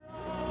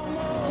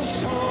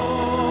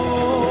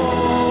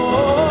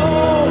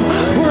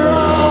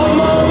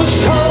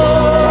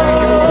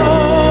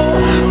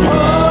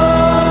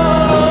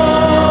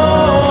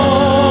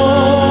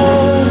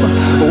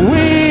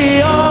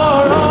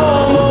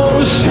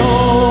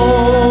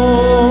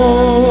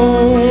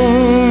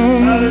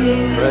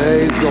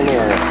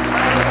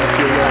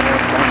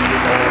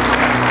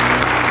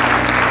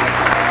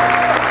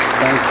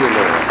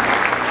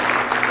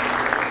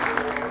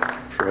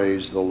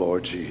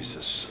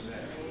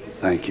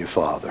Thank you,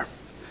 Father.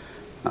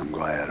 I'm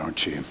glad,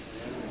 aren't you?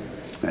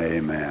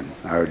 Amen.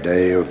 Our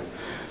day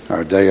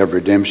of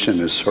redemption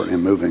is certainly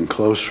moving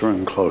closer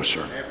and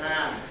closer.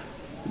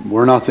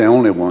 We're not the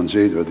only ones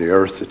either. The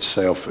earth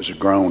itself is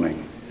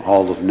groaning.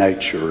 All of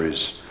nature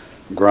is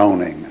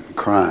groaning and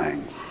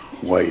crying,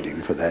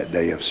 waiting for that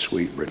day of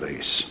sweet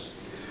release.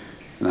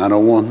 And I know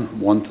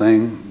one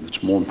thing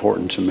that's more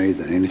important to me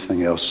than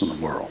anything else in the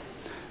world.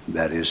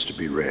 That is to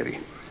be ready.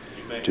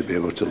 To be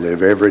able to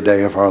live every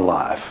day of our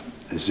life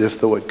as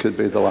if though it could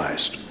be the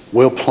last.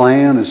 We'll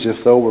plan as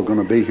if though we're going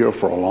to be here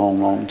for a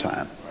long, long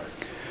time.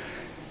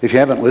 If you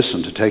haven't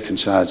listened to Taking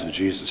Sides with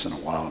Jesus in a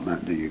while, it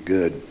might do you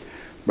good.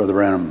 Brother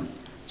Branham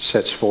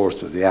sets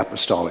forth of the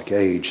apostolic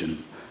age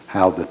and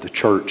how that the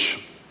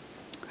church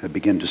had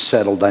begun to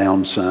settle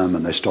down some,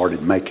 and they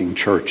started making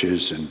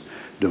churches and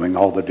doing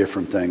all the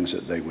different things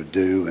that they would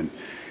do. And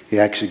he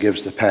actually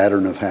gives the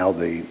pattern of how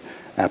the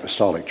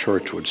apostolic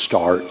church would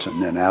start,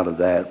 and then out of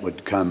that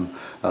would come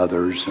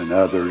others,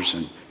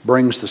 and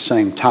brings the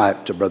same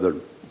type to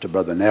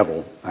Brother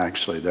Neville,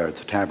 actually, there at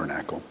the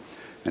tabernacle.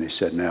 And he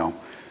said, now,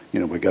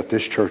 we got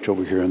this church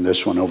over here and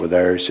this one over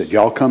there. He said,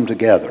 y'all come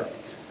together.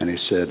 And he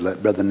said,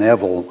 let Brother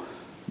Neville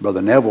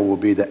will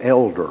be the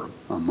elder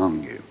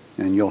among you.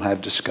 And you'll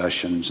have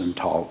discussions and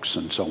talks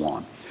and so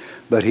on.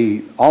 But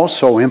he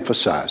also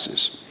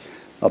emphasizes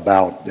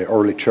about the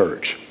early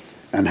church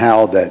and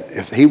how that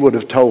if he would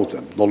have told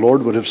them, the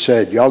Lord would have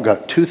said, y'all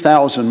got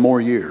 2,000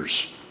 more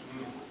years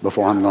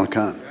before I'm going to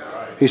come.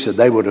 He said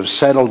they would have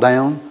settled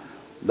down.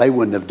 They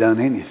wouldn't have done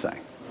anything.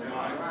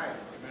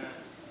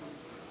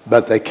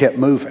 But they kept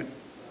moving,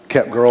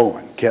 kept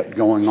growing, kept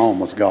going on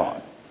with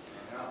God.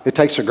 It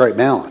takes a great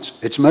balance.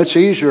 It's much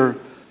easier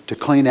to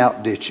clean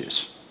out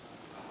ditches.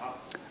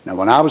 Now,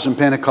 when I was in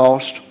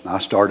Pentecost, I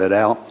started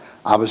out,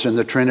 I was in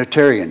the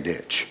Trinitarian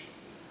ditch.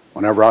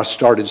 Whenever I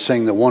started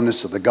seeing the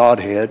oneness of the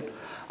Godhead,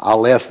 I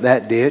left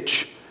that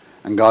ditch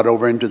and got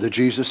over into the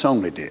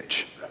Jesus-only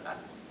ditch.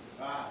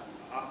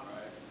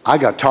 I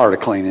got tired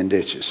of cleaning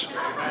ditches. You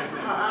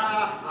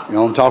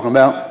know what I'm talking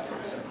about?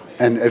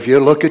 And if you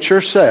look at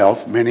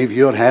yourself, many of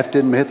you would have to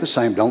admit the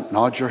same. Don't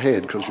nod your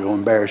head because you'll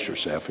embarrass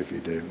yourself if you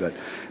do. But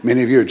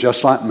many of you are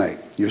just like me.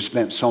 You've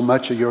spent so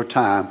much of your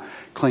time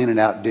cleaning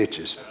out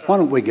ditches. Why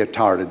don't we get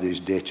tired of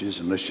these ditches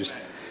and let's just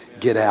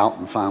get out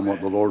and find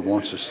what the Lord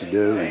wants us to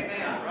do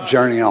and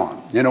journey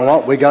on. You know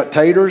what? We got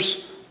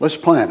taters. Let's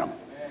plant them.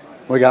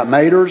 We got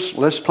maters.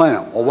 Let's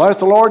plant them. Well, what if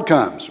the Lord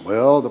comes?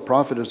 Well, the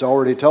prophet has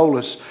already told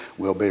us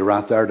we'll be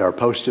right there at our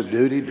post of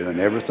duty doing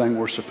everything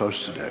we're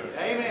supposed to do.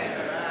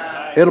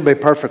 Amen. It'll be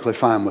perfectly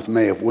fine with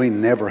me if we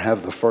never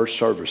have the first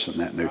service in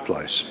that new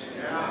place.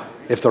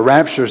 If the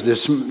rapture's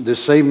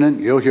this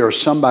evening, you'll hear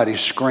somebody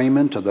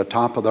screaming to the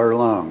top of their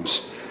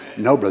lungs.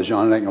 No, Brother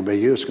John, it ain't going to be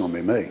you. It's going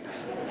to be me.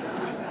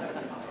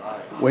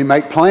 We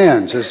make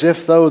plans as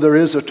if though there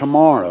is a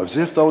tomorrow, as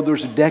if though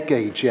there's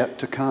decades yet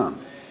to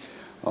come.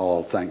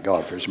 Oh, thank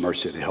God for His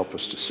mercy to help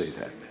us to see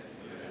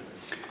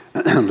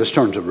that. Let's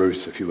turn to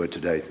Ruth, if you would,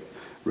 today.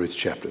 Ruth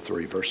chapter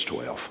 3, verse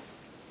 12.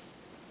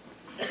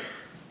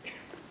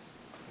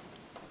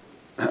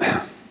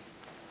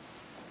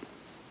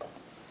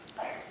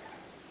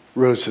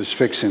 Ruth is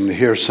fixing to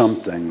hear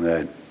something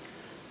that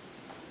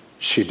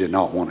she did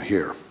not want to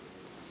hear.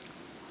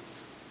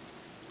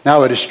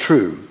 Now it is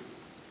true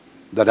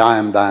that I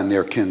am thy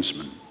near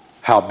kinsman.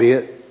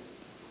 Howbeit,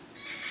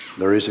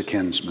 there is a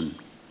kinsman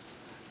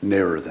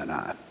nearer than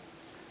I.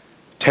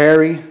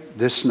 Tarry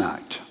this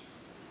night,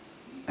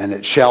 and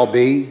it shall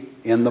be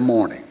in the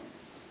morning,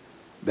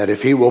 that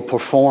if he will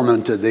perform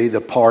unto thee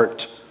the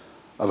part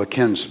of a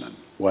kinsman,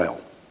 well,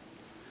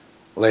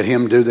 let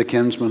him do the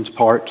kinsman's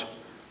part.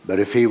 But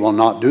if he will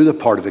not do the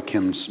part of a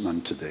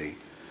kinsman to thee,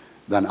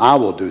 then I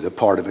will do the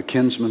part of a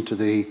kinsman to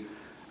thee,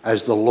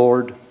 as the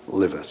Lord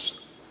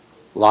liveth.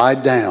 Lie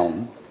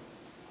down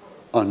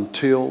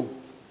until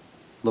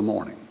the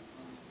morning.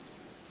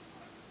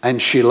 And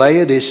she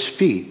lay at his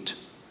feet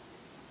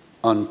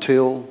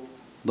until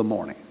the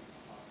morning.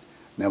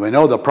 Now we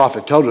know the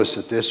prophet told us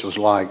that this was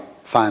like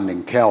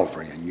finding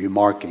Calvary and you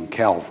marking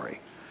Calvary.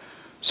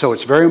 So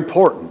it's very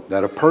important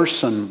that a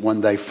person,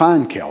 when they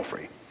find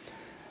Calvary,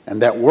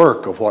 and that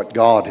work of what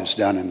God has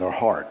done in their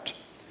heart,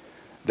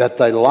 that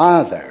they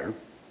lie there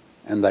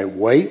and they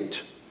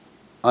wait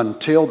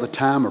until the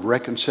time of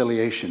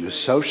reconciliation is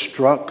so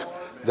struck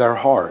their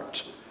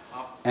heart.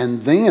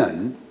 And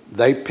then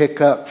they pick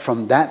up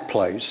from that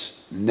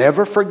place,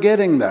 never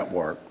forgetting that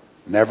work,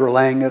 never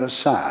laying it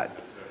aside,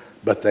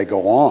 but they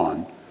go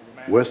on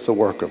with the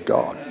work of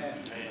God.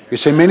 You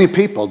see, many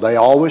people, they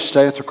always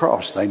stay at the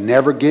cross. They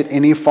never get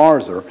any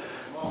farther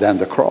than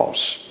the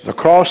cross. The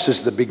cross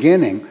is the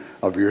beginning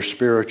of your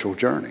spiritual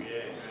journey.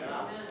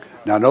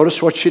 Now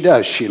notice what she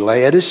does. She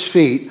lay at his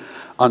feet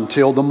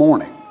until the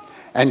morning.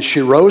 And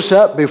she rose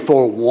up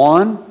before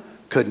one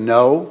could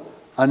know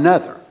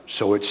another.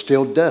 So it's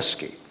still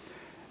dusky.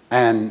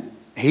 And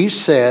he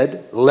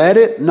said, let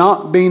it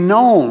not be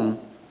known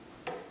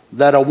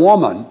that a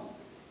woman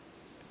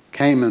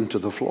came into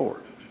the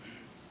floor.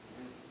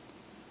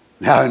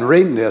 Now in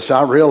reading this,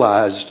 I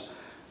realized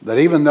that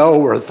even though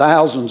we're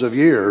thousands of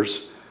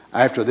years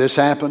after this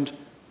happened,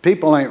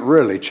 people ain't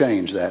really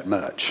changed that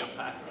much.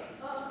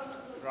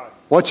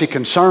 What's he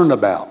concerned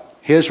about?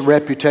 His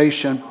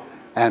reputation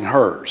and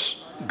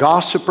hers.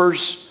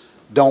 Gossipers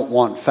don't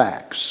want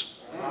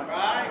facts.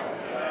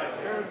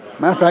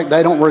 Matter of fact,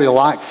 they don't really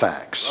like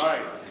facts.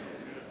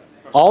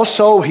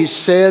 Also, he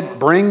said,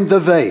 bring the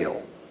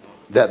veil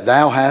that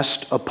thou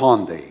hast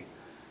upon thee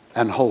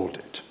and hold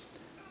it.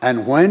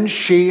 And when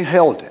she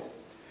held it,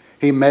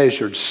 he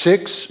measured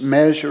 6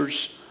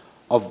 measures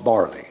of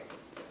barley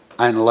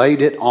and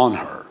laid it on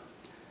her,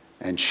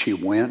 and she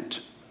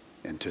went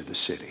into the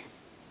city.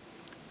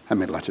 How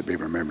many would like to be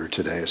remembered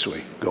today as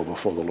we go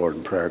before the Lord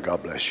in prayer?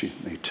 God bless you.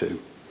 Me too.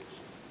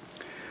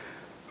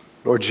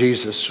 Lord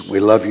Jesus, we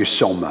love you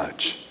so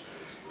much.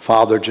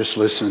 Father, just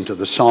listening to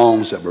the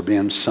songs that were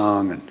being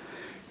sung and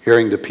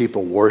hearing the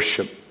people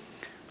worship.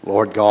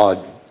 Lord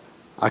God,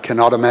 I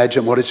cannot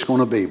imagine what it's going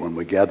to be when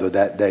we gather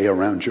that day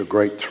around your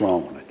great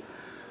throne.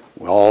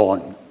 We're all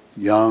in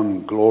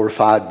young,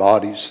 glorified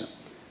bodies,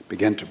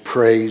 begin to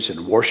praise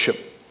and worship,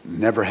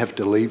 never have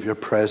to leave your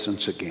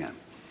presence again.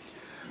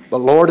 But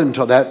Lord,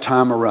 until that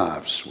time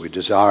arrives, we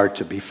desire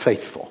to be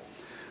faithful.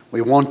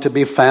 We want to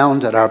be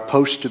found at our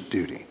post of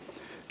duty,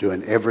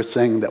 doing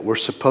everything that we're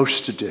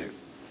supposed to do.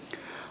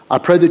 I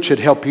pray that you'd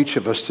help each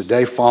of us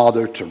today,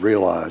 Father, to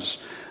realize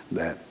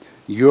that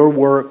your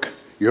work,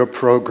 your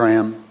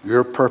program,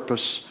 your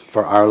purpose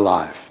for our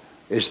life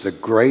is the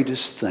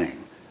greatest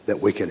thing that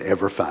we could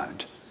ever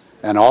find.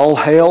 And all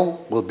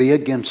hell will be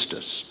against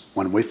us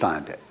when we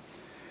find it.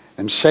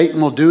 And Satan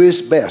will do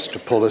his best to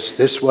pull us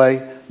this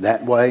way,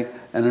 that way,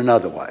 and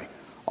another way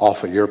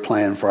off of your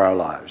plan for our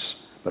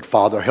lives. But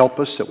Father, help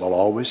us that we'll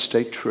always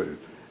stay true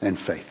and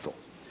faithful.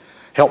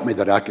 Help me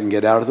that I can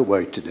get out of the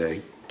way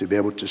today to be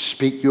able to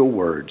speak your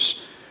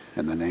words.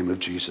 In the name of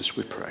Jesus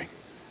we pray.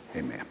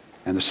 Amen.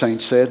 And the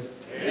saints said,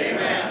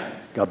 amen.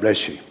 God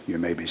bless you. You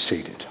may be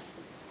seated.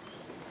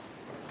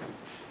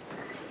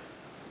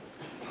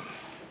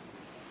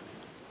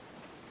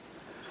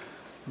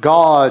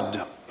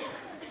 God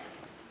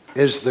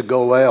is the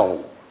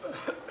Goel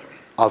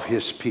of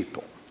his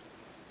people.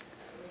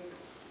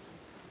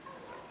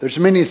 There's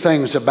many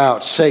things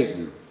about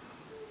Satan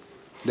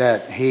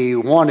that he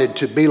wanted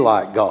to be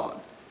like God.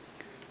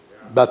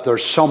 But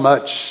there's so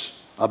much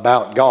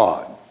about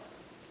God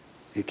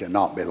he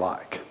cannot be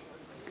like.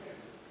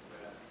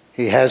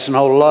 He has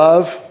no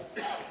love.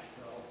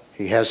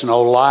 He has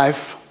no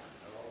life.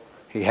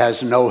 He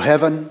has no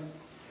heaven.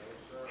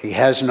 He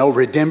has no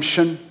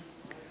redemption.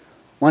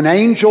 When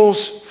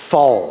angels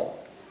fall,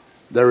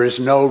 there is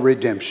no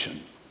redemption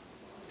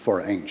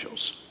for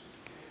angels.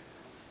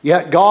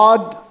 Yet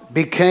God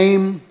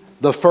became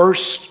the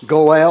first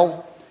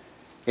Goel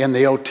in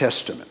the Old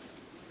Testament.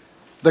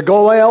 The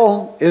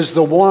Goel is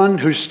the one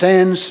who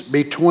stands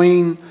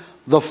between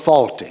the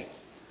faulty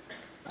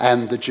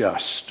and the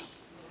just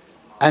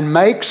and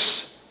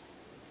makes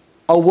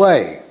a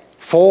way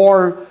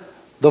for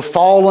the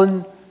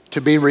fallen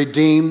to be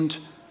redeemed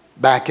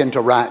back into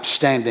right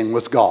standing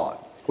with God,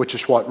 which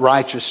is what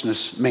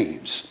righteousness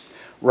means,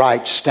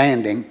 right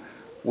standing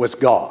with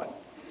God.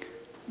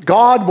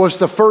 God was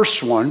the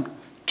first one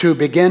to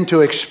begin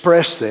to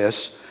express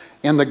this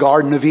in the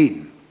Garden of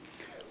Eden.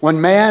 When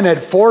man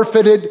had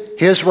forfeited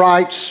his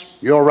rights,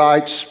 your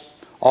rights,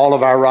 all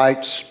of our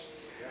rights,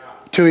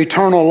 to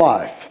eternal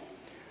life.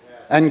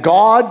 And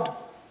God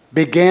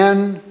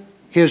began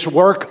his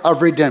work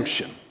of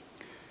redemption.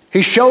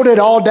 He showed it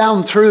all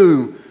down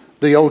through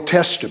the Old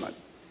Testament.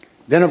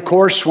 Then, of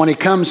course, when he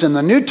comes in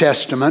the New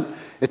Testament,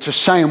 it's the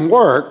same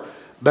work,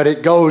 but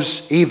it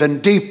goes even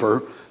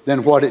deeper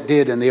than what it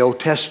did in the Old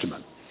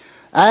Testament.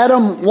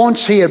 Adam,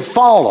 once he had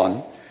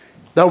fallen,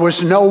 there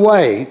was no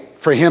way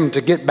for him to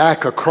get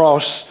back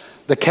across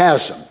the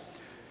chasm.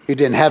 He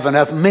didn't have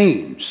enough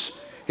means.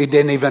 He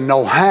didn't even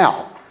know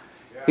how.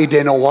 He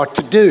didn't know what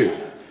to do.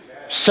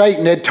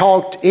 Satan had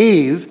talked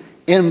Eve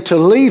into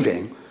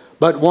leaving,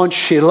 but once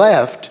she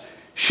left,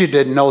 she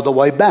didn't know the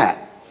way back.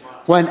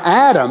 When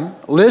Adam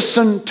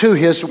listened to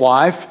his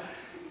wife,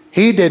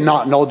 he did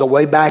not know the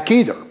way back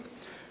either.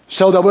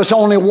 So there was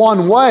only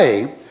one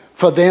way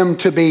for them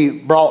to be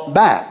brought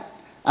back,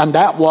 and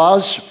that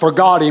was for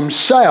God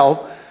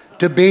himself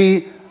to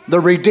be the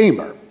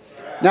Redeemer.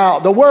 Now,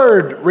 the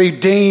word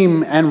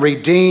redeem and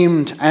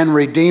redeemed and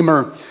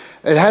redeemer,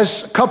 it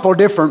has a couple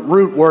different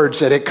root words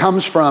that it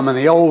comes from in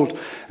the Old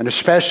and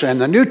especially in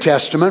the New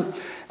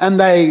Testament, and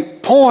they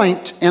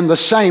point in the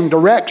same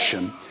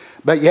direction,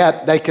 but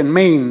yet they can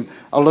mean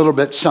a little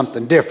bit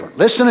something different.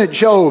 Listen to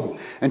Job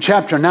in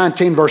chapter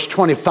 19, verse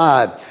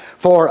 25.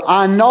 For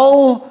I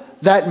know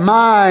that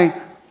my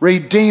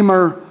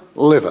Redeemer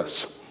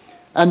liveth.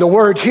 And the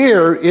word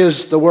here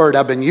is the word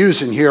I've been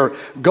using here,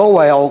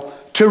 Goel,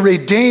 to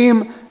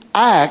redeem,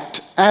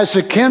 act as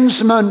a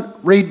kinsman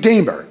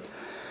redeemer.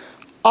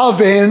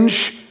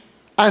 Avenge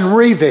and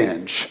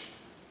revenge.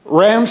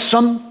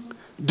 Ransom,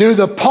 do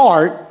the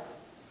part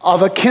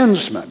of a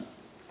kinsman.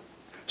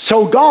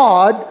 So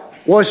God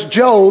was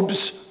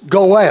Job's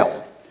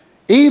Goel.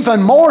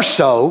 Even more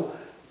so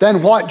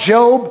than what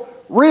Job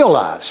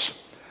realized.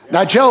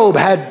 Now, Job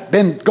had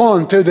been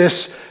going through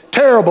this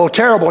terrible,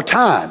 terrible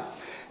time,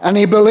 and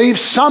he believed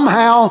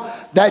somehow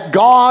that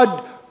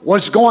God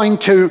was going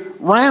to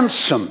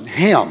ransom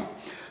him.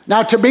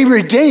 Now, to be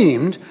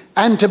redeemed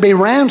and to be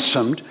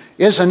ransomed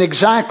isn't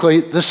exactly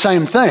the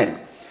same thing.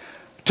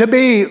 To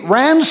be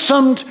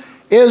ransomed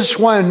is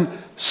when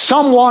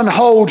someone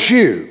holds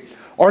you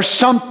or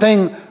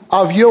something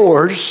of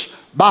yours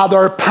by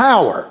their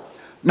power.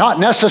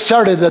 Not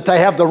necessarily that they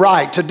have the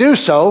right to do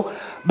so,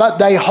 but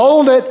they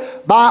hold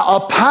it by a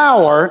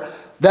power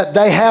that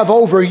they have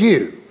over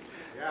you.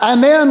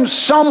 And then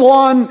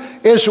someone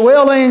is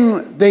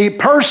willing, the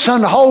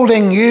person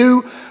holding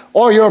you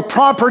or your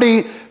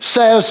property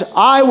says,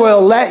 I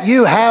will let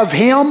you have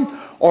him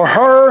or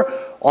her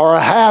or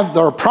have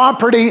their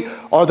property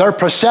or their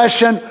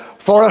possession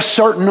for a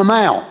certain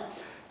amount.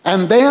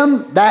 And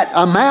then that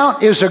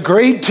amount is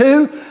agreed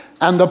to,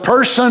 and the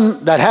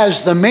person that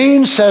has the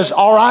means says,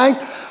 all right,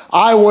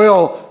 I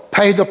will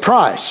pay the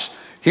price.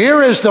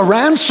 Here is the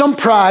ransom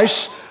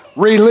price,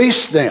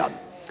 release them.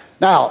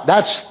 Now,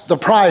 that's the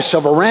price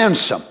of a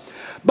ransom.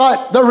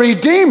 But the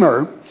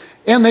Redeemer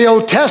in the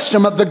Old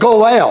Testament, the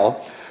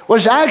Goel,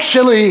 was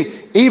actually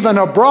even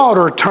a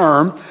broader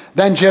term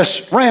than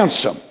just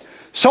ransom.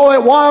 So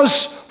it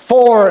was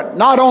for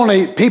not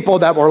only people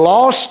that were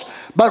lost,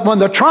 but when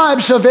the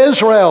tribes of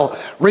Israel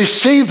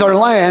received their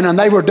land and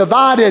they were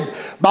divided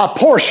by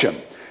portion,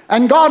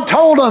 and God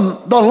told them,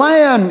 the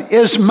land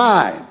is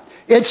mine.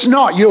 It's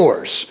not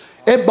yours.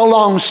 It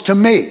belongs to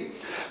me.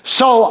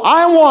 So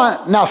I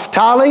want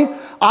Naphtali,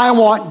 I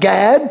want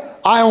Gad,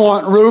 I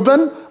want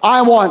Reuben,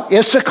 I want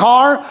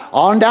Issachar,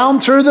 on down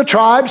through the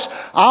tribes.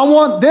 I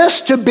want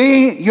this to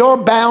be your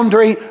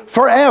boundary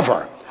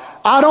forever.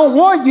 I don't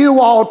want you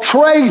all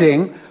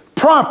trading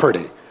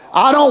property.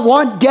 I don't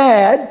want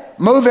Gad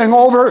moving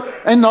over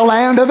in the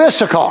land of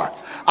Issachar.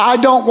 I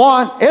don't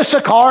want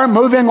Issachar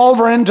moving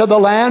over into the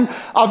land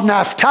of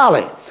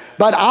Naphtali.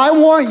 But I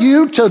want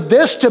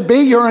this to be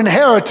your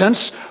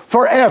inheritance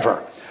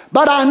forever.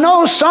 But I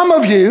know some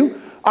of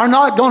you are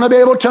not going to be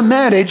able to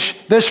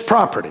manage this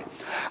property.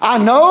 I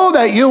know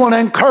that you will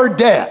incur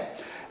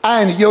debt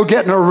and you'll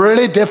get in a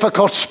really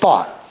difficult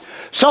spot.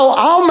 So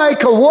I'll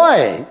make a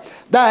way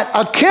that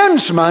a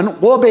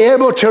kinsman will be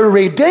able to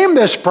redeem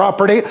this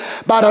property,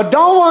 but I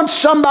don't want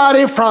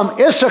somebody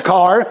from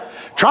Issachar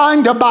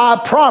trying to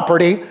buy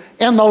property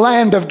in the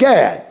land of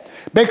Gad,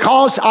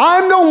 because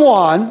I'm the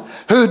one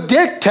who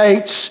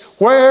dictates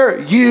where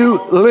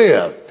you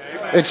live.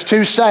 It's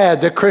too sad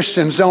that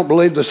Christians don't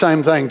believe the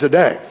same thing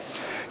today.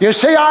 You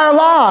see, our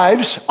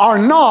lives are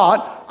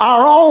not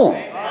our own.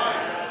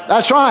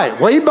 That's right.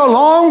 We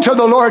belong to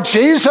the Lord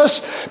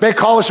Jesus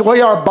because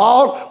we are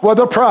bought with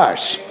a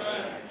price.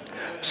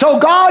 So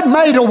God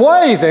made a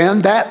way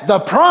then that the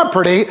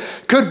property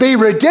could be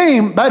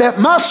redeemed, but it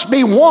must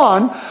be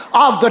one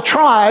of the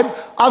tribe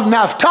of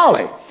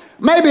Naphtali.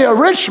 Maybe a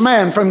rich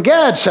man from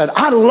Gad said,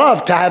 I'd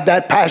love to have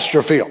that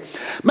pasture field.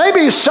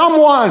 Maybe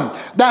someone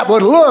that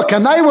would look,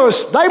 and they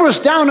was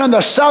down in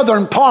the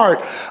southern part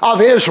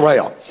of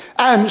Israel,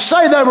 and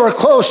say they were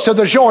close to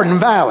the Jordan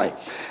Valley.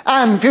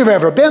 And if you've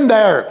ever been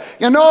there,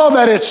 you know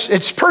that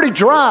it's pretty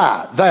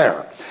dry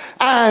there.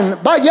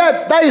 But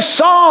yet they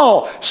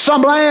saw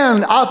some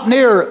land up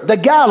near the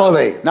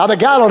Galilee. Now the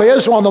Galilee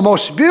is one of the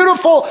most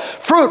beautiful,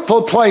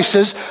 fruitful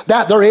places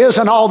that there is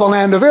in all the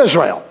land of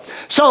Israel.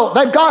 So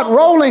they've got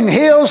rolling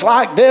hills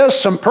like this,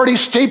 some pretty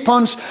steep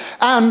ones,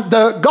 and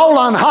the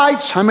Golan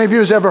Heights. How many of you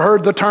has ever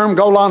heard the term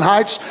Golan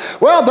Heights?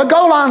 Well, the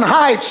Golan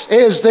Heights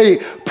is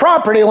the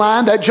property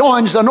line that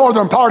joins the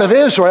northern part of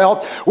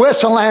Israel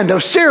with the land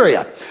of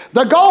Syria.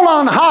 The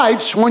Golan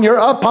Heights, when you're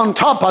up on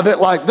top of it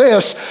like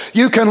this,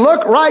 you can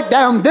look right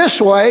down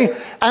this way,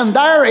 and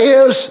there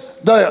is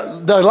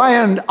the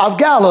land of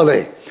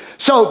Galilee.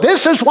 So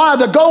this is why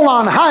the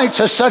Golan Heights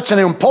is such an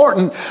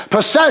important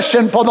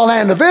possession for the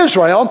land of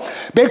Israel,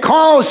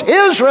 because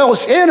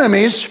Israel's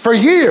enemies for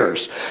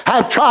years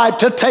have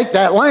tried to take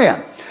that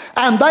land.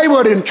 And they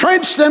would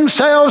entrench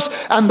themselves,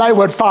 and they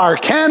would fire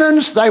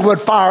cannons, they would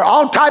fire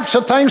all types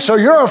of things. So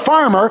you're a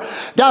farmer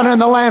down in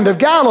the land of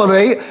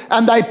Galilee,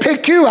 and they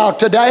pick you out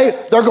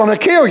today, they're going to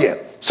kill you.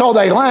 So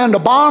they land a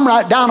bomb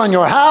right down on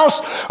your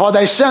house, or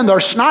they send their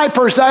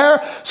snipers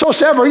there. So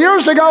several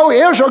years ago,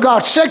 Israel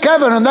got sick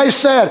of it, and they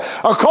said,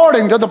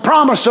 according to the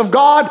promise of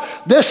God,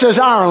 this is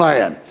our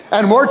land,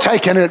 and we're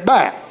taking it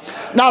back.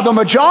 Now, the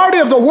majority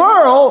of the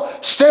world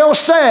still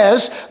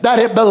says that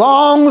it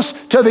belongs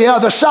to the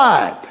other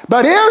side.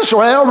 But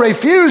Israel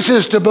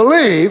refuses to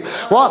believe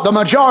what the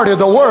majority of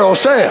the world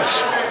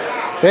says.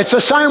 It's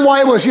the same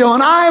way with you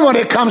and I when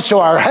it comes to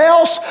our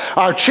health,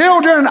 our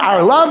children,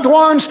 our loved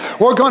ones.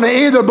 We're going to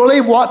either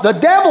believe what the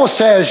devil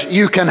says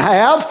you can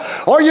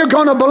have, or you're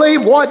going to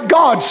believe what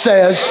God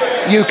says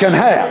you can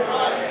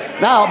have.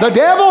 Now, the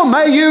devil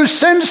may use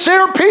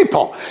sincere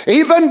people,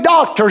 even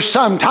doctors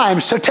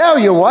sometimes, to tell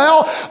you,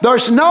 well,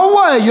 there's no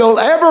way you'll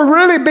ever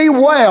really be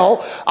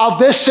well of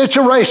this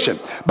situation.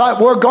 But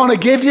we're going to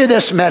give you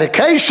this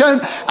medication,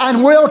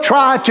 and we'll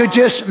try to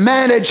just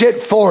manage it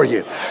for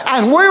you.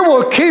 And we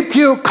will keep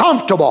you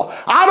comfortable.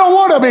 I don't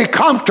want to be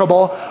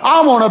comfortable.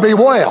 I want to be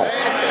well.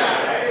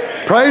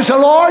 Praise the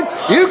Lord.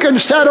 You can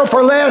settle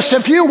for less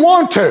if you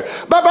want to.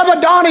 But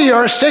Brother Donnie,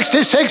 you're a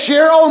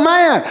 66-year-old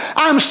man.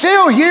 I'm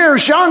still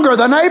years younger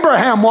than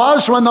Abraham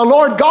was when the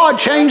Lord God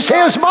changed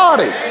his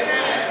body.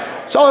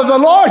 So if the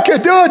Lord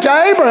could do it to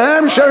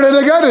Abraham, surely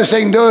the goodness he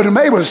can do it to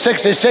me with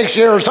 66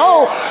 years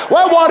old.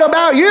 Well, what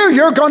about you?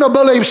 You're going to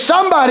believe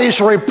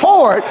somebody's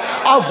report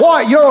of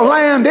what your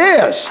land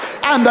is.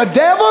 And the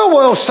devil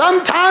will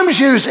sometimes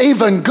use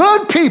even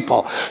good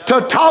people to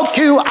talk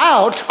you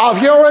out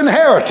of your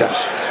inheritance.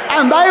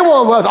 And they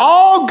will, with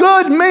all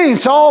good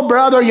means, oh,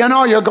 brother, you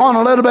know, you're going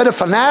a little bit of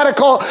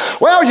fanatical.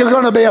 Well, you're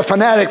going to be a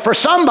fanatic for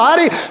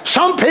somebody.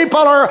 Some people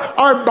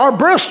are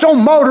Bristol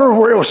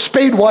Motor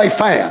Speedway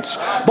fans.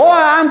 Boy,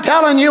 I'm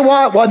telling you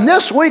what, when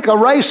this week a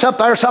race up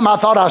there, something I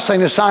thought I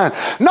seen a sign.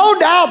 No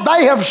doubt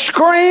they have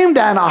screamed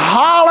and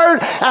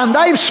hollered, and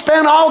they've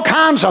spent all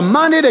kinds of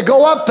money to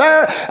go up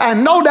there,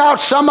 and no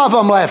doubt some of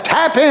them left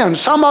happy, and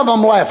some of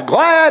them left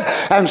glad,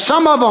 and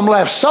some of them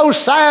left so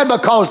sad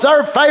because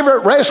their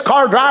favorite race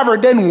car driver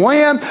didn't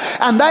win,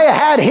 and they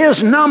had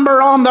his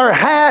number on their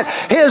hat,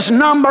 his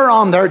number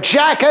on their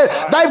jacket.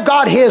 They've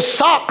got his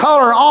sock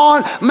color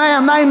on.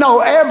 Man, they know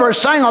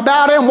everything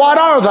about him. What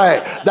are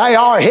they? They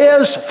are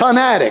his fanatics.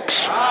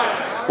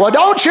 Well,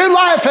 don't you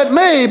laugh at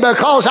me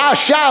because I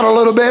shout a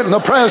little bit in the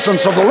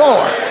presence of the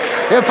Lord.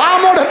 If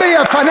I'm going to be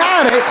a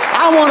fanatic,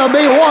 I want to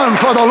be one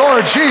for the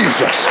Lord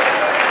Jesus.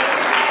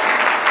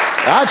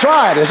 That's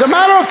right. As a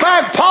matter of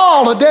fact,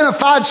 Paul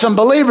identified some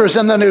believers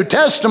in the New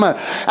Testament,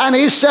 and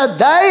he said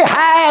they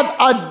have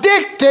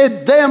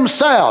addicted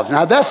themselves.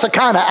 Now, that's the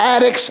kind of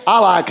addicts I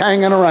like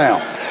hanging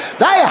around.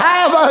 They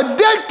have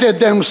addicted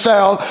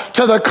themselves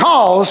to the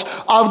cause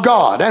of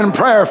God and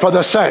prayer for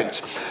the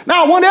saints.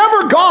 Now,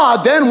 whenever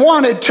God then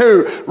wanted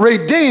to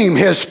redeem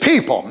his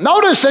people,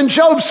 notice in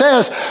Job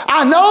says,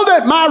 I know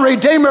that my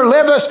Redeemer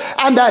liveth,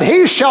 and that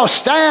he shall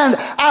stand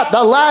at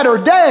the latter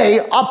day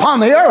upon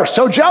the earth.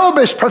 So Job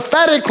is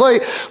prophetically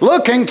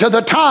looking to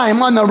the time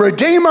when the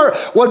Redeemer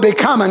would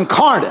become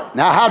incarnate.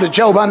 Now, how did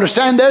Job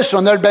understand this?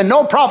 When there'd been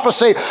no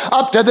prophecy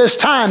up to this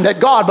time that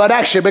God would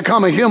actually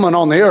become a human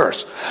on the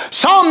earth.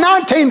 Psalm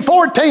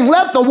 19:14,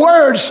 let the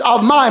words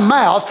of my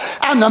mouth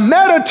and the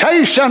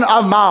meditation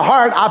of my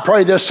heart, I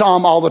pray this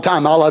psalm all the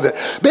time, I love it,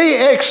 be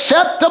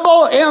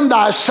acceptable in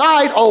thy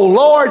sight, O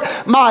Lord,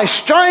 my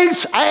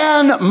strength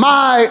and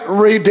my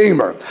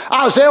Redeemer.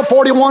 Isaiah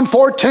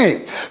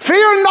 41:14,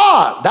 fear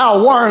not,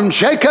 thou worm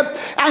Jacob,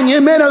 and ye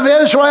men of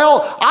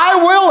Israel, I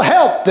will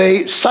help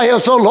thee,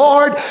 saith the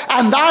Lord,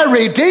 and thy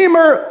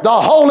Redeemer,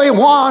 the Holy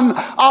One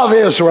of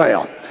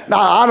Israel. Now,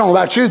 I don't know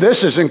about you,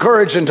 this is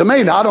encouraging to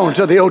me, not only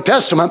to the Old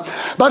Testament,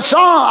 but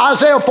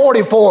Isaiah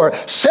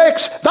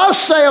 44:6, thus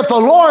saith the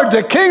Lord,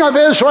 the King of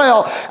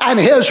Israel, and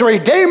his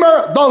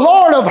Redeemer, the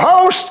Lord of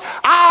hosts,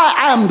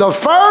 I am the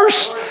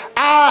first,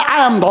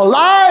 I am the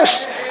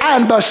last,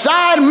 and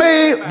beside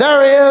me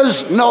there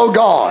is no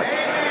God.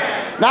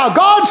 Now,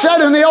 God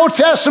said in the Old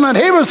Testament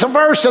he was the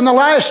first and the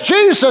last.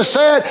 Jesus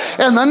said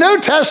in the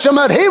New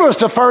Testament he was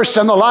the first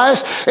and the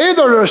last.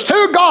 Either there's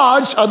two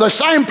gods or the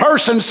same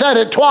person said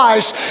it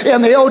twice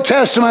in the Old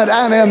Testament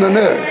and in the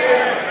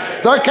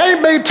New. There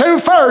can't be two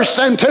firsts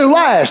and two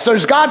lasts.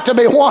 There's got to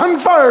be one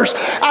first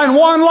and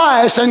one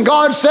last. And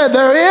God said,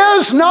 there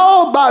is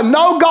no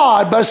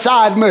God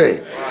beside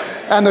me.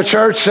 And the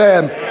church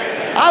said,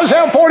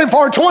 Isaiah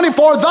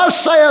 44:24,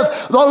 thus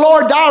saith the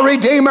Lord thy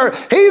Redeemer,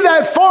 he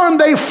that formed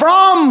thee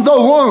from the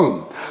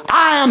womb.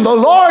 I am the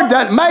Lord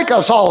that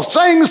maketh all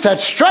things, that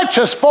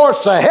stretcheth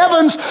forth the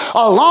heavens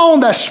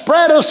alone, that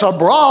spreadeth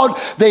abroad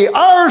the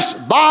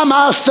earth by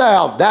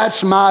myself.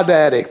 That's my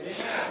daddy.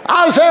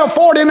 Isaiah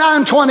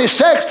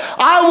 49:26,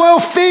 I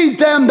will feed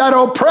them that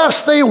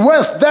oppress thee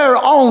with their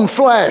own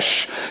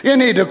flesh. You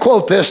need to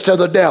quote this to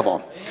the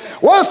devil.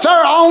 With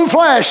their own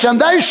flesh, and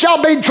they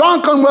shall be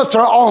drunken with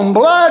their own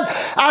blood,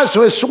 as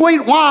with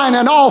sweet wine,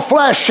 and all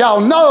flesh shall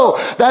know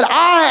that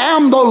I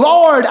am the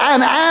Lord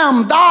and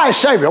am thy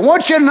Savior. I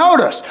want you to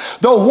notice,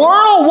 the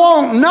world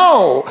won't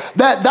know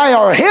that they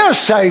are his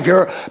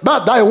Savior,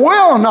 but they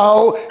will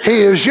know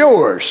he is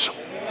yours.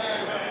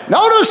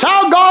 Notice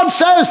how God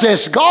says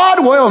this.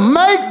 God will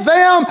make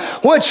them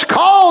which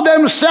call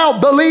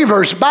themselves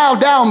believers bow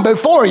down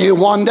before you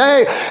one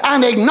day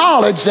and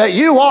acknowledge that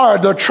you are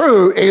the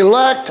true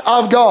elect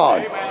of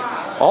God.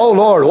 Oh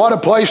Lord, what a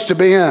place to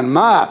be in.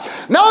 My.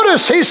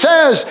 Notice he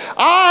says,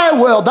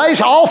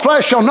 all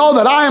flesh shall know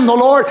that I am the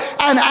Lord,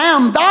 and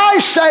am thy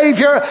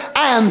Savior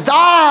and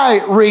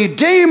thy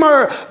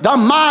Redeemer, the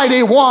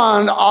mighty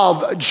one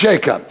of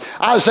Jacob.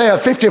 Isaiah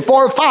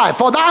 54:5.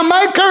 For thy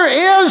Maker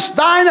is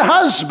thine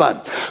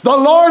husband. The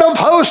Lord of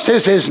hosts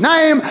is his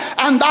name,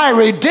 and thy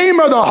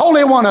Redeemer, the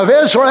Holy One of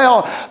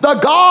Israel, the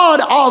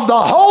God of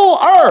the whole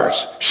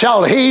earth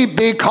shall he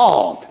be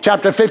called.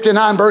 Chapter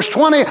 59, verse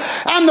 20.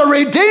 And the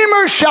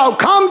Redeemer shall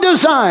come to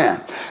Zion,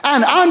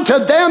 and unto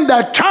them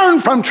that turn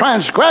from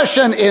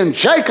transgression in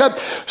Jacob,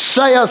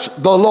 saith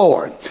the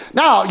Lord.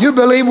 Now, you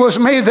believe with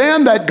me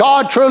then that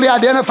God truly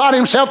identified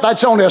himself?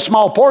 That's only a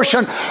small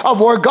portion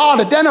of where God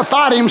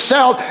identified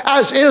himself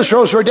as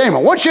Israel's Redeemer.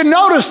 I want you to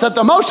notice that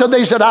the most of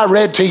these that I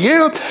read to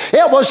you,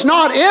 it was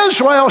not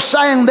Israel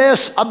saying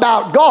this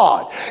about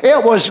God.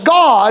 It was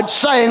God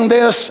saying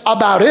this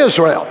about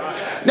Israel.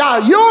 Now,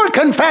 your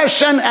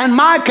confession and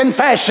my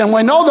confession,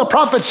 we know the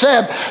prophet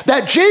said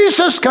that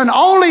Jesus can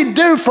only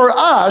do for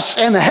us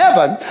in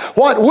heaven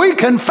what we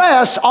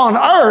confess on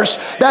earth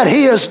that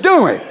he is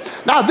doing.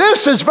 Now,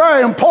 this is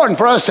very important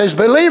for us as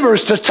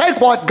believers to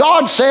take what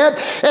God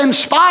said in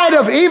spite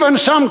of even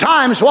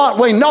sometimes what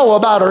we know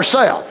about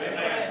ourselves.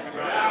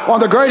 One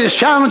of the greatest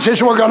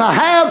challenges we're going to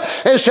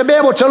have is to be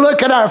able to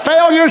look at our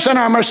failures and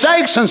our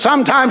mistakes and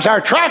sometimes our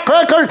track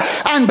record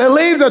and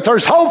believe that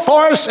there's hope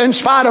for us in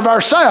spite of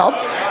ourselves,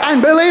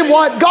 and believe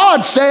what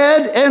God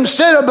said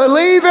instead of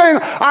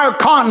believing our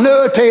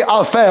continuity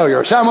of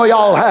failures. And we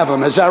all have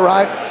them, is that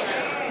right?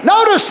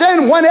 Notice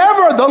then,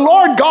 whenever the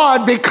Lord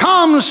God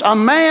becomes a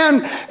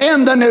man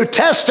in the New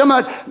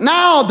Testament,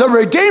 now the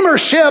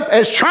Redeemership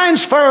is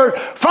transferred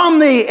from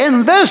the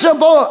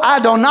invisible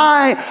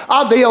Adonai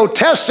of the Old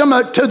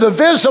Testament to the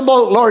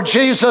visible Lord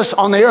Jesus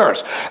on the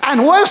earth.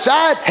 And with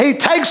that, he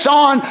takes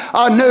on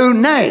a new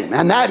name.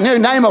 And that new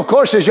name, of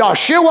course, is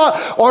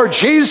Yeshua, or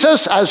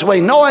Jesus as we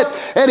know it.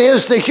 It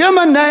is the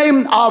human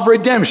name of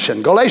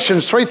redemption.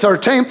 Galatians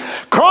 3:13,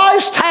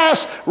 Christ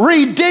has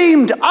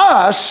redeemed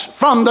us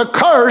from the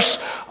curse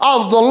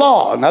of the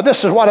law. Now,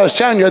 this is what I was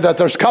telling you, that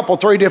there's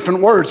three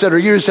different words that are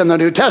used in the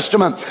New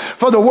Testament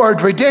for the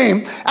word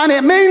redeem. And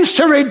it means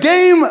to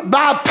redeem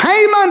by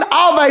payment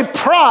of a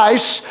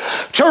price,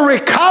 to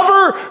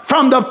recover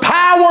from the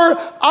power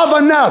of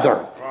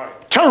another,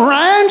 to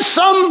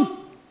ransom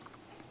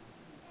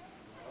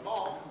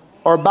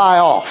or buy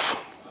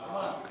off.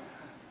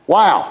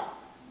 Wow.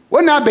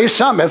 Wouldn't that be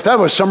something if there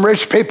was some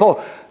rich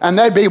people and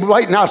they'd be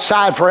waiting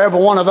outside for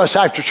every one of us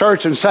after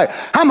church and say,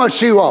 how much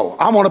do you owe?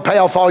 I want to pay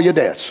off all your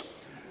debts.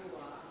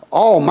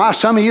 Oh,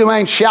 some of you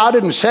ain't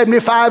shouted in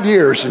 75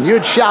 years, and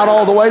you'd shout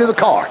all the way to the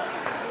car.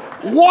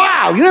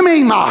 Wow, you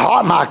mean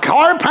my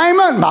car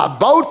payment, my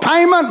boat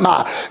payment,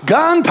 my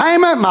gun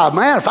payment,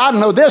 man, if I'd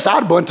known this,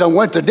 I'd went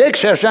to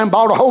Dick's yesterday and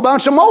bought a whole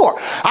bunch of more.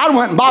 I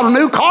went and bought a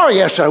new car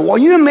yesterday. Well,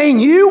 you mean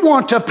you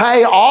want to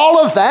pay all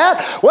of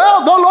that?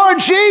 Well, the Lord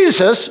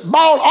Jesus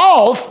bought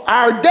off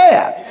our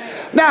debt.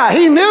 Now,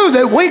 he knew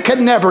that we could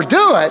never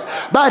do it,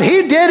 but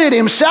he did it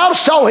himself,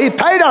 so he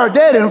paid our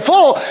debt in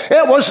full.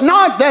 It was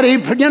not that he,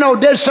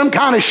 did some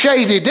kind of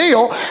shady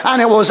deal and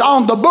it was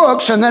on the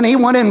books and then he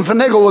went in and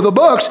finagled with the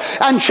books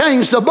and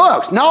changed the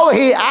books. No,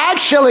 he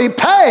actually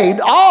paid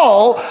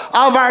all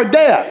of our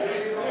debt.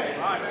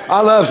 I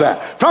love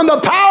that. From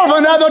the power of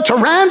another, to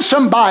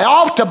ransom, buy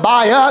off, to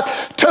buy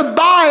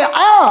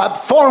up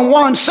for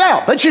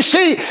oneself. But you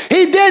see,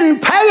 he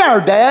didn't pay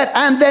our debt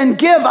and then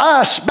give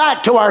us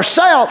back to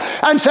ourselves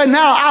and say,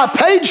 now I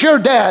paid your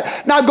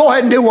debt, now go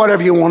ahead and do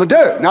whatever you want to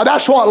do. Now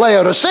that's what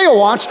Laodicea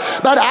wants,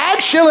 but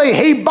actually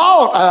he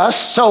bought us,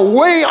 so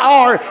we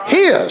are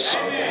his.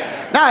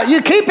 Now,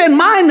 you keep in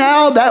mind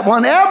now that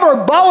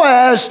whenever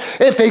Boaz,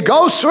 if he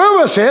goes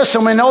through with this,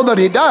 and we know that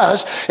he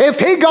does, if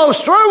he goes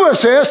through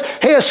with this,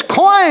 his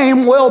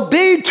claim will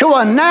be to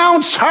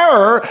announce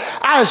her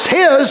as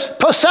his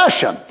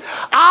possession.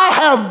 I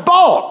have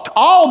bought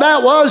all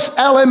that was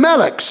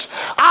Elimelech's.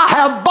 I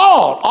have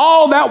bought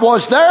all that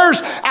was theirs,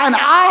 and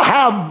I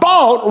have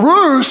bought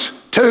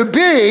Ruth to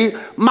be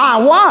my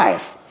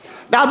wife.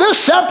 Now, this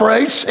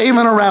separates,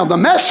 even around the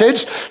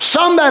message,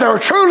 some that are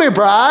truly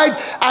bride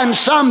and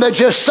some that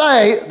just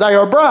say they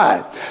are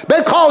bride.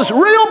 Because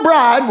real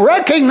bride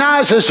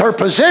recognizes her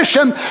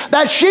position,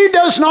 that she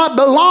does not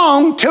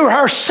belong to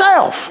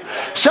herself.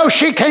 So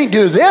she can't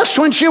do this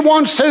when she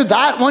wants to,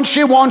 that when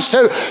she wants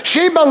to.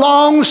 She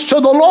belongs to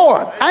the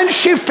Lord. And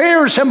she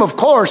fears him, of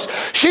course.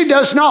 She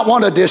does not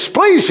want to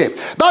displease him.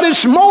 But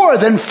it's more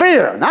than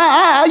fear.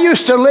 Now, I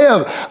used to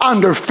live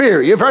under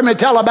fear. You've heard me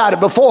tell about it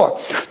before.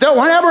 That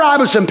whenever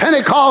I was in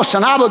Pentecost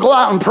and I would go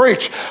out and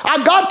preach,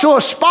 I got to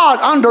a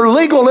spot under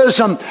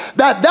legalism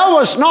that there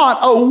was not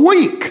a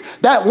week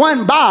that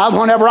went by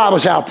whenever I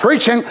was out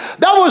preaching.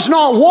 There was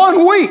not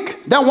 1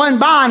 week that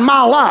went by in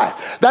my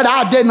life that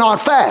I did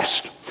not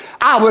fast.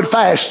 I would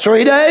fast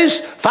 3 days,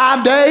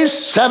 5 days,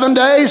 7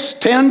 days,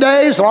 10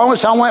 days. The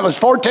longest I went was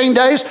 14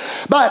 days.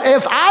 But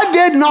if I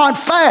did not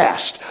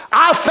fast,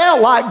 I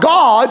felt like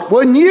God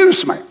wouldn't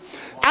use me.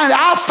 And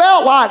I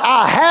felt like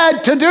I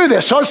had to do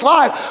this. So it's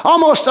like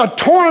almost a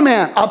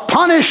torment, a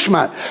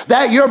punishment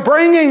that you're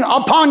bringing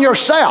upon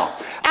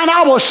yourself. And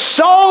I was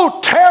so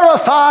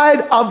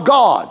terrified of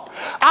God.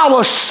 I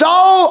was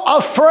so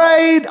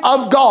afraid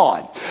of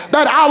God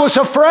that I was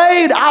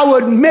afraid I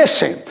would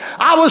miss Him.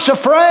 I was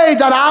afraid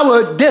that I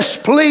would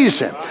displease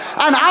Him.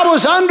 And I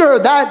was under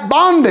that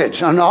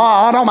bondage. And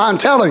I don't mind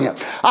telling you,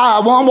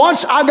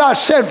 once I got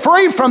set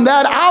free from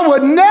that, I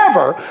would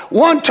never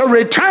want to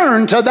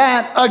return to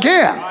that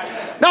again.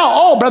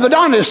 Now, Brother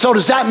Don, so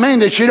does that mean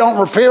that you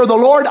don't fear the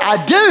Lord?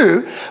 I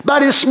do,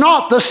 but it's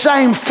not the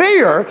same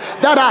fear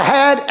that I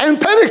had in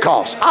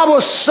Pentecost. I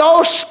was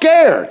so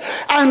scared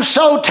and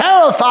so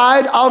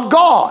terrified of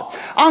God.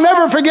 I'll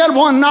never forget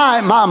one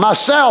night,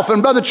 myself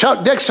and Brother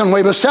Chuck Dixon,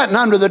 we were sitting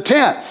under the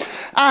tent.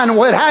 And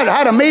we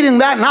had a meeting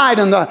that night,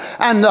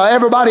 and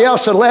everybody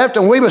else had left,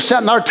 and we were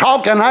sitting there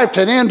talking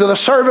after the end of the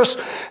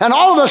service. And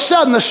all of a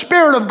sudden, the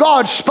Spirit of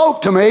God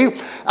spoke to me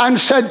and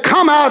said,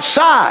 "Come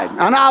outside,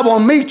 and I will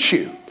meet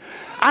you."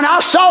 And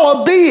I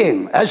saw a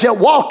being as it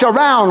walked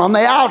around on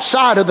the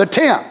outside of the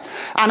tent.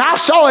 And I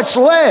saw its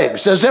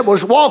legs as it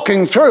was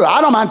walking through.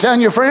 I don't mind telling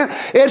you, friend,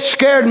 it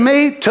scared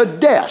me to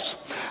death.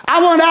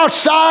 I went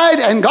outside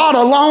and got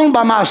alone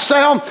by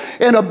myself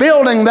in a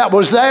building that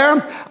was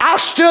there. I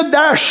stood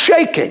there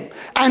shaking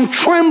and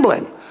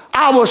trembling.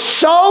 I was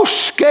so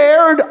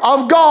scared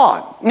of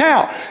God.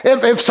 Now,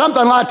 if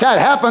something like that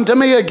happened to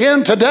me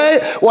again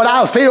today, would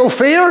I feel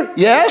fear?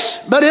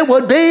 Yes, but it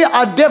would be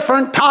a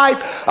different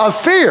type of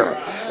fear.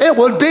 It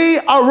would be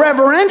a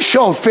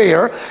reverential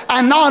fear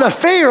and not a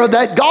fear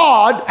that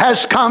God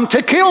has come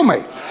to kill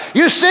me.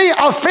 You see,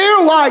 a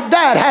fear like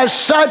that has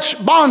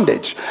such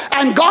bondage.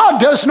 And God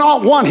does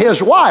not want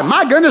His wife.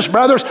 My goodness,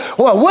 brothers,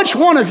 well, which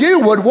one of you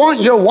would want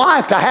your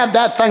wife to have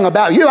that thing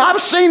about you?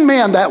 I've seen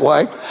men that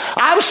way.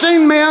 I've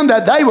seen men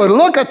that they would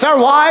look at their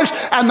wives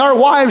and their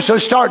wives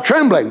would start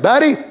trembling.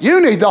 Buddy,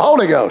 you need the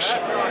Holy Ghost.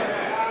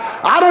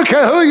 I don't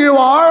care who you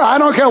are. I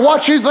don't care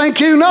what you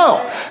think you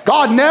know.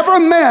 God never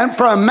meant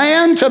for a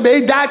man to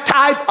be that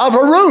type of a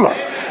ruler.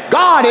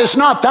 God is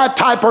not that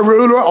type of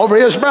ruler over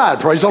His bride.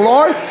 Praise the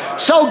Lord.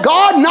 So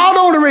God not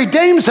only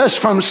redeems us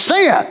from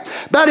sin,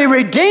 but He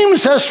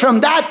redeems us from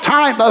that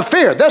type of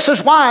fear. This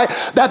is why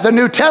that the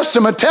New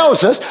Testament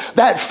tells us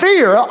that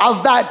fear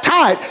of that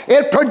type,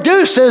 it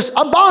produces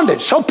a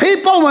bondage. So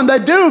people, when they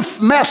do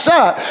mess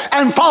up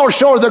and fall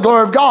short of the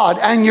glory of God,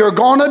 and you're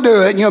going to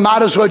do it, and you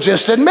might as well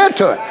just admit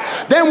to it.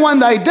 Then when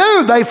they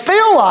do, they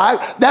feel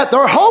like that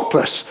they're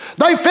hopeless.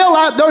 They feel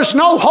like there's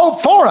no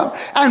hope for them.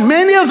 And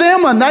many of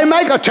them, when they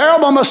make a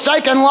terrible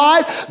mistake in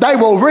life, they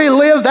will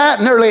relive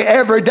that nearly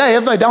every day.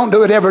 If they don't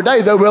do it every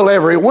day, they will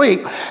every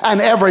week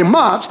and every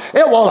month.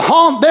 It will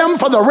haunt them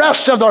for the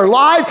rest of their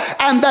life,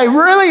 and they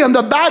really, in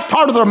the back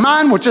part of their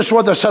mind, which is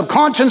where the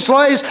subconscious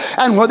lays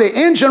and where the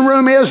engine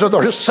room is of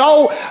their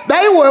soul,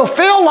 they will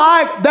feel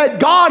like that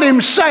God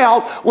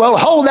Himself will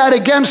hold that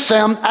against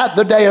them at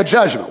the day of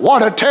judgment.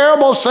 What a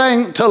terrible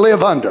thing to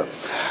live under.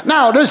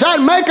 Now, does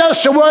that make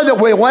us to where that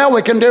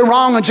we can do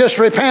wrong and just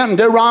repent and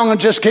do wrong and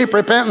just keep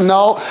repenting?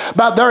 No.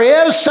 But there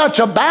is such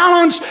a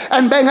balance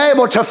in being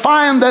able to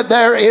find that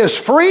there is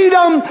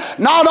freedom,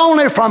 not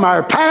only from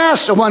our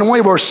past when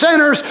we were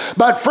sinners,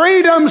 but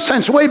freedom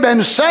since we've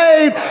been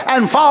saved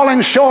and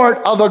falling short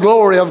of the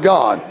glory of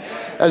God.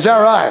 Is that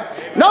right?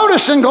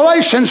 Notice in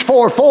Galatians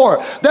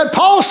 4:4 that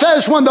Paul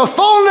says, when the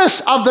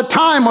fullness of the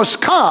time was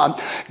come,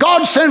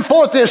 God sent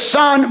forth His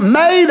Son,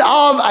 made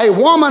of a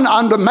woman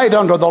made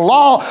under the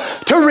law,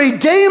 to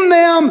redeem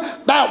them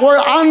that were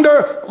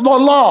under the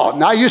law.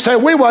 Now you say,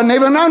 we wasn't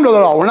even under the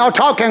law. We're not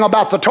talking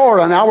about the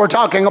Torah now. We're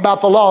talking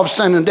about the law of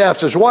sin and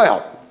death as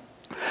well.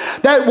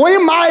 That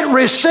we might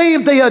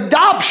receive the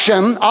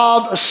adoption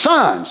of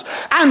sons.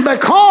 And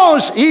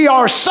because ye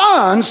are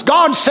sons,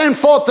 God sent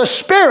forth the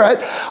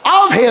Spirit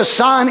of His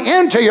Son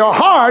into your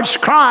hearts,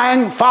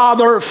 crying,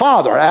 Father,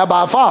 Father,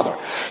 Abba, Father.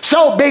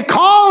 So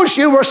because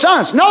you were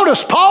sons,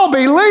 notice Paul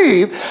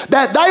believed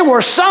that they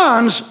were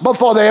sons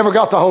before they ever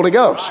got the Holy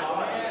Ghost.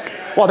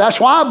 Well, that's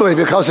why I believe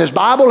it, because His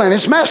Bible and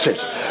His message.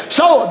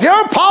 So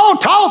there Paul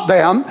taught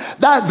them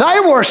that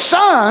they were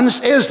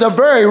sons is the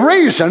very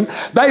reason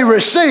they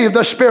received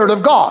the Spirit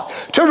of God.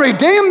 To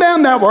redeem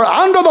them that were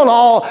under the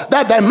law,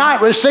 that they might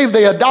receive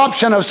the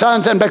adoption of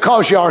sons. And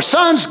because you are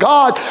sons,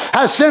 God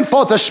has sent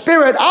forth the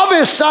Spirit of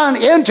His Son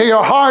into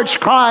your hearts,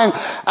 crying,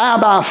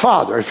 Abba,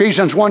 Father.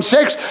 Ephesians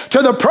 1:6,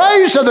 to the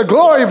praise of the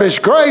glory of His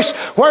grace,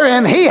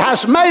 wherein He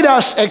has made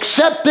us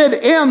accepted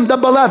in the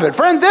Beloved.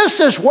 Friend, this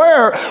is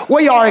where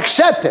we are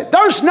accepted.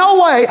 There's no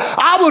way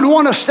I would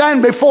want to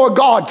stand before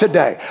God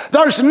today.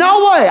 There's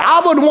no way I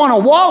would want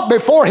to walk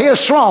before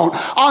His throne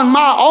on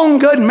my own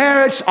good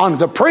merits, on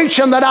the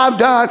preaching that I've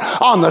done,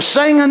 on the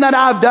singing that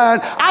I've done.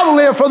 I've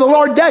lived for the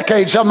Lord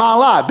decades of my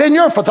life. Been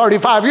here for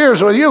 35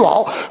 years with you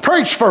all.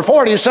 Preached for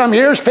 40-some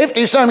years,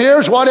 50-some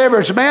years, whatever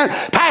it's been.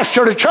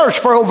 Pastored a church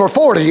for over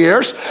 40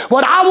 years.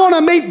 Would I want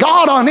to meet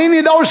God on any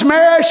of those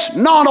merits?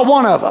 Not a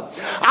one of them.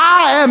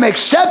 I am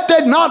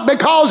accepted not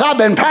because I've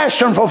been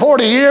pastoring for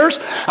 40 years.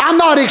 I'm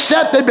not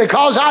accepted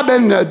because I've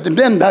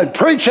been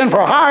preaching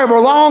for however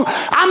long.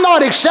 I'm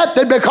not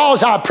accepted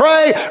because I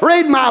pray,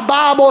 read my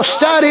Bible,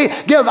 study,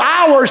 give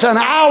hours and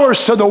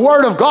hours to the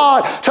Word of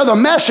God, to the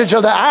message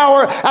of the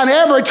hour, and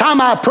every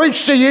time I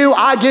preach to you,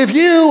 I give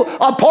you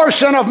a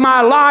portion of my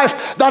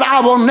life that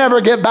I will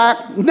never get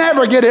back,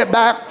 never get it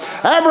back.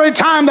 Every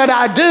time that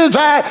I do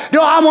that,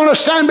 do I want to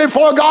stand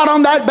before God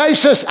on that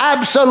basis?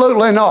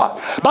 Absolutely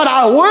not. But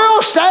I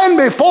will stand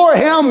before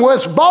Him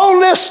with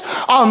boldness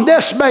on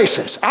this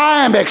basis.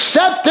 I am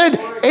accepted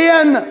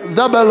in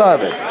the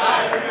beloved.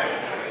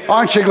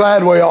 Aren't you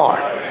glad we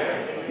are?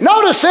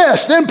 Notice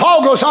this. Then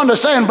Paul goes on to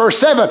say in verse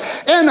 7,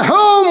 in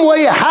whom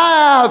we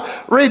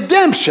have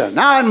redemption.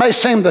 Now it may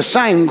seem the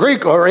same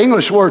Greek or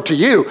English word to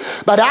you,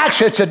 but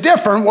actually it's a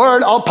different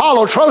word,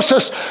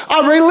 apollotrosis,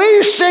 a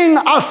releasing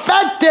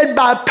affected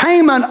by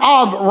payment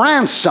of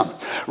ransom.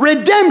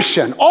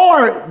 Redemption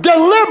or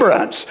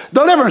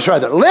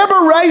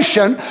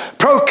liberation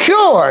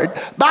procured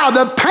by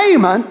the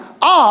payment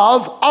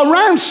of a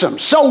ransom.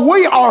 So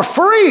we are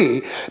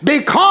free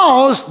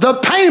because the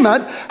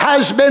payment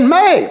has been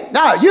made.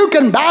 Now, you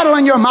can battle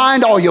in your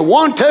mind all you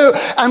want to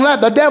and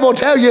let the devil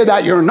tell you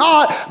that you're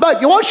not,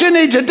 but what you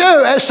need to do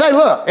is say,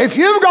 look, if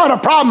you've got a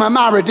problem with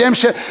my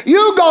redemption,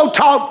 you go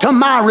talk to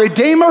my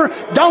Redeemer,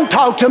 don't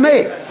talk to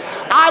me.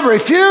 I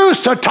refuse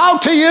to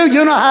talk to you.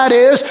 You know how it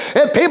is.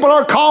 If people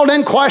are called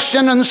in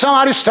question and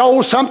somebody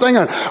stole something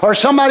or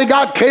somebody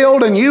got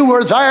killed and you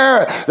were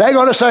there, they're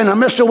going to say, now,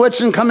 Mr.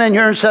 Whitson, come in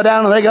here and sit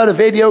down. And they got a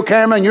video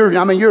camera and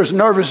you're as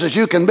nervous as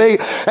you can be.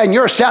 And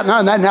you're sitting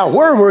on that. Now,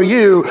 where were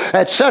you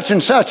at such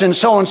and so at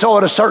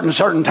a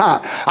certain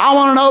time? I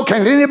want to know,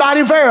 can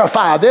anybody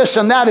verify this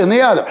and that and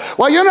the other?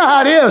 Well, you know how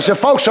it is. If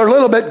folks are a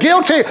little bit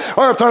guilty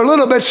or if they're a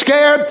little bit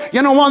scared,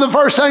 you know one of the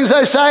first things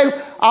they say?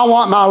 I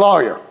want my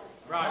lawyer.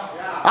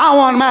 I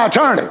want my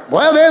attorney.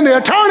 Well, then the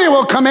attorney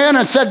will come in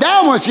and sit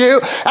down with you,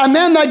 and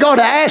then they go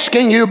to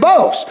asking you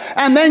both.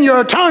 And then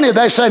your attorney,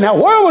 they say, now,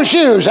 where was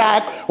you,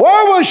 Zach?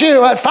 Where was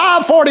you at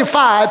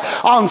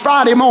 5:45 on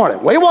Friday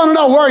morning? We want to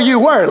know where you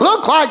were. It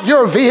looked like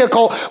your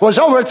vehicle was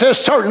over at this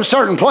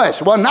certain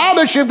place. Well, now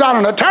that you've got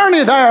an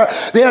attorney there,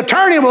 the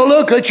attorney will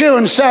look at you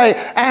and say,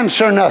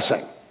 answer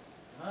nothing.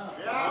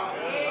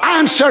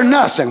 Answer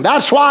nothing.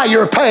 That's why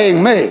you're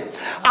paying me.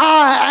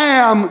 I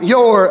am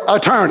your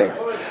attorney.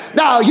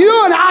 Now,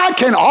 you and I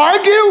can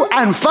argue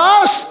and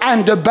fuss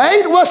and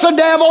debate with the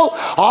devil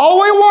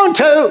all we want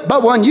to,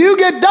 but when you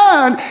get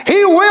done,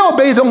 he will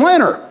be the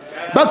winner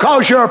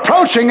because you're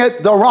approaching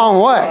it the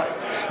wrong way.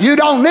 You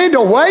don't need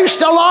to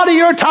waste a lot of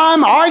your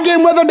time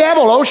arguing with the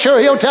devil. Oh, sure,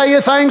 he'll tell you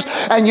things,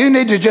 and you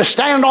need to just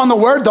stand on the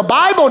word. The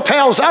Bible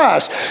tells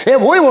us if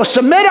we will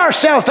submit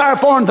ourselves,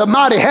 therefore, in the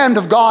mighty hand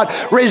of God,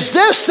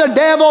 resist the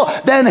devil,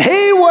 then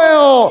he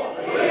will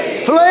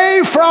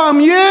flee from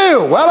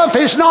you. Well, if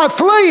he's not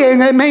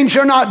fleeing, it means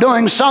you're not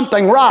doing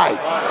something right.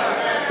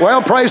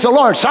 Well, praise the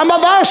Lord. Some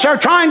of us are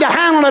trying to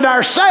handle it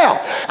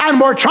ourselves, and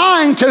we're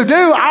trying to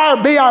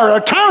be our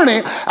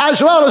attorney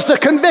as well as the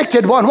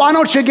convicted one. Why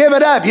don't you give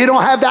it up? You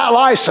don't have that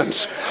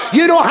license.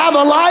 You don't have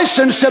a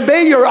license to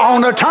be your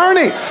own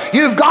attorney.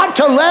 You've got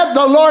to let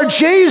the Lord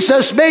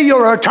Jesus be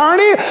your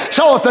attorney.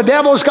 So if the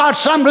devil's got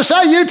something to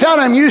say, you tell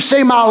him, you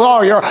see my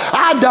lawyer.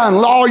 I done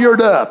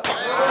lawyered up.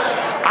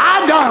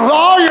 I done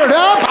lawyered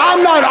up.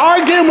 I'm not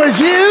arguing with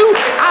you.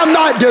 I'm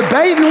not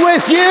debating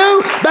with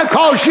you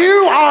because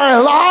you are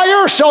a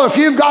liar. So if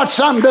you've got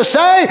something to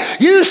say,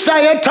 you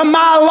say it to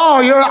my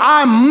lawyer.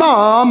 I'm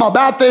mum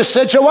about this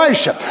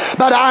situation.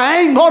 But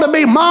I ain't going to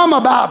be mum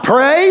about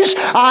praise.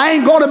 I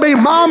ain't going to be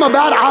mum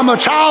about I'm a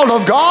child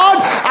of God.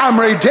 I'm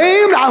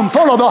redeemed. I'm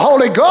full of the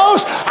Holy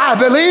Ghost. I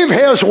believe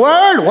His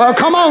word. Well,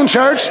 come on,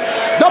 church.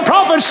 The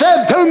prophet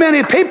said too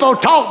many people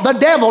talk the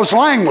devil's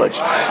language.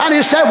 And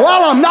he said,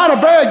 well, I'm not a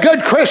very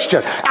good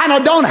Christian and I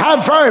don't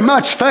have very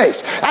much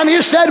faith. And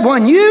he said,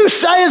 when you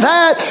say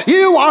that,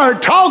 you are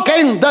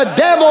talking the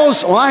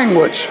devil's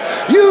language.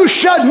 You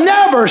should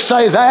never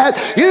say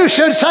that. You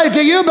should say,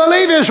 do you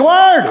believe His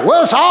word?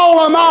 With all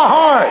of my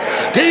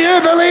heart. Do you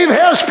believe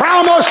His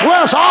promise?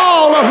 With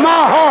all of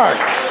my heart.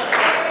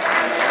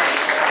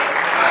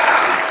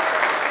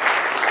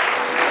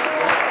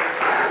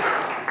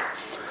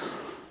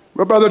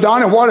 But Brother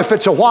Donnie, what if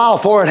it's a while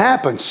before it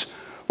happens?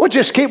 Well,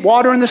 just keep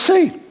watering the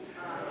seed.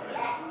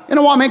 You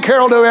know what me and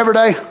Carol do every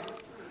day?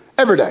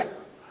 Every day.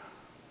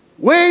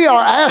 We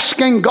are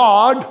asking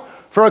God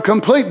for a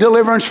complete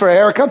deliverance for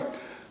Erica.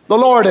 The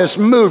Lord has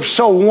moved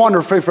so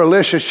wonderfully for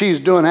Alicia. She's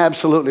doing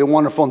absolutely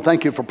wonderful, and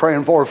thank you for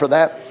praying for her for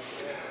that.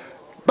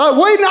 But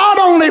we not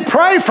only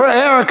pray for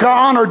Erica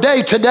on her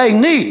day-to-day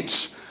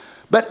needs,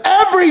 but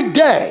every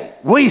day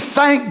we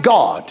thank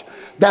God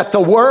that the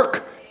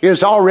work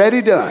is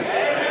already done.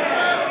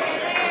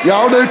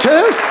 Y'all do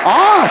too?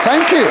 Ah,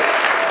 thank you.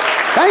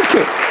 Thank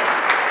you.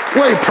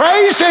 We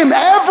praise Him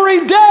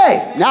every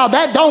day. Now,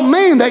 that don't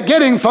mean that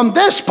getting from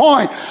this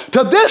point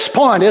to this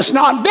point is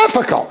not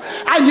difficult.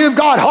 And you've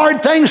got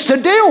hard things to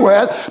deal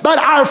with, but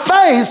our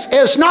faith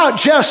is not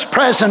just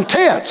present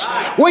tense.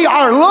 We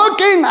are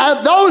looking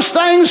at those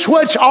things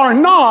which are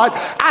not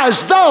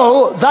as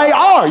though they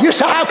are. You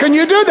say, how can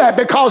you do that?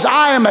 Because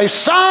I am a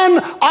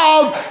son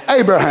of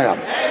Abraham.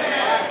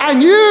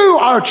 And you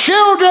are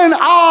children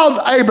of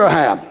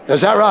Abraham.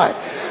 Is that right?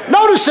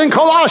 Notice in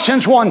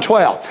Colossians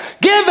 1:12,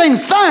 giving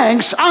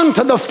thanks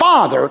unto the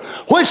Father,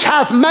 which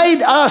hath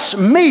made us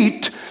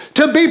meet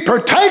to be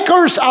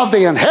partakers of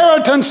the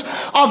inheritance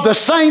of the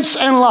saints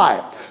in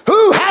light,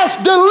 who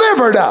hath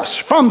delivered us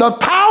from the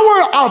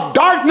power of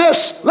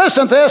darkness,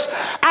 listen to this,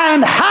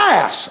 and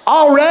has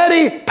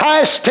already,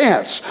 past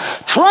tense,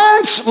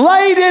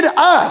 translated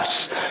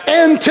us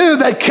into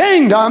the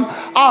kingdom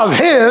of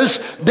His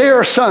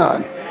dear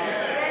Son.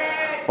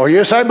 Or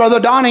you say, Brother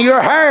Donnie,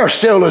 your hair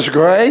still is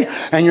gray,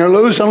 and you're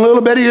losing a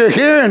little bit of your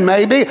hearing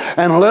maybe,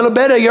 and a little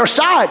bit of your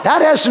sight.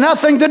 That has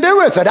nothing to do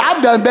with it.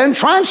 I've been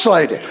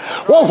translated.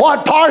 Well,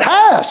 what part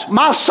has?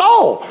 My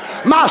soul.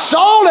 My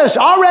soul has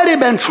already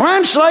been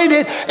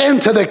translated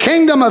into the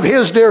kingdom of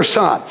His dear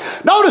Son.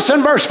 Notice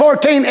in verse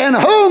 14, in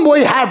whom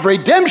we have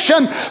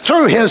redemption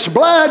through His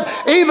blood,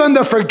 even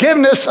the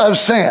forgiveness of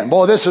sin.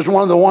 Boy, this is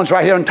one of the ones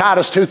right here in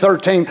Titus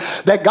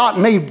 2:13 that got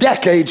me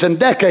decades and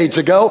decades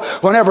ago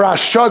whenever I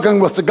was struggling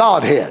with the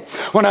Godhead.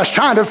 When I was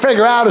trying to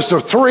figure out, is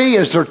there three,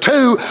 is there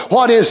two,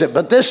 what is it?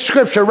 But this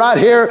scripture right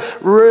here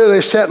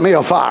really set me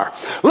afire.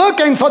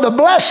 Looking for the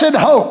blessed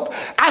hope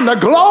and the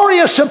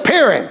glorious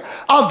appearing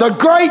of the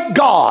great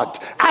God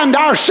and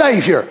our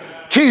Savior,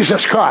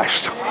 Jesus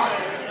Christ.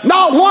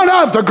 Not one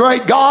of the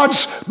great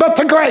gods, but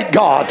the great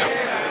God.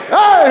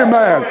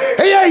 Amen.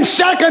 He ain't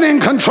second in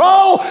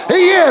control,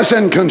 He is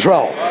in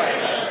control.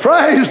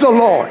 Praise the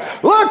Lord.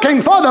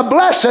 Looking for the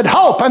blessed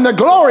hope and the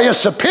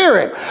glorious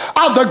appearing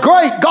of the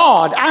great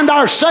God and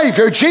our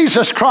Savior,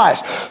 Jesus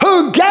Christ,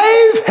 who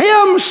gave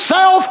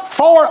Himself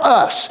for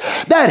us,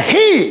 that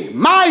He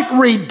might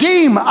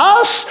redeem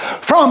us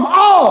from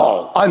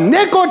all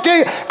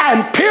iniquity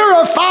and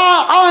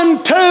purify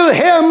unto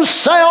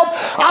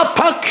Himself a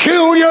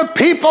peculiar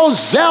people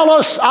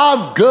zealous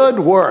of good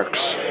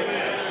works.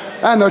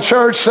 And the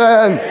church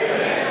said,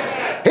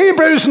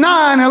 Hebrews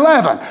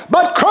 9:11,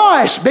 but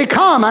Christ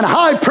become an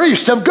high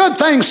priest of good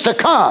things to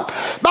come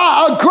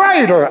by a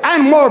greater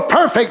and more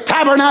perfect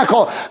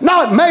tabernacle,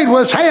 not made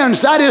with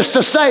hands, that is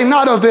to say,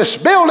 not of this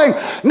building,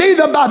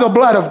 neither by the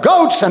blood of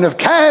goats and of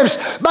calves,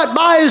 but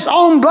by His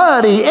own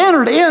blood He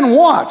entered in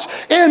once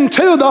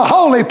into the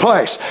holy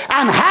place,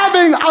 and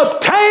having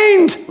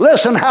obtained,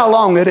 listen how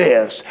long it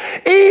is,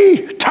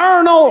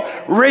 eternal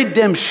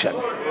redemption.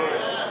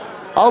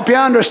 I hope you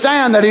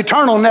understand that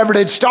eternal never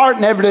did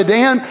start, never did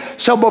end.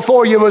 So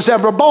before you was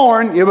ever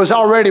born, you was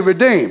already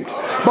redeemed.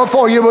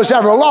 Before you was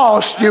ever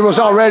lost, you was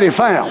already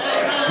found.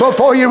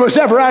 Before you was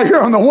ever out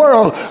here in the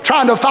world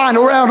trying to find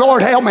around,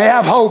 Lord, help me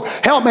have hope,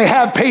 help me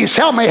have peace,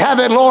 help me have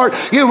it, Lord,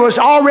 you was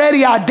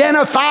already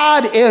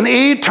identified in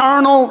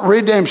eternal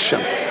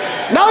redemption.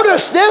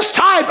 Notice this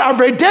type of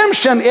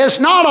redemption is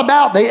not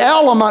about the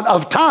element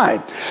of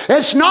time.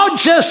 It's not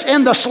just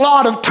in the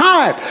slot of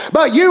time,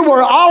 but you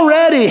were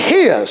already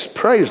His.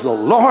 Praise the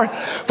Lord.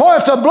 For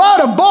if the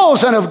blood of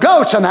bulls and of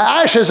goats and the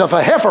ashes of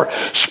a heifer,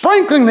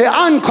 sprinkling the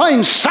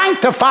unclean,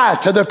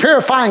 sanctifieth to the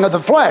purifying of the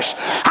flesh,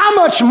 how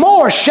much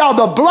more shall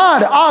the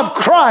blood of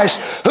Christ,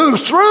 who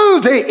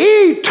through the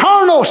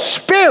eternal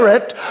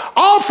Spirit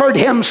offered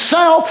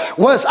Himself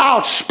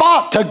without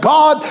spot to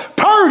God,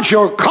 purge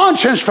your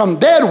conscience from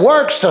dead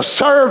works to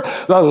serve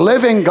the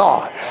living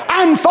God.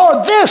 And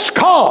for this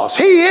cause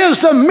He is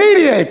the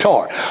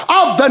mediator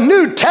of the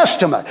New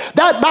Testament,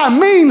 that by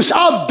means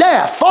of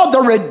death, for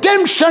the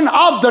redemption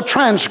of the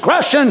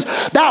transgressions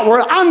that were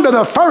under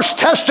the first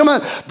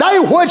testament, they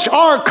which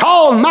are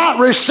called might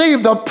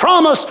receive the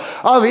promise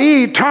of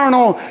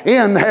eternal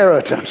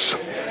inheritance.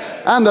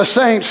 And the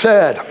saints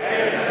said,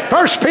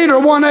 1 Peter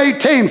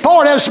 1:18,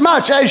 for as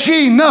much as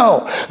ye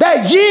know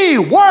that ye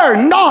were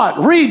not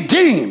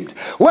redeemed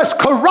with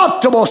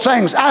corruptible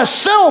things as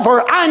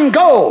silver and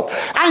gold,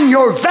 and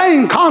your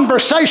vain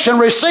conversation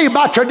received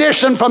by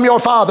tradition from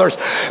your fathers,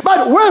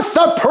 but with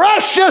the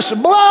precious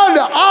blood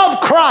of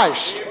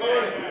Christ,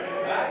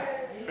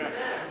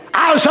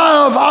 as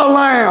of a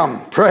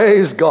lamb,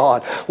 praise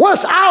God,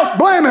 without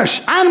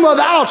blemish and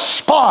without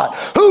spot,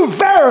 who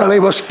verily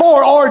was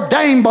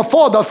foreordained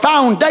before the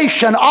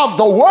foundation of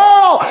the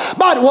world,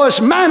 but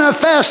was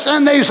manifest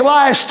in these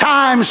last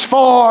times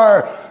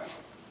for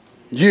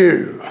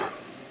you.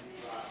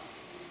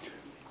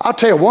 I'll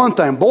tell you one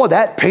thing, boy,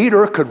 that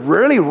Peter could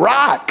really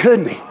write,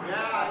 couldn't he?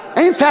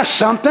 Ain't that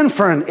something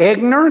for an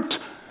ignorant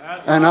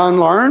and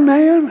unlearned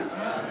man?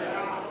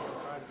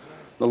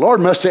 The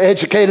Lord must have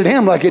educated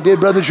him like He did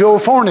Brother Joel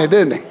Forney,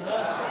 didn't He?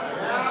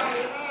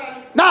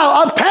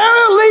 Now,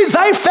 apparently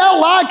they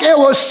felt like it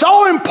was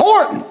so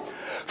important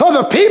for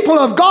the people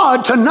of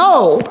God to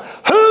know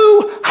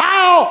who,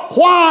 how,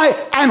 why,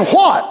 and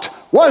what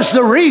was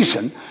the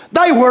reason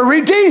they were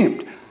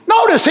redeemed.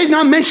 Notice he's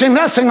not mentioning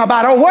nothing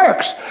about our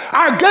works,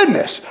 our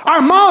goodness,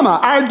 our mama,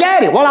 our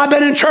daddy. Well, I've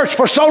been in church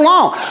for so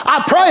long.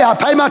 I pray, I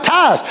pay my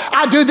tithes,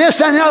 I do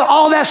this and that.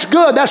 All that's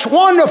good, that's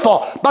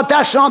wonderful. But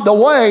that's not the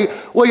way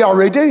we are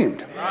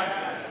redeemed.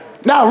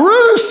 Now,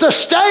 Ruth, the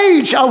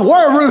stage of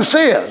where Ruth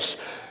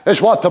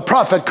is what the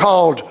prophet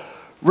called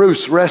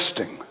Ruth's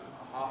resting.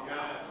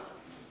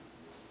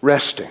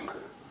 Resting.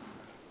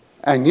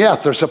 And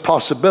yet there's a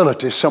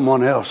possibility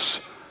someone else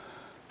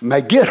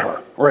may get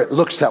her, or it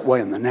looks that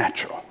way in the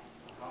natural.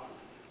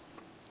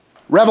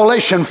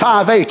 Revelation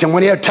 5:8, and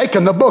when he had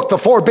taken the book, the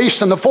 4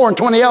 beasts and the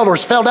 24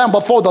 elders fell down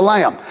before the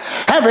Lamb,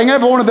 having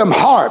every one of them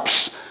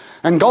harps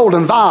and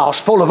golden vials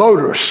full of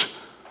odors.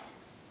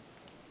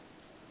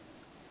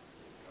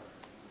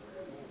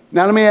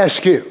 Now let me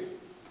ask you,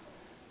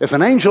 if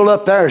an angel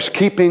up there is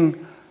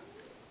keeping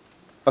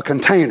a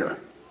container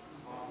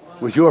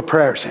with your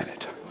prayers in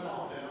it,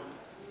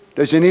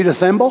 does he need a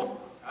thimble?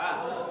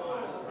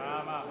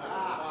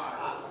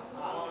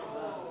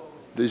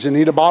 Does he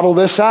need a bottle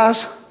this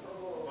size?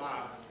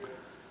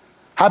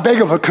 How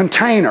big of a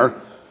container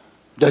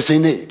does he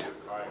need?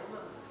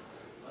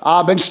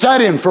 I've been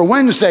studying for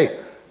Wednesday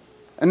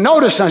and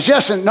noticing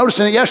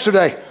it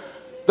yesterday,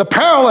 the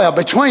parallel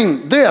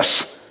between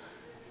this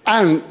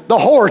and the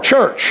whore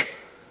church.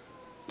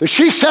 That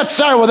she sits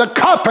there with a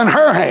cup in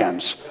her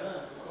hands,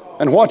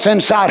 and what's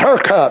inside her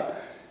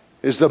cup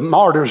is the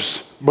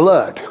martyr's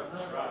blood.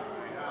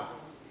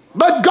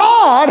 But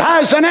God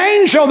has an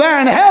angel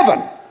there in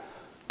heaven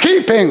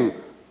keeping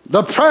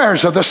the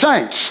prayers of the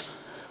saints.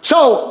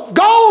 So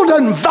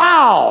golden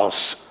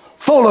vials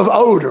full of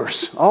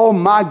odors. Oh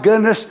my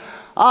goodness.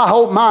 I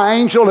hope my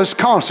angel is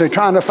constantly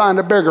trying to find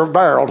a bigger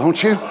barrel,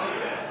 don't you?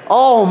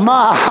 Oh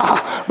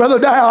my, Brother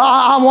Dale,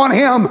 I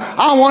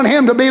want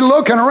him to be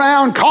looking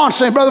around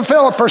constantly, Brother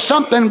Philip, for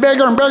something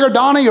bigger and bigger.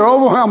 Donnie, you're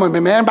overwhelming me,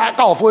 man. Back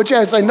off, would you?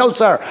 I say, no,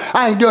 sir,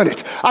 I ain't doing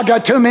it. I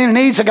got too many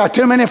needs. I got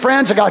too many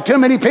friends. I got too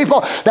many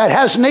people that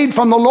has need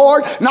from the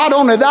Lord. Not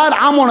only that,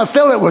 I want to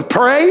fill it with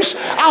praise.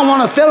 I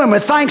want to fill it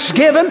with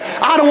thanksgiving.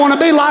 I don't want to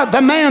be like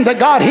the man that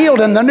God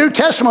healed in the New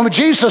Testament when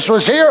Jesus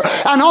was here,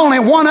 and only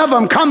one of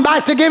them come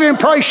back to give him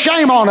praise.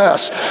 Shame on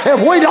us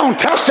if we don't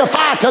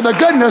testify to the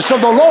goodness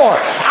of the Lord.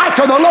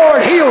 After the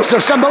Lord heals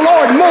us and the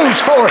Lord moves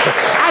for us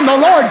and the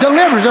Lord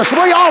delivers us,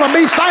 we ought to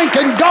be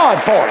thanking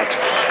God for it.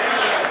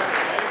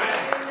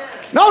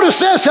 Notice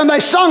this, and they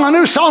sung a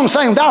new song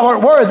saying, thou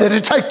art worthy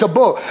to take the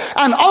book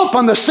and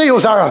open the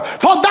seals thereof.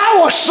 For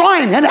thou wast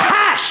slain and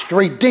hast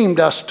redeemed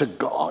us to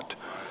God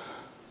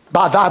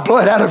by thy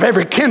blood out of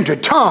every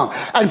kindred, tongue,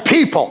 and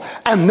people,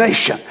 and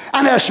nation,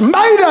 and hast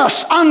made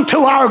us unto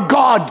our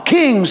God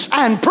kings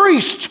and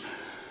priests,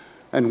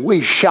 and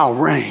we shall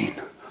reign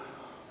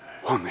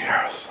on the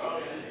earth.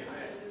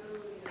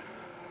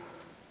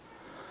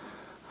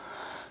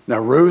 Now,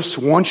 Ruth,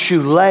 once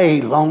you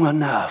lay long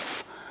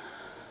enough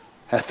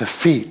at the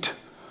feet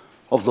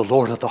of the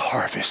Lord of the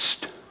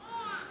harvest,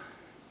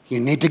 you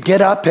need to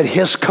get up at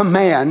his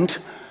command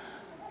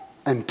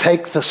and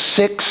take the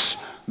 6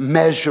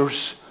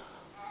 measures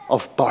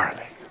of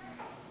barley.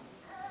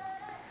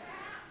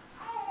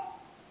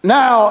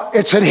 Now,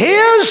 it's at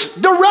his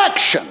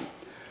direction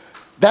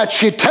that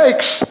she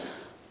takes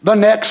the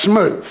next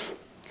move.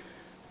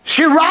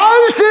 She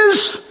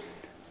rises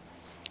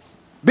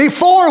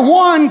before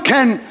one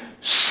can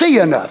see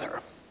another.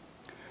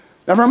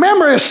 Now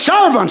remember, his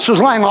servants was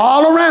laying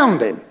all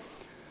around him.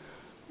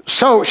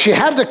 So she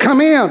had to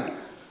come in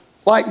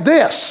like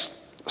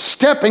this,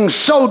 stepping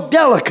so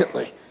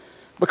delicately,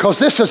 because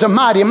this is a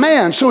mighty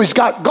man, so he's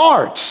got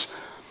guards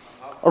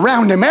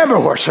around him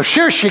everywhere. So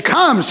here she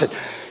comes, and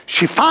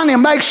she finally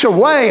makes her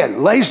way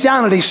and lays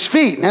down at his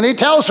feet. And he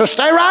tells her,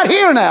 stay right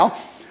here now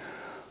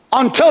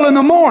until in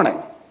the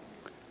morning.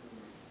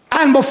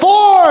 And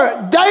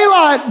before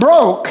daylight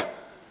broke,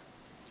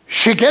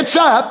 she gets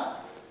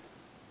up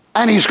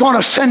and he's going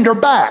to send her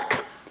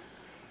back.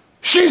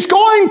 She's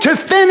going to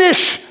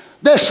finish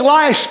this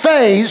last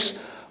phase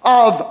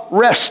of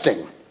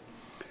resting.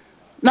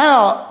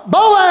 Now,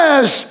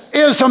 Boaz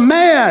is a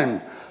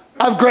man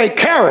of great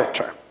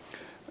character.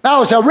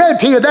 Now, as I read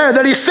to you there,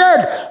 that he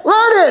said,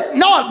 let it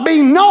not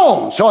be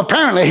known. So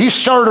apparently he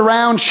stirred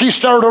around, she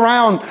stirred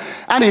around,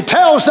 and he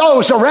tells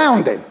those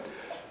around him,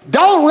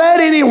 don't let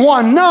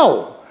anyone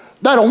know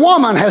that a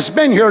woman has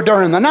been here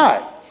during the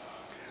night.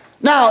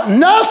 Now,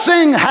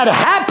 nothing had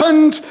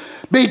happened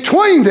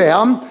between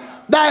them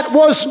that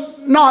was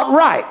not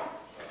right.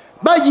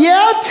 But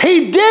yet,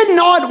 he did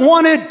not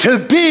want it to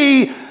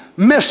be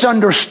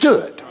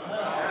misunderstood.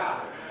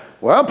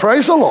 Well,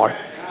 praise the Lord.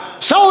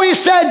 So he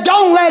said,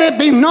 don't let it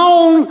be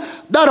known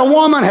that a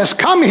woman has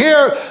come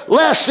here,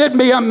 lest it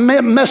be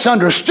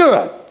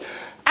misunderstood.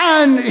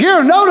 And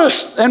here,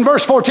 notice in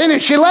verse 14,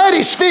 and she lay at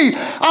his feet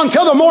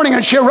until the morning,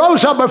 and she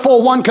rose up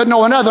before one could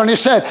know another. And he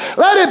said,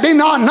 let it be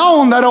not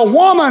known that a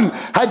woman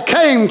had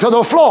came to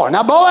the floor.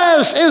 Now,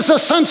 Boaz is a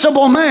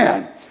sensible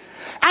man.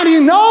 And he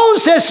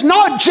knows it's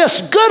not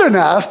just good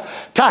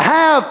enough to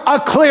have a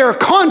clear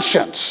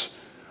conscience.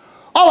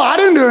 Oh, I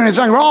didn't do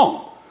anything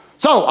wrong,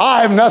 so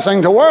I have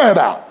nothing to worry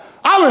about.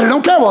 I really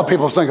don't care what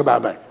people think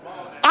about me.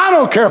 I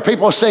don't care if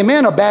people see me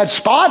in a bad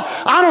spot.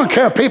 I don't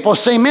care if people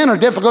see me in a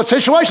difficult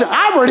situation.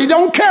 I really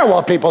don't care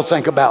what people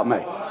think about me.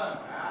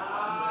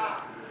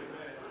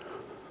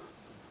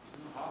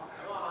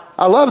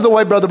 I love the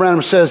way Brother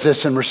Branham says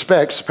this in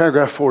Respects,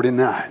 paragraph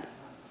 49.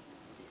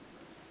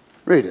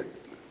 Read it.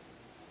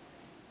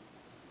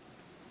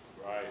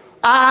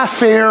 I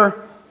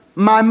fear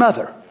my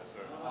mother.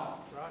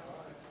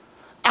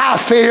 I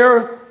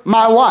fear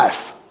my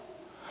wife.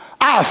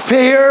 I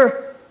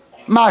fear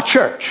my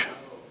church.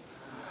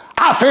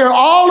 I fear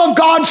all of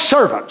God's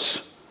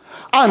servants,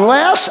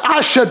 unless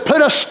I should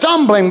put a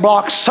stumbling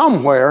block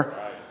somewhere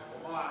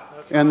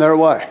in their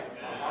way.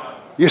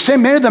 You see,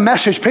 many of the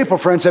message people,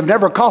 friends, have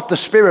never caught the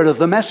spirit of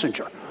the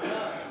messenger.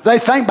 They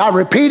think by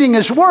repeating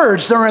his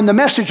words, they're in the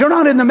message. You're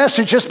not in the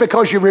message just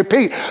because you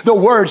repeat the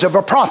words of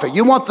a prophet.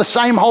 You want the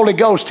same Holy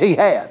Ghost he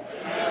had.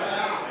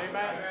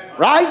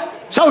 Right?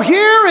 So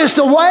here is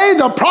the way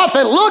the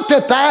prophet looked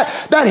at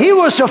that he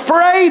was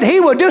afraid he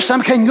would do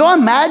something. Can you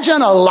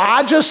imagine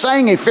Elijah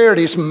saying he feared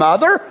his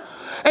mother?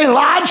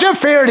 Elijah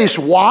feared his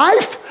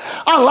wife.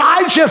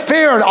 Elijah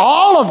feared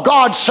all of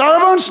God's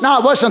servants. Now,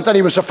 it wasn't that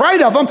he was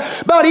afraid of them,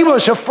 but he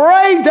was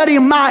afraid that he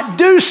might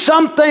do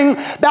something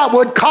that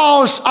would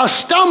cause a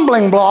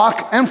stumbling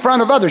block in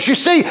front of others. You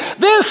see,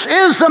 this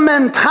is the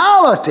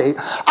mentality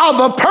of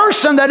a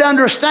person that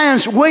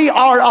understands we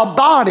are a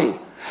body.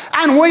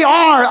 And we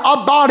are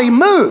a body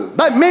move.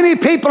 But many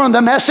people in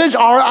the message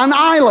are an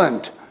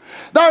island.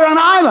 They're an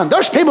island.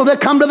 There's people that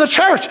come to the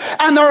church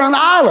and they're an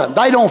island.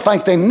 They don't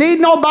think they need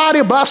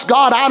nobody. Bless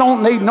God, I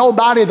don't need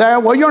nobody there.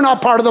 Well, you're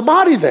not part of the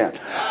body then.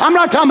 I'm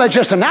not talking about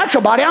just a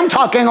natural body. I'm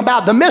talking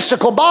about the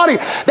mystical body,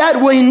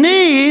 that we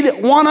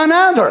need one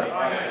another.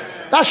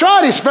 That's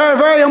right. It's very,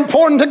 very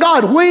important to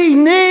God. We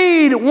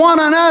need one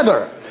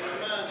another.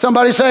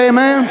 Somebody say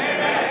amen.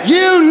 Amen.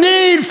 You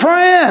need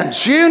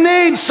friends. You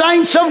need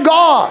saints of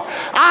God.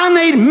 I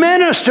need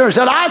ministers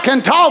that I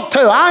can talk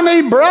to. I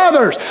need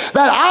brothers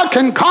that I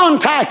can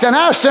contact and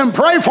ask them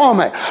pray for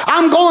me.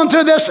 I'm going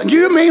through this.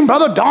 You mean,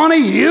 Brother Donnie,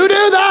 you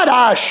do that?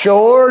 I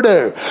sure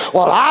do.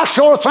 Well, I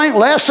sure think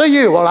less of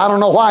you. Well, I don't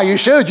know why you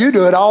should. You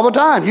do it all the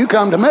time. You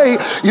come to me.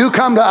 You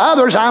come to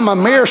others. I'm a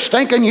mere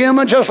stinking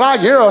human just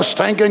like you're a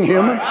stinking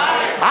human.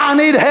 I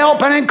need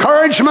help and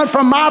encouragement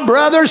from my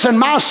brothers and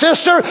my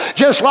sister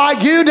just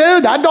like you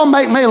do. That don't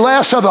make me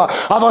less of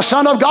a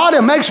son of God.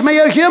 It makes me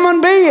a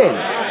human being.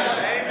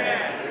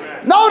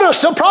 Amen.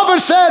 Notice the prophet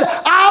said,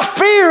 I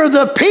fear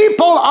the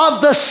people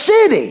of the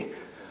city,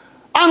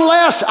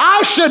 unless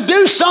I should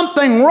do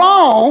something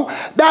wrong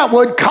that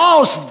would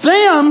cause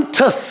them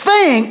to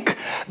think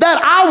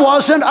that I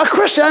wasn't a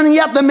Christian. And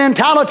yet the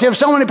mentality of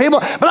so many people,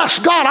 bless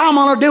God, I'm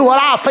going to do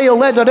what I feel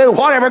led to do.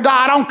 Whatever,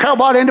 God, I don't care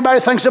what anybody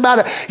thinks about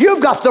it.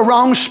 You've got the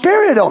wrong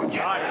spirit on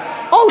you.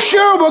 Oh,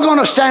 sure, we're going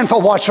to stand for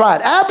what's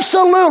right.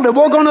 Absolutely,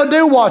 we're going to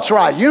do what's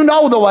right. You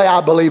know the way I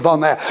believe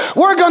on that.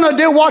 We're going to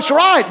do what's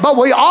right, but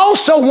we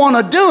also want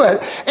to do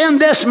it in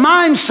this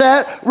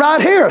mindset right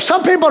here.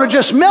 Some people are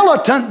just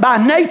militant by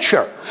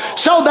nature.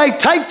 So they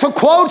take the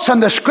quotes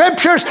and the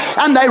scriptures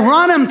and they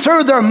run them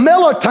through their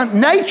militant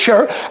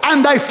nature,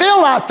 and they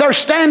feel like they're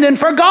standing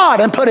for God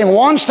and putting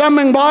one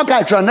stumbling block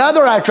after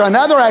another, after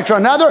another, after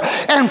another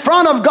in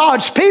front of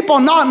God's people,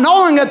 not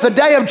knowing at the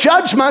day of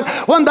judgment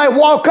when they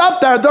walk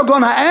up there, they're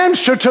going to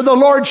answer to the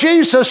Lord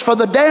Jesus for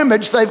the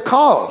damage they've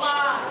caused.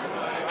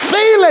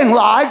 Feeling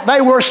like they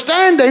were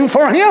standing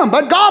for Him.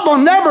 But God will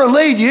never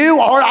lead you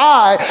or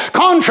I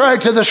contrary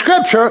to the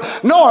Scripture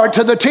nor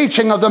to the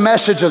teaching of the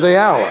message of the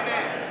hour.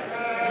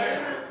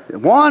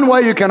 One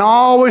way you can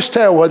always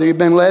tell whether you've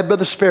been led by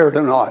the Spirit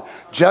or not,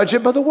 judge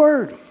it by the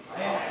Word.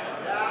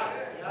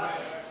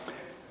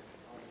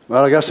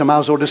 Well, I guess I might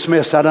as well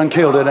dismiss. I done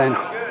killed it, ain't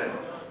I?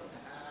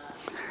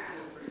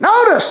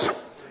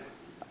 Notice,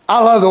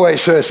 I love the way he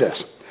says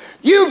this.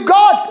 You've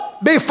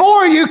got,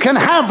 before you can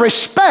have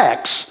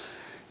respects,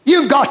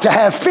 you've got to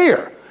have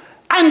fear.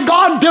 And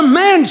God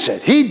demands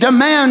it. He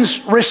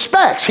demands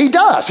respects. He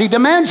does. He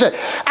demands it.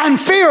 And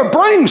fear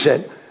brings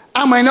it.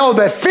 And we know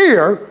that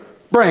fear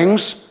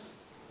brings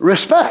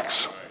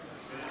respects.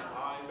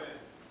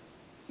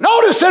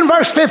 Notice in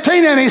verse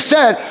 15, and he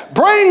said,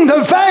 bring the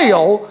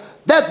veil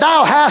that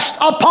thou hast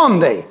upon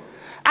thee,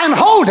 and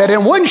hold it.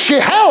 And when she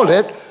held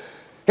it,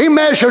 he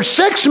measured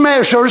 6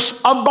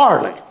 measures of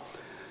barley.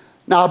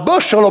 Now, a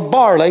bushel of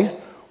barley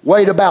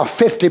weighed about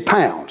 50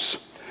 pounds.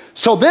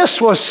 So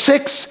this was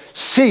 6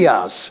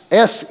 seahs,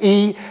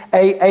 S-E-A-H-S,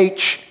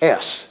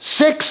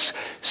 6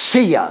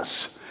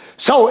 seahs.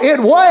 So it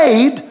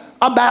weighed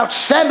about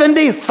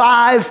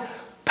 75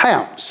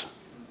 pounds.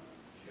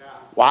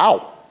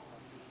 Wow.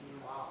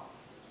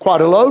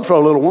 Quite a load for a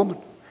little woman.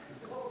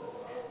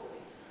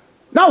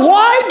 Now,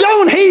 why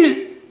don't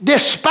he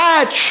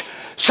dispatch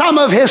some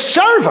of his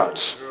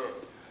servants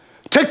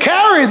to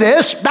carry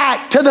this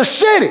back to the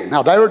city?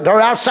 Now,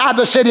 they're outside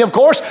the city, of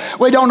course.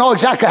 We don't know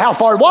exactly how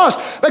far it was.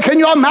 But can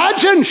you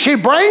imagine? She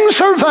brings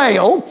her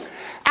veil,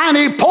 and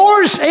he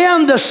pours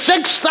in the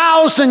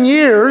 6,000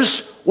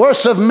 years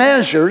worth of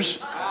measures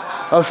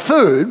of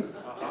food.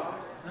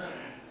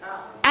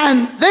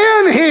 And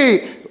then he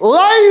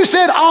lays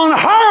it on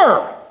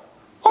her.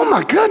 Oh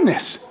my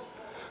goodness.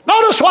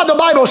 Notice what the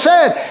Bible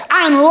said.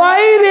 And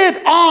laid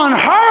it on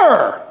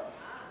her.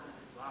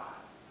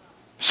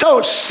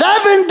 So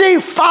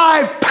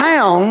 75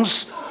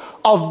 pounds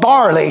of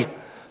barley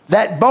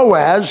that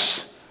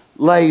Boaz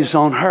lays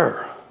on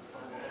her.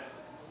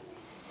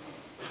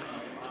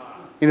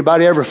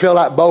 Anybody ever feel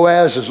like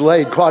Boaz has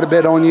laid quite a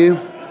bit on you?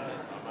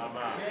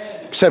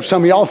 Except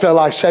some of y'all feel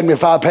like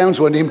 75 pounds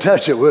wouldn't even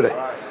touch it, would it?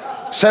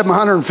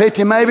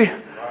 750 maybe?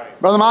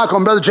 Brother Michael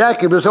and Brother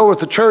Jackie was over at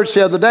the church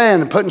the other day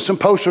and putting some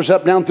posters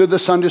up down through the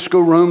Sunday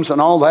school rooms and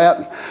all that.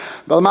 And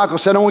Brother Michael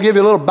said, I want to give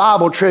you a little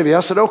Bible trivia.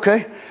 I said,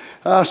 okay.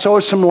 So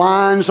it's some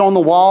lines on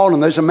the wall,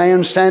 and there's a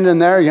man standing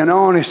there,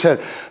 and he said,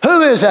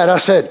 who is that? I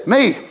said,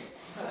 me.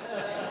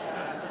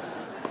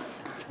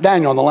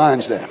 Daniel on the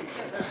lines there.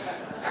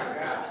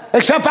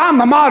 Except I'm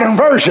the modern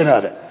version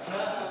of it.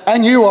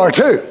 And you are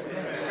too.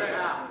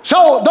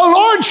 So the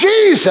Lord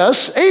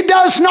Jesus, he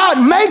does not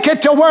make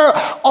it to where,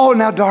 oh,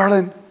 now,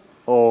 darling,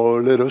 oh,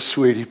 little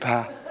sweetie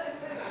pie,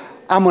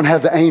 I'm going to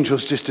have the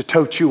angels just to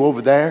tote you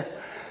over there,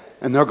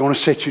 and they're going to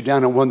sit you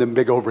down on one of them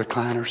big old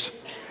recliners.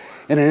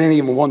 And it ain't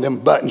even one of them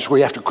buttons where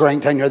you have to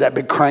crank down. That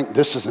big crank.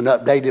 This is an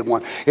updated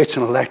one. It's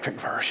an electric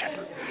version.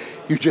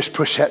 You just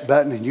push that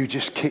button and you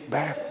just kick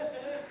back.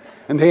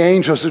 And the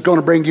angels is going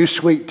to bring you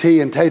sweet tea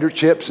and tater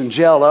chips and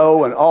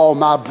Jell-O and all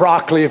my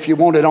broccoli if you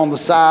want it on the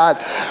side.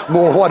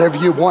 More whatever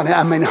you want.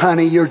 I mean,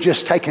 honey, you're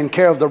just taking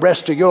care of the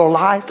rest of your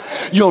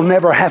life. You'll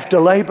never have to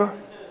labor.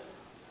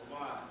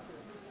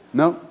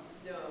 No.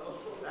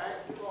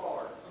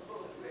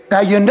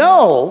 Now you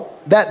know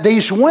that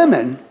these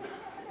women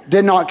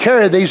did not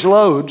carry these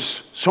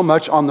loads so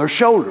much on their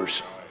shoulders.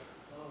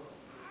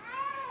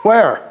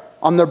 Where?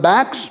 On their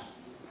backs?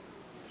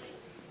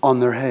 On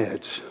their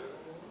heads.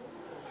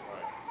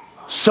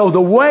 So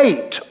the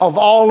weight of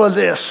all of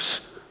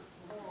this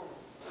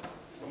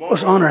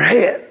was on her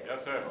head.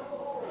 Yes, sir.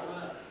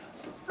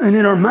 And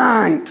in her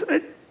mind.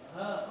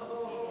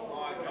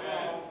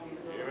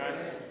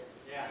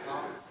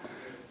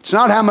 It's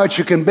not how much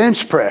you can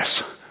bench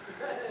press.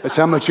 It's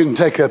how much you can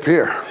take up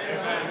here.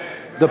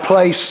 The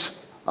place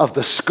of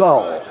the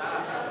skull.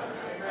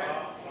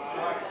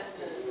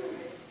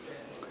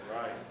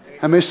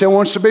 How many still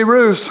wants to be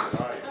Ruth?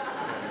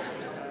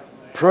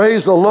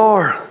 Praise the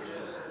Lord.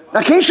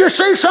 Now, can't you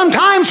see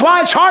sometimes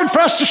why it's hard for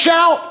us to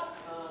shout?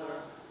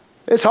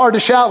 It's hard to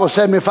shout with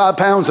 75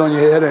 pounds on your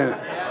head, isn't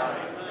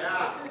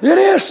it? It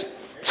is.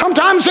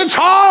 Sometimes it's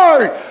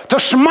hard to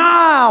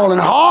smile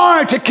and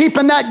hard to keep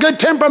in that good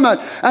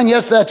temperament. And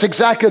yes, that's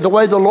exactly the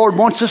way the Lord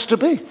wants us to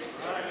be.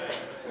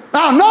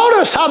 Now,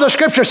 notice how the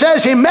scripture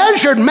says he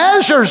measured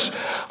measures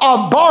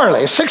of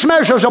barley, 6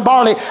 measures of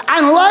barley,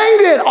 and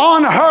laid it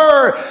on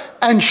her,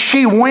 and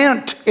she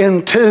went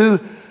into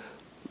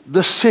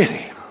the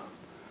city.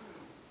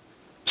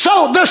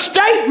 So the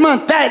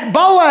statement that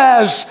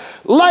Boaz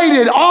laid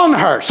it on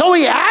her. So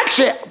he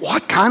actually,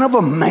 what kind of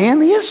a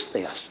man is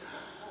this?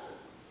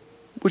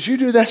 Would you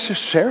do that, Sister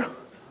Sarah?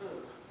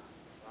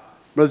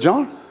 Brother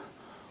John?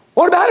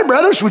 What about it,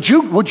 brothers? Would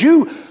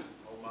you?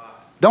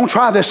 Don't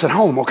try this at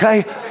home,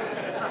 okay?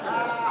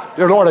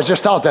 Dear Lord, I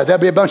just thought that.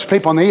 There'd be a bunch of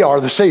people in the ER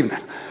this evening.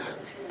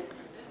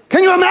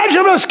 Can you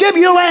imagine if Skip,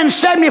 you laying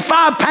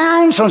 75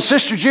 pounds on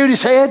Sister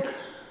Judy's head?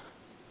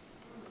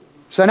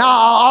 So now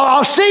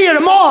I'll see you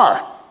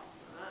tomorrow.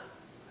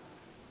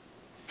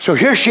 So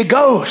here she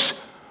goes,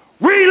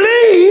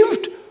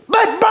 relieved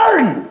but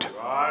burdened,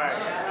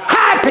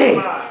 happy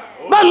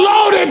but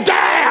loaded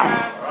down.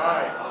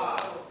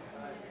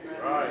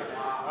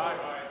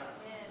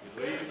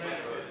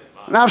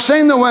 And I've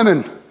seen the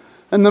women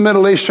in the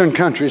Middle Eastern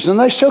countries, and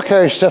they still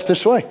carry stuff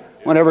this way.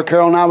 Whenever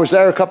Carol and I was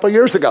there a couple of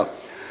years ago,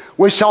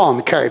 we saw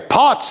them carry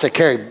pots, they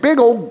carry big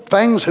old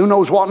things, who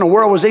knows what in the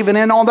world was even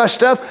in all that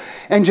stuff,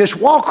 and just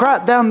walk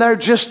right down there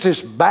just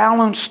as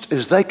balanced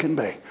as they can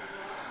be.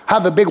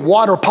 Have a big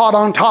water pot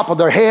on top of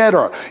their head,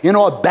 or,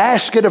 a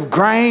basket of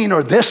grain,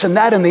 or this and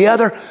that and the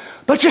other.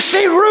 But you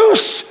see,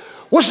 Ruth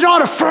was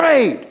not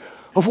afraid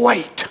of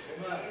weight,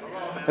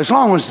 as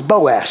long as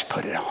Boaz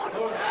put it on.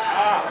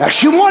 Now,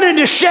 she wanted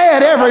to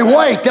shed every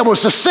weight that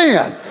was a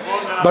sin,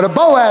 but if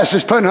Boaz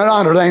is putting it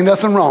on her, there ain't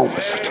nothing wrong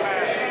with it.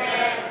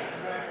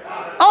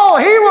 Oh,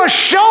 he was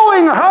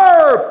showing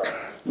her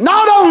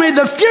not only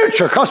the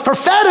future, because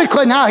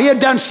prophetically now he had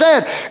done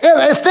said,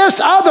 if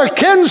this other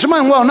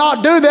kinsman will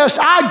not do this,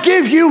 I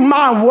give you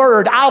my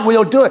word, I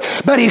will do it.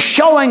 But he's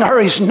showing her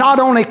he's not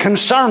only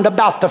concerned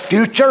about the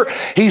future,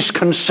 he's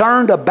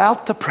concerned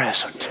about the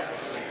present.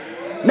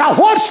 Now,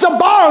 what's the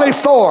barley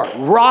for?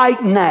 Right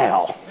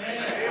now.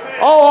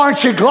 Oh,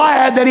 aren't you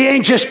glad that he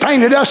ain't just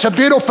painted us a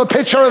beautiful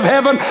picture of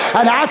heaven?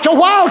 And after a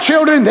while,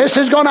 children, this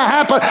is going to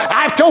happen.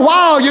 After a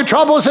while, your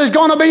troubles is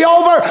going to be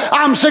over.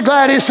 I'm so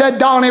glad he said,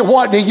 Donnie,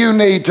 what do you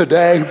need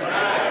today?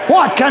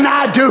 What can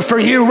I do for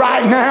you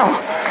right now?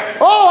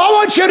 Oh, I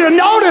want you to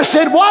notice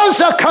it was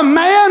a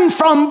command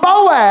from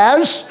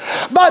Boaz,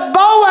 but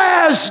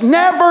Boaz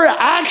never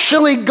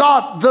actually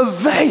got the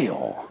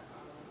veil.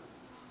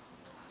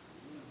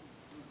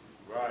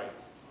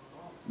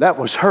 That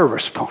was her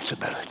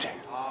responsibility.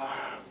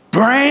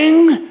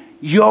 Bring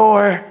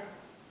your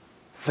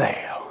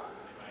veil.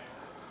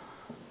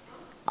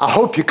 I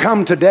hope you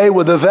come today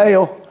with a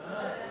veil.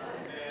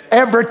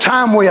 Every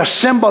time we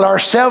assemble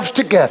ourselves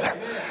together,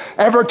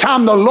 every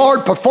time the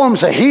Lord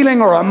performs a healing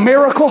or a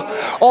miracle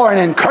or an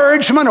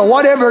encouragement or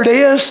whatever it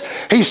is,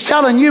 He's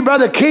telling you,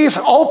 Brother Keith,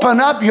 open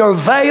up your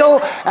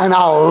veil and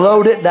I'll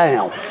load it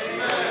down.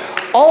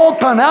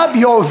 Open up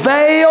your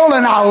veil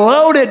and I'll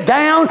load it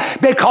down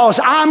because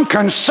I'm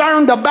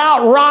concerned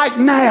about right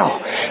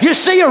now. You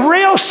see, a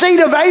real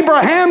seed of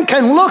Abraham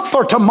can look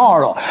for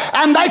tomorrow,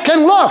 and they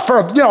can look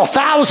for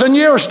 1,000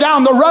 years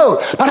down the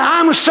road. But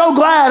I'm so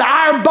glad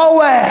our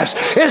Boaz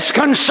is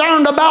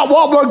concerned about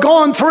what we're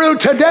going through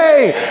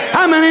today.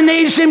 How many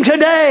needs Him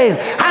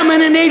today? How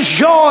many needs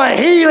joy,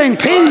 healing,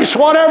 peace,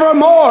 whatever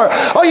more?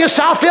 Oh, you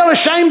say, I feel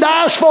ashamed to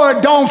ask for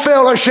it. Don't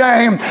feel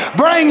ashamed.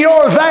 Bring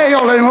your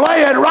veil and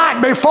lay it right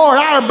before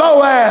our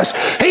Boaz.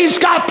 He's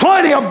got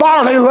plenty of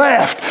barley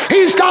left.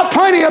 He's got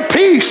plenty of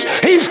peace.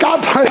 He's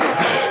got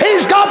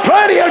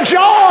plenty of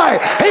joy.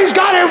 He's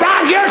got it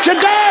right here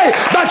today.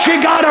 But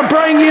you got to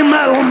bring Him,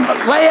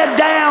 lay it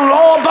down.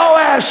 Oh,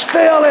 Boaz,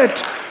 fill it.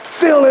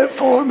 Fill it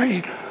for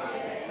me.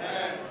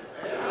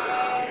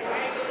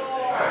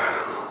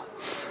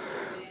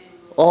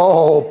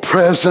 Oh,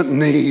 present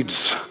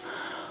needs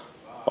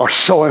are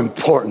so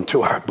important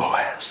to our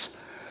Boaz.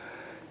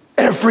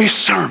 Every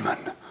sermon,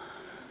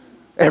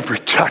 every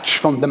touch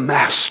from the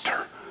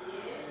Master.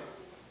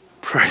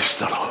 Praise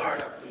the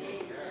Lord.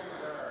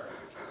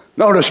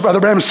 Notice Brother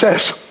Branham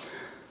says,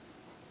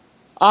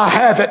 I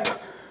have it,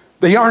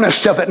 the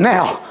earnest of it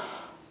now.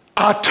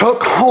 I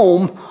took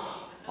home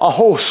a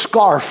whole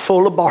scarf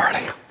full of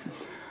barley.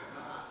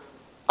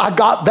 I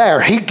got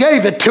there. He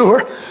gave it to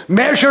her,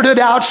 measured it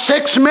out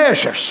 6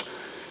 measures.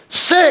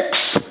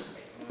 6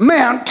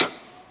 meant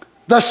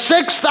the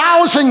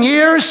 6,000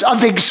 years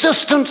of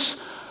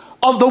existence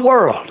of the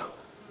world.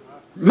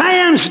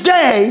 Man's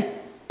day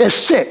is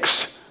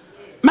 6.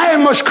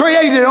 Man was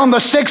created on the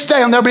 6th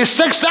day, and there'll be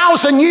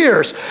 6,000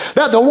 years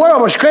that the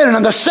world was created.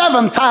 On the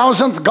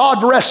 7,000th,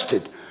 God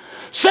rested.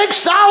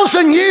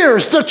 6,000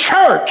 years the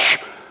church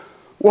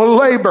will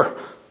labor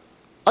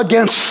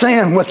against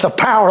sin with the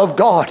power of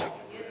God,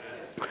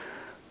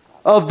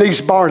 of these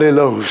barley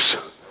loaves,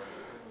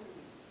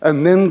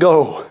 and then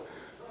go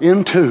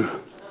into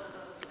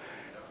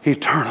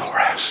eternal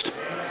rest.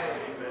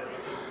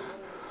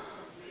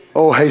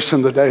 Oh,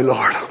 hasten the day,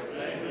 Lord.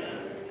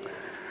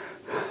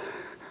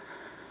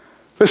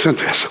 Listen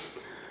to this.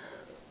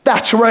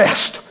 That's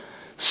rest.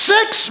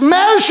 6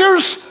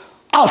 measures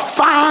of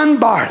fine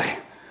barley,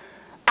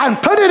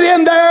 and put it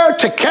in there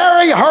to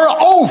carry her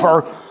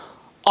over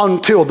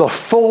until the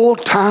full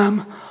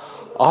time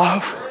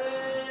of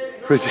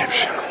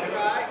redemption.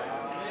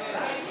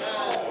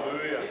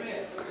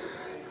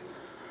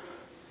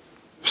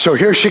 So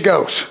here she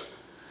goes.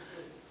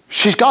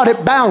 She's got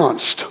it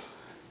balanced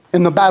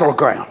in the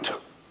battleground.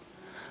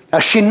 Now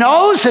she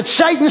knows that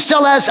Satan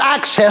still has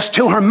access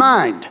to her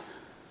mind.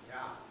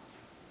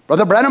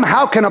 Brother Branham,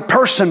 how can a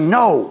person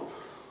know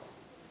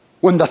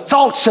when the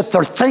thoughts that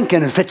they're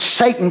thinking, if it's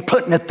Satan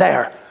putting it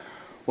there,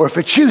 or if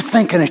it's you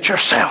thinking it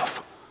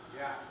yourself?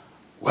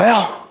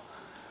 Well,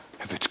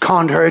 if it's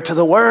contrary to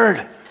the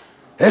Word,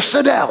 it's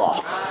the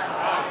devil.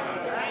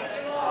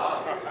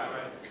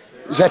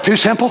 Is that too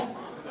simple?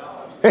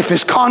 If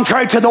it's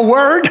contrary to the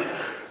Word,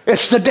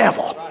 it's the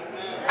devil.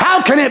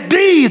 How can it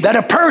be that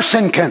a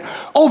person can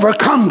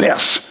overcome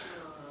this?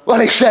 Well,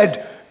 he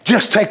said,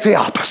 just take the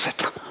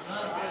opposite.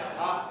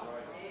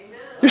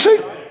 You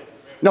see?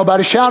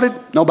 Nobody shouted.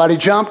 Nobody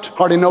jumped.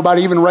 Hardly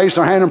nobody even raised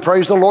their hand and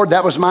praised the Lord.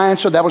 That was my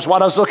answer. That was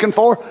what I was looking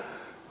for.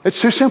 It's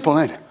too simple,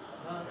 ain't it?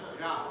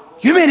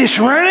 You mean it's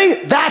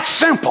really that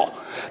simple?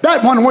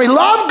 That when we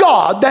love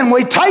God, then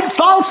we take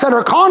thoughts that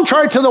are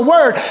contrary to the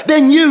Word,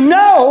 then you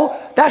know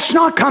that's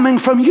not coming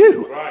from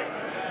you.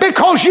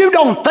 Because you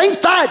don't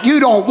think that, you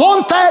don't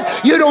want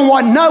that, you don't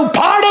want no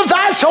part of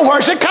that, so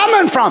where's it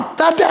coming from?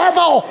 The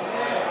devil.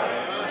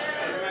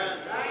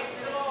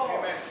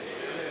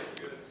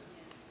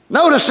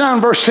 Notice now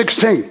in verse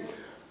 16,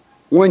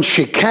 when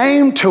she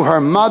came to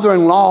her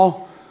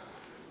mother-in-law,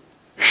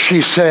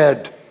 she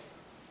said,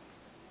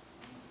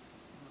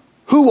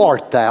 who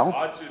art thou?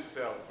 Watch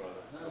yourself, brother.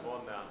 Come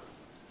on now.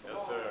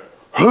 Yes, sir.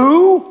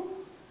 Who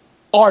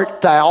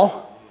art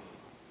thou?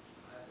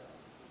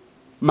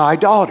 My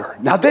daughter.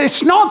 Now,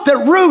 it's not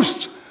that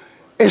Ruth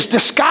is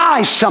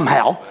disguised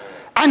somehow,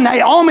 and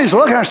Naomi's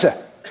looking at her and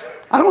say,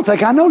 I don't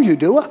think I know you,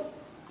 do I?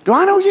 Do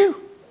I know you?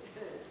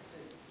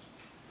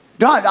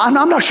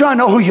 I'm not sure I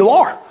know who you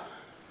are.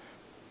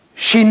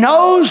 She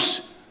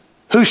knows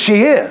who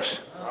she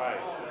is,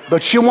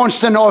 but she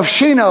wants to know if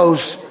she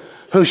knows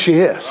who she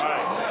is.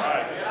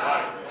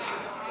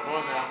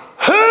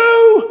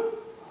 Who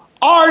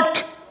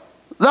art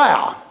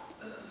thou?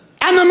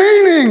 And the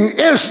meaning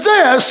is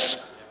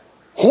this: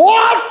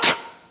 what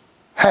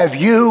have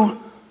you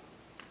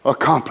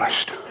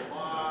accomplished?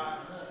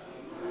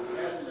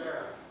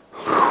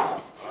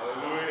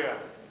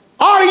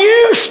 Are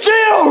you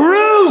still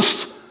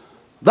Ruth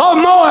the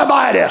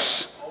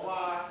Moabitess?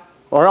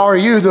 Or are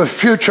you the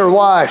future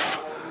wife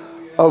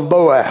of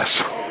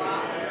Boaz?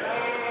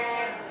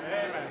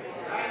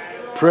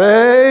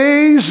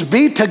 Praise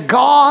be to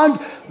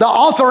God. The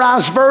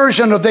Authorized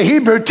Version of the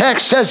Hebrew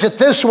text says it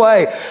this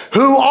way: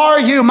 who are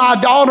you, my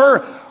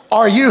daughter?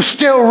 Are you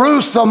still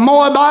Ruth the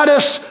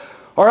Moabitess?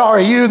 Or are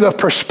you the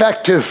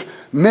prospective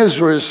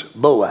Mizra's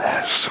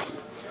Boaz?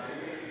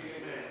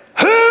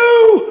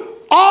 Who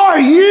are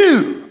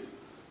you,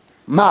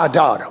 my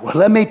daughter? Well,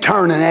 let me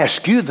turn and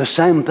ask you the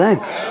same thing.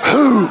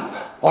 Who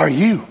are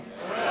you?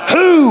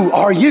 Who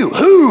are you?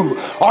 Who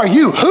are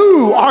you?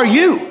 Who are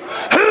you?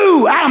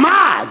 Who am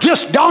I?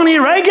 Just Donnie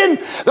Reagan,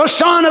 the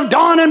son of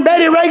Don and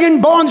Betty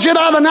Reagan, born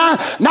July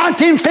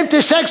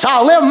 1956.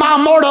 I'll live my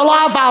mortal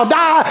life. I'll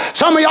die.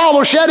 Some of y'all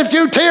will shed a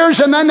few tears,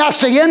 and then that's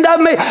the end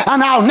of me,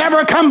 and I'll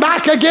never come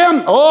back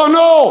again. Oh,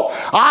 no.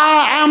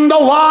 I am the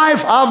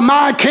wife of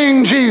my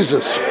King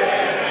Jesus.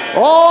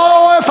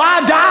 Oh, if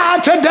I die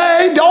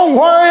today, don't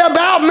worry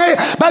about me,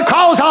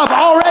 because I've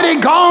already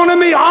gone in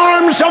the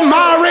arms of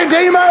my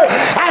Redeemer,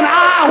 and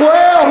I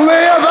will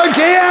live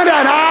again,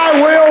 and I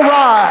will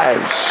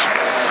rise.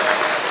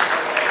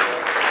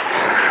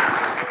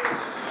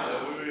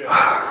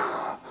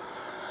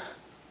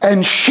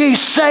 And she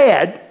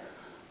said,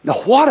 now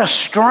what a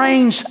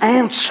strange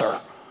answer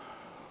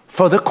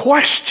for the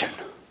question.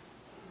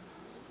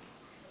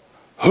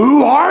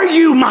 Who are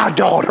you, my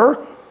daughter?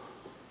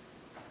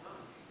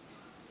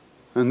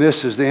 And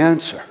this is the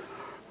answer.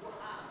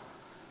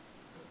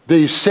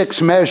 These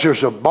 6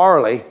 measures of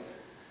barley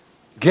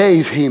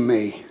gave he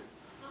me.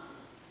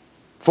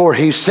 For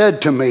he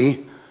said to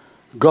me,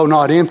 go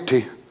not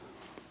empty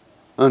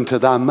unto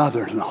thy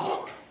mother-in-law.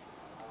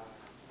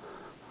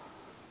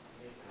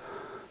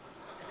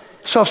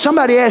 So if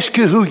somebody asked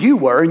you who you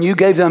were and you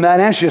gave them that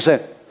answer, you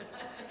said,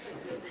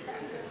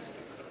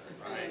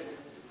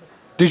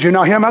 did you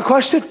not hear my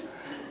question?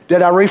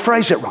 Did I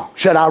rephrase it wrong?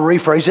 Should I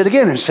rephrase it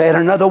again and say it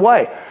another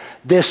way?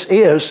 This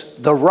is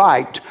the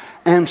right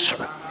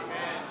answer.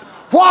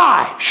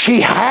 Why? She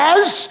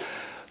has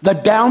the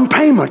down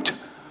payment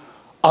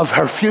of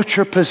her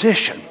future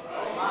position.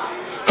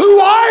 Who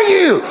are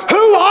you?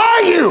 Who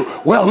are you?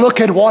 Well, look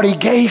at what he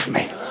gave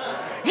me.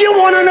 You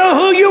want to know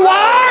who you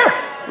are?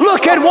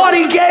 Look at what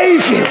he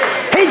gave you.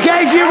 He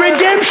gave you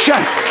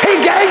redemption. He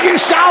gave you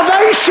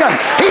salvation.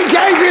 He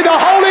gave you the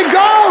Holy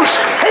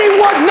Ghost. He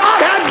would not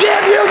have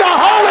given you the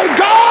Holy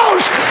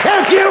Ghost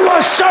if you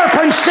were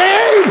serpent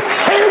seed.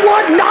 He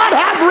would not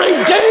have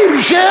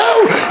redeemed you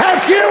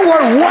if you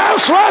were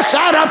worthless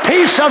and a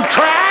piece of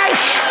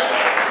trash.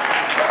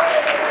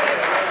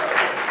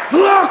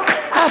 Look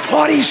at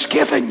what he's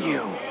given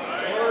you.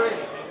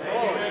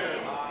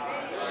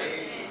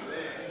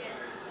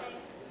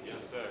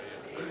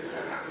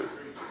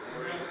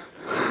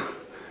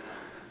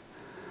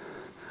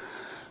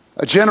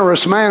 A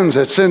generous man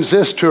that sends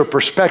this to a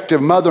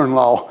prospective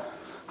mother-in-law,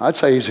 I'd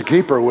say he's a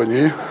keeper, wouldn't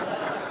you?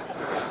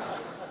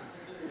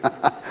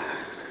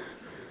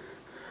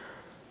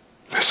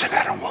 Listen,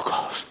 Adam, we'll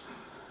close.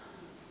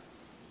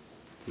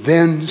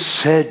 Then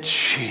said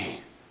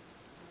she,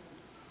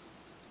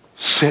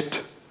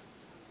 sit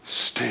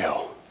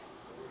still,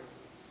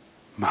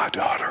 my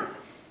daughter,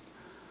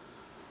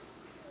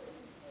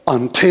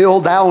 until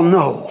thou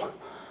know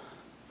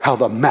how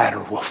the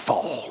matter will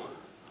fall.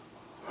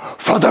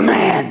 For the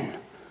man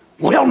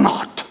will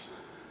not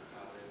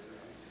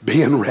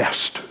be in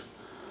rest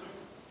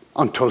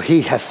until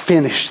he hath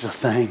finished the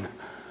thing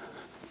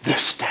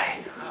this day.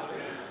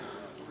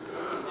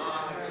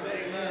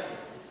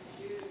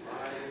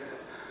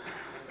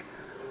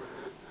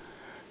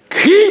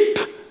 Keep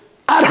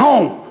at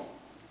home.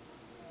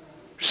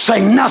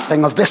 Say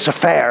nothing of this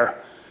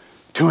affair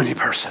to any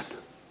person.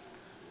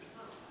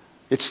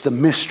 It's the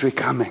mystery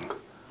coming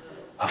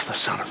of the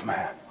Son of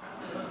Man.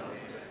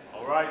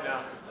 All right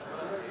now.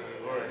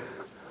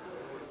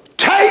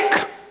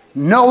 Take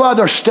no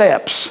other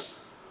steps.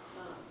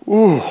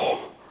 Ooh.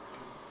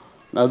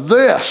 Now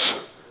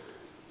this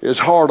is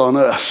hard on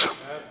us.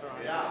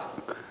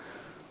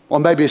 Well,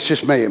 maybe it's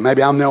just me.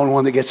 Maybe I'm the only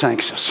one that gets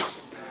anxious.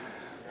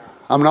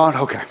 I'm not?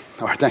 Okay.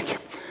 All right, thank you.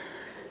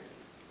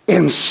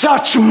 In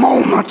such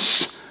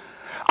moments,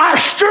 our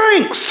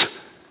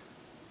strength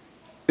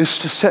is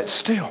to sit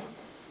still.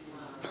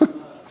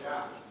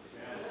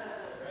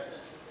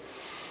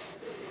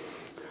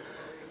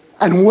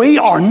 And we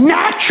are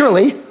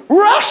naturally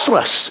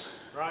restless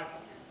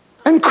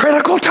in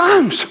critical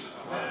times.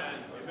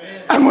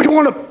 And we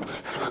want to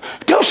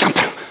do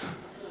something.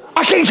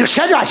 I can't just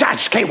sit there. I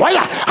just can't wait.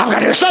 I've got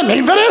to do something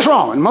even if it is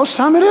wrong. And most of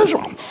the time it is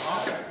wrong.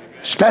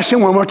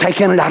 Especially when we're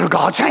taking it out of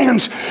God's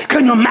hands.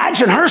 Can you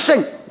imagine her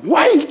saying,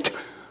 wait,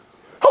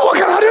 what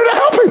can I do to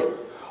help him?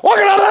 What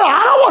can I do?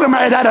 I don't want to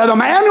marry that other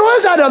man. Who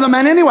is that other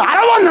man anyway? I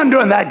don't want nothing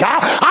doing that guy.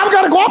 I've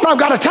got to go up. I've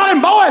got to tell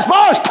him, boys,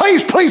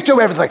 please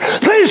do everything.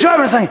 Please do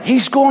everything.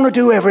 He's going to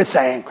do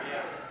everything.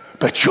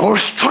 But your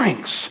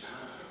strength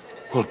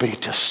will be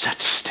to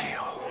sit still.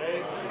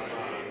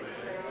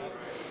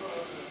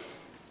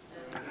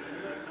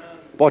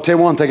 Boy, I'll tell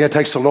you one thing, it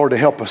takes the Lord to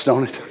help us,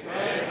 don't it?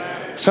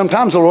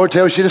 Sometimes the Lord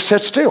tells you to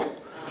sit still.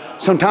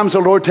 Sometimes the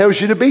Lord tells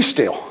you to be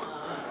still.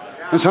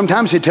 And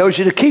sometimes He tells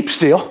you to keep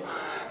still.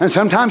 And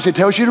sometimes He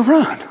tells you to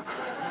run.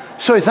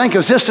 So you think,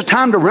 is this the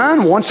time to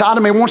run? One side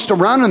of me wants to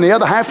run and the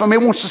other half of me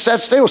wants to sit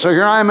still. So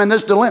here I am in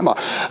this dilemma.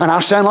 And I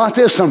sound like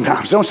this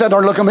sometimes. Don't sit there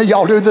and look at me.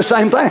 Y'all do the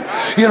same thing.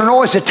 You don't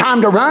know, is it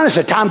time to run? Is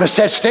it time to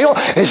sit still?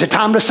 Is it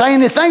time to say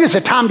anything? Is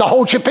it time to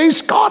hold your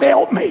peace? God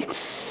help me.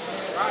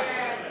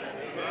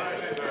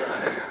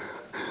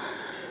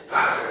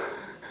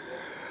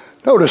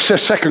 Notice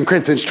this 2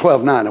 Corinthians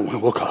 12:9,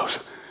 and we'll close.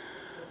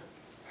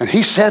 And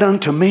He said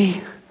unto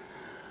me,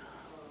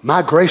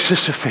 my grace is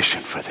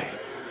sufficient for thee.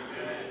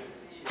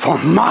 For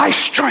my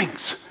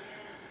strength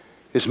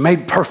is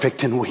made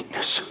perfect in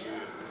weakness.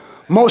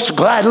 Most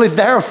gladly,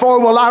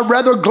 therefore, will I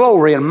rather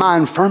glory in my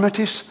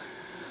infirmities,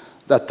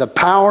 that the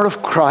power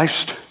of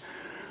Christ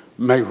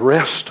may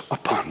rest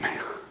upon me.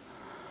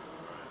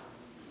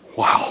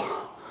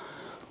 Wow.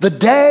 The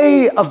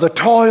day of the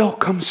toil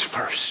comes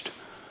first.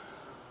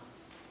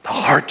 The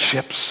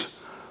hardships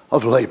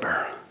of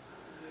labor.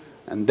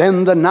 And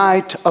then the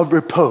night of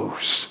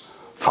repose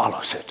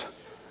follows it.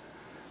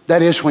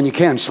 That is when you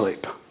can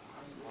sleep.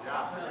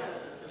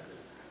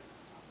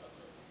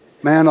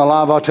 Man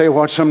alive, I'll tell you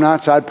what, some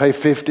nights I'd pay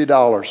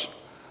 $50.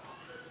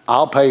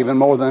 I'll pay even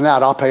more than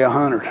that. I'll pay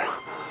 $100.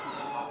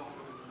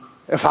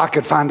 If I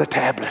could find a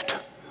tablet,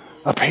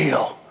 a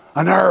pill,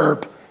 an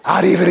herb,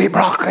 I'd even eat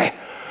broccoli.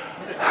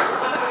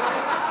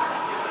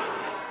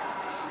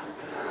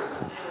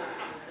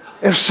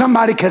 If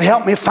somebody could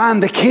help me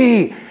find the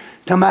key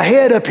to my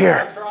head up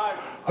here,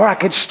 or I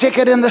could stick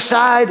it in the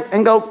side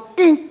and go,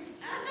 ding,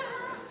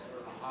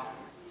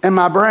 and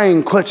my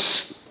brain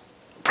quits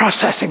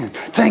processing and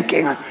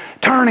thinking and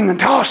turning and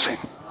tossing.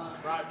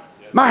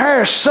 My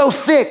hair is so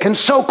thick and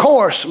so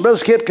coarse. Brother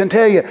Skip can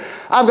tell you,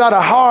 I've got a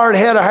hard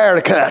head of hair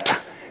to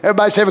cut.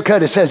 Everybody's ever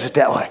cut it says it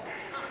that way.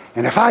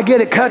 And if I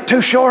get it cut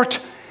too short,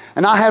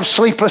 and I have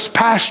sleepless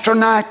pastor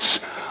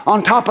nights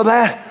on top of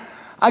that,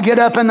 I get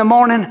up in the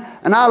morning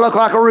and I look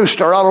like a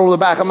rooster all over the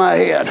back of my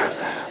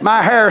head.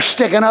 My hair is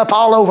sticking up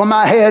all over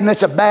my head, and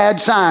it's a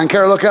bad sign.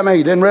 Carol, look at me.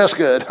 Didn't rest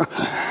good.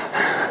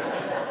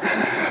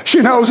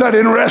 She knows I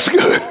didn't rest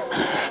good.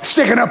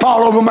 Sticking up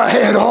all over my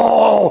head.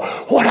 Oh,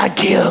 what I'd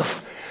give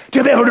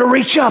to be able to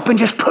reach up and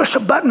just push a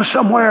button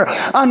somewhere,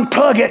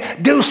 unplug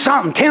it, do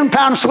something,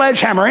 10-pound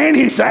sledgehammer,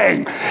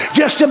 anything,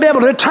 just to be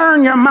able to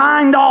turn your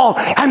mind off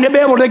and to be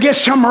able to get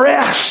some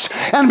rest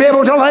and be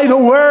able to lay the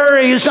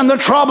worries and the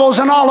troubles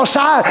and all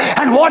aside.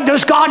 And what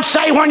does God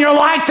say when you're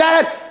like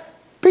that?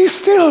 Be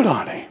still,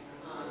 Donnie.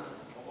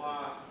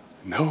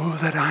 Know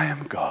that I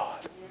am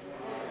God.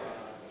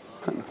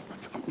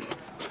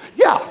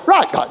 Yeah,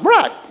 right, God,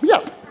 right.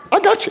 Yeah, I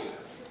got you.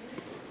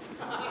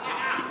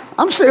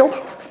 I'm still.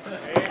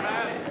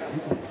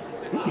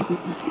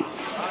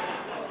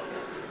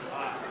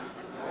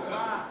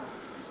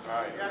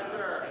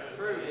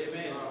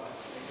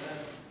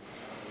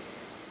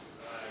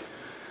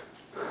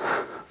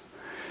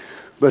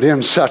 But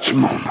in such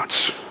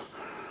moments,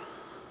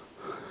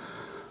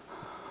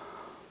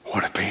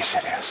 what a peace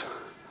it is.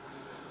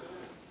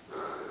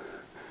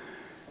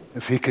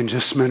 If He can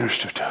just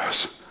minister to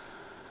us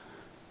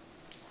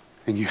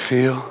and you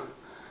feel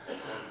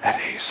at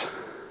ease.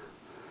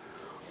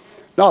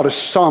 Notice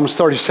Psalms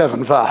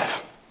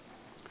 37:5.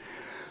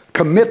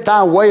 Commit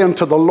thy way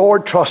unto the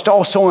Lord, trust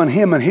also in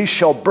Him, and He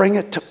shall bring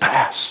it to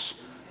pass.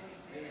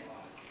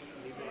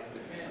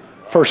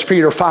 1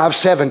 Peter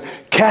 5:7,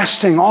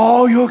 casting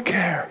all your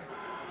care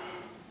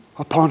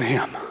upon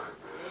Him,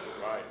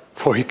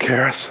 for He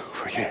careth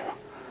for you.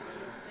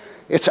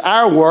 It's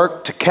our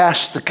work to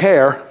cast the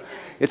care.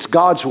 It's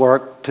God's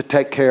work to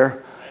take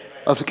care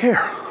of the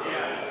care.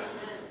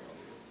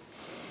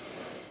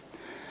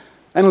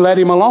 And let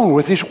Him alone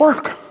with His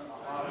work.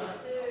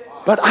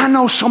 But I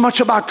know so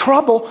much about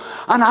trouble,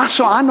 and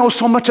I know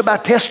so much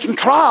about tests and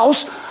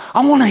trials.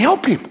 I want to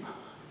help Him.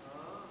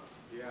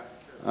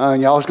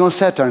 And y'all was going to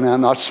sit there now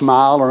and not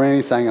smile or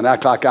anything and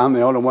act like I'm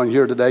the only one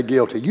here today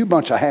guilty. You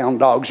bunch of hound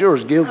dogs, you're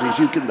as guilty as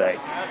you can be.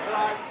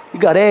 You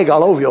got egg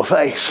all over your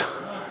face.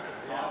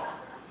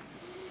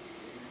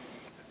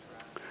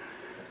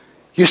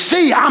 You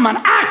see, I'm an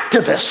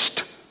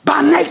activist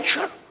by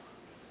nature.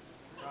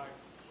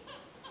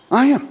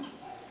 I am.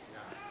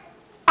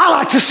 I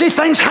like to see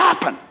things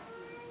happen.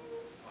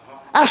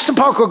 Ask the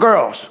Poker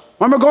girls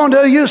when we're going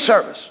to a youth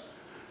service.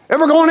 If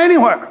we're going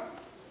anywhere,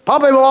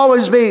 probably will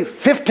always be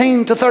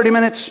 15 to 30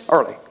 minutes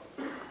early.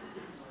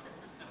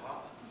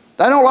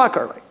 They don't like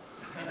early.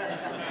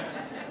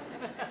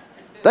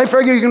 They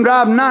figure you can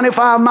drive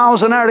 95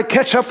 miles an hour to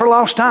catch up for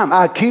lost time.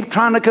 I keep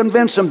trying to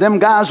convince them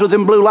guys with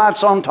them blue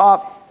lights on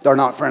top, they're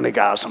not friendly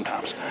guys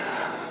sometimes.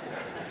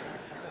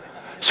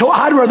 So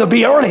I'd rather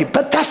be early,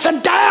 but that's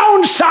a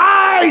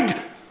downside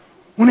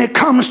when it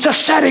comes to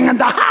sitting in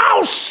the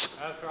house.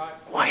 That's right.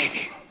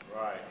 Waiting.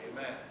 Right.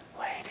 Amen.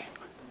 Waiting.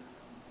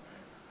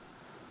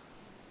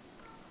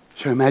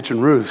 So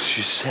imagine Ruth,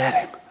 she's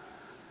sitting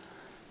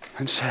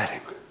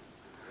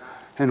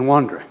and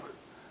wondering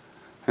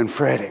and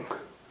fretting.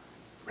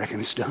 Reckon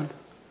it's done?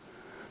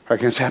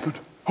 Hurricanes happened.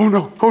 Oh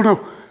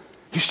no.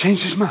 He's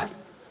changed his mind.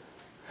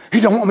 He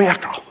don't want me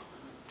after all.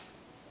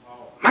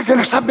 My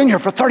goodness, I've been here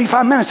for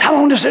 35 minutes. How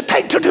long does it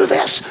take to do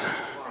this?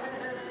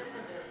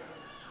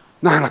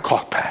 9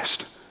 o'clock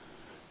passed.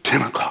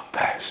 10 o'clock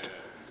passed.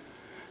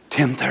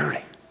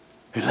 10:30.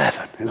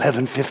 11.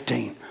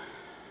 11:15.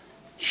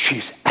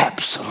 She's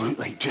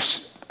absolutely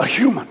just a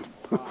human.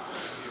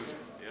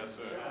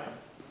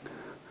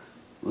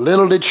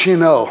 Little did she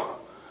know,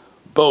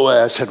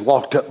 Boaz had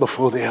walked up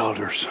before the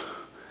elders.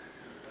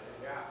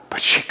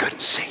 But she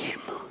couldn't see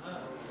him.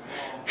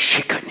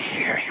 She couldn't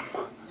hear him.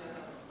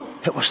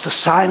 It was the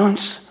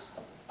silence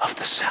of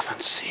the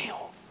seventh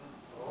seal.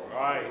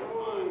 Right.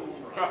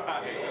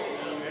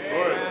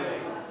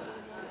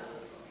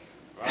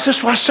 Is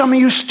this why some of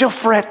you still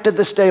fret to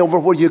this day over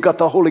whether you got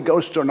the Holy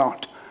Ghost or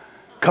not?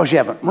 Because you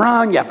haven't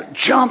run, you haven't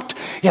jumped,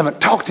 you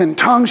haven't talked in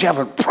tongues, you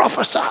haven't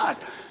prophesied.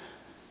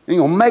 And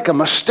you'll make a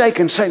mistake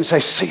and Satan say,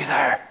 see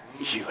there,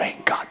 you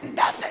ain't got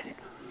nothing.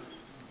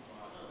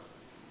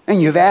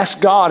 And you've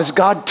asked God, has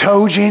God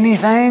told you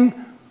anything?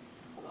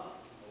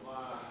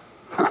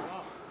 Huh.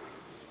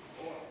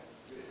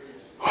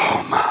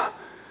 Oh my.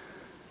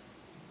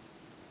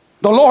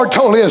 The Lord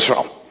told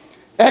Israel,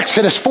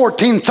 Exodus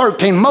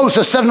 14:13,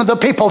 Moses said unto the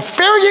people,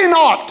 fear ye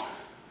not,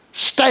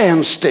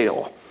 stand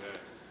still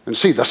and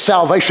see the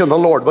salvation of the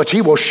Lord, which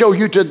he will show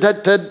you to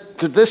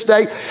this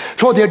day.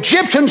 For the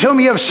Egyptians whom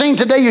you have seen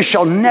today, you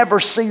shall never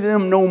see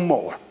them no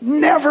more.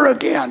 Never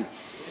again.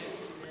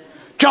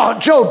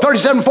 Job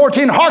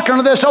 37:14, hearken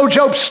to this, O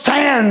Job,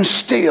 stand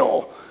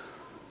still.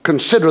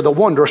 Consider the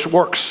wondrous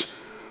works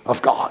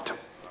of God.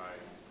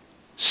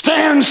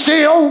 Stand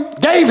still.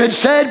 David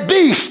said,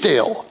 be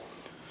still.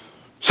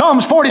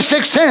 Psalms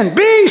 46:10,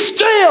 be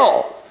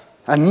still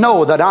and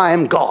know that I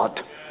am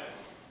God.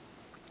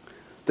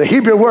 The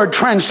Hebrew word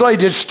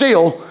translated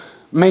still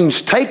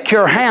means take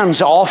your hands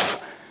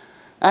off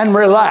and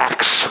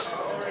relax.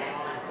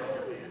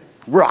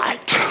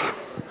 Right.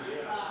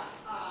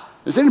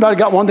 Has anybody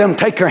got one of them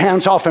take your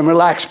hands off and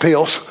relax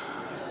pills?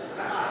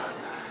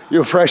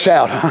 You're fresh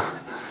out, huh?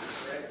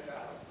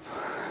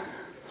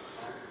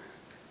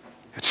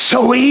 It's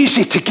so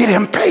easy to get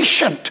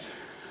impatient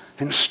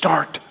and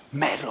start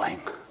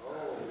meddling.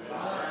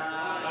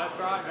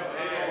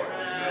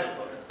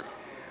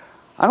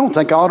 I don't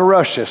think I ought to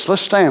rush this.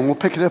 Let's stand. We'll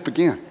pick it up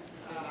again.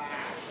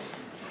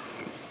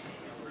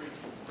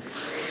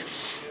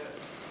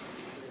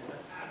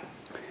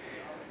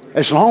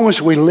 As long as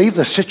we leave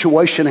the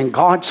situation in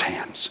God's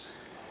hands,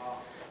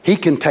 he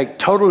can take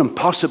total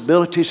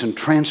impossibilities and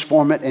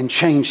transform it and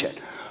change it.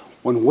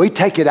 When we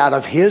take it out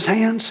of his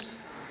hands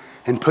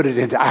and put it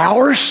into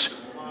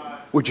ours,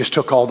 we just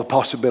took all the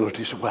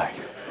possibilities away.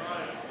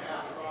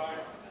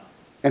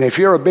 And if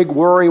you're a big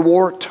worry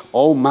wart,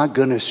 oh my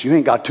goodness, you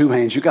ain't got 2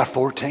 hands, you got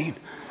 14.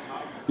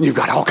 And you've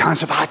got all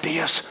kinds of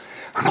ideas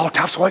and all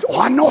types of ways. Oh,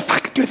 I know if I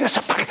could do this,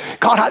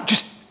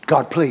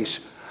 God, please.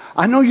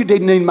 I know you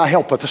didn't need my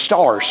help with the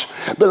stars,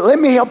 but let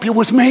me help you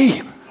with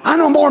me. I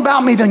know more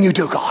about me than you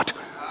do, God.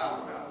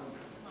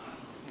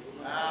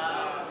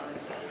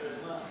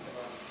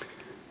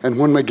 And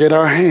when we get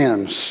our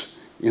hands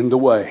in the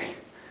way,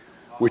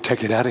 we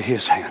take it out of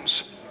his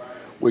hands.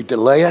 We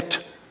delay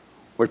it,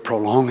 we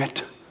prolong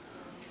it,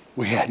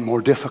 we had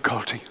more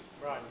difficulty.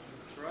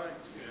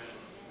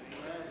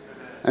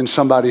 And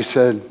somebody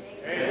said,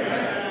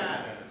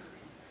 amen.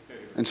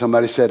 And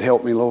somebody said,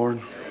 help me, Lord.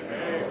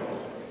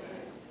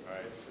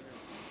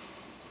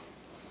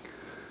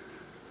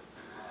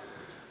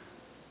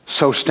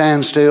 So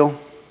stand still,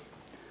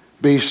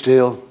 be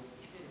still,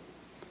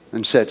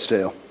 and sit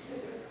still.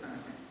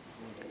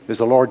 Is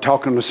the Lord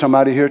talking to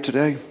somebody here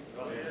today?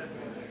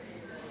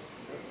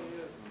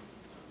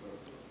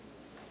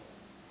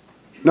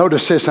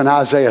 Notice this in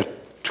Isaiah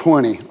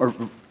 20, or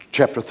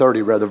chapter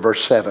 30 rather,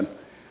 verse 7.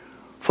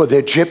 For the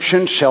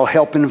Egyptians shall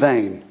help in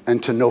vain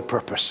and to no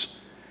purpose.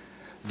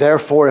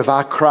 Therefore have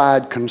I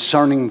cried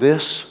concerning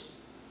this,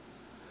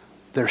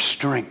 their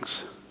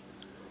strength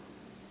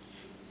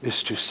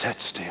is to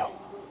sit still.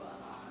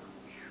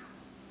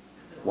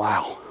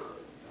 Wow.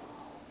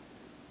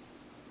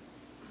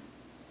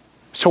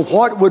 So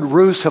what would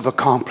Ruth have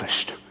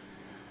accomplished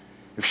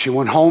if she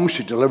went home,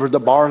 she delivered the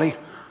barley,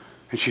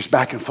 and she's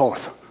back and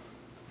forth?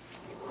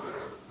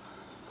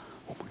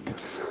 Oh my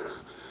goodness.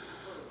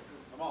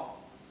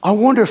 I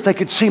wonder if they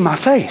could see my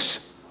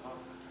face.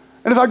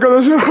 And if I go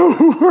and say,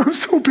 oh, I'm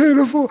so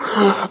pitiful.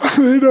 I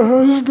need a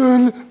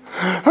husband.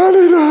 I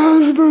need a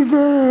husband,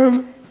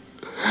 man.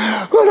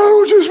 But I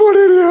don't just want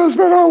any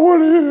husband, I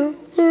want him.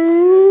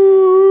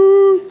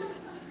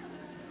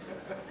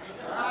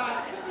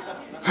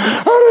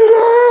 I need a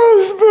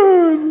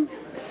husband.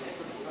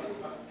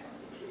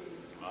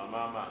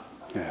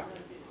 Yeah.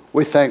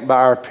 We think by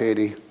our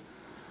pity,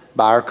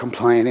 by our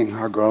complaining,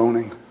 our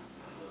groaning.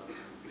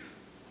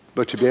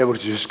 But to be able to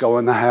just go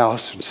in the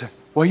house and say,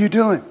 what are you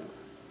doing?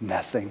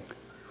 Nothing.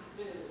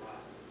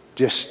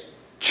 Just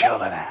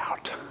chilling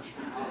out.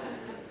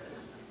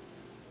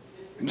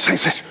 And the saint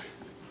says,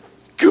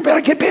 you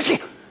better get busy.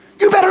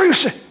 You better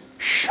say,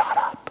 shut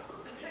up.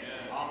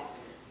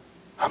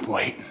 I'm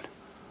waiting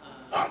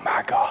on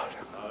my God.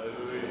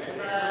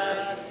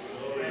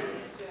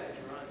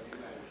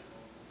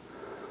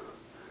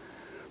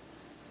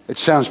 It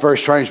sounds very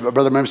strange, but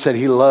Brother Mem said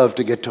he loved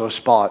to get to a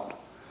spot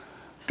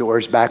to where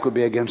his back would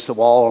be against the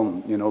wall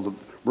and, the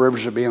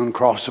rivers would be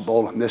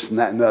uncrossable and this and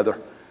that and the other.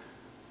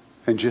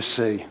 And just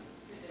see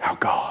how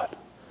God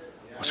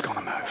was going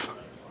to move.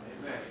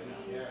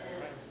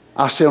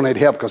 I still need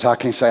help because I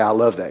can't say I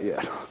love that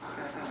yet.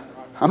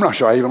 I'm not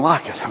sure I even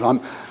like it.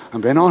 I'm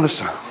being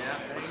honest.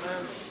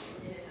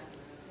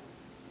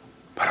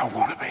 But I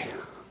want to be.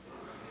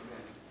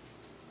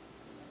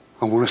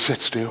 I want to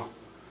sit still,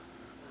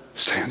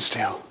 stand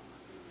still,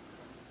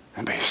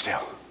 and be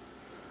still.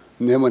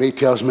 And then when he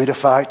tells me to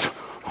fight,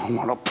 I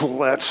want to pull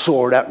that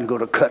sword out and go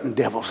to cutting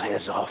devils'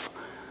 heads off.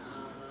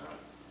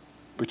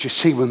 But you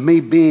see, with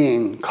me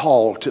being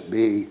called to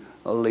be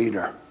a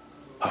leader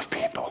of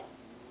people,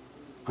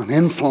 an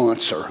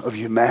influencer of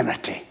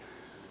humanity,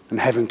 and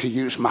having to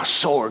use my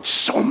sword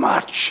so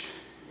much,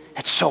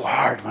 it's so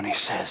hard when he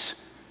says,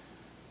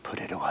 put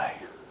it away.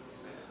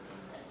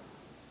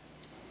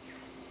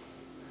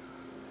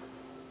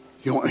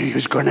 You want to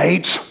use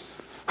grenades,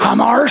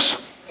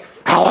 HIMARS,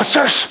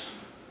 howitzers?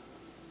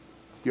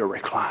 Your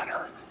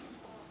recliner.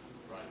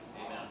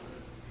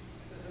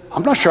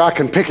 I'm not sure I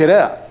can pick it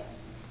up.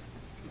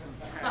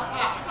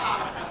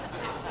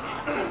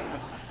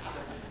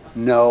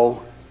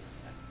 No,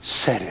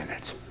 sit in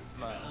it.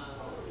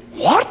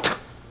 What?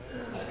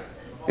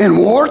 In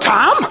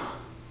wartime?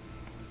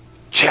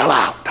 Chill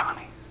out,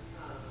 Donnie.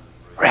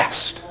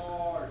 Rest.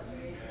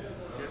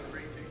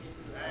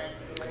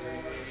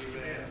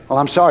 Well,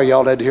 I'm sorry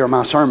y'all had to hear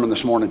my sermon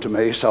this morning to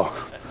me, so.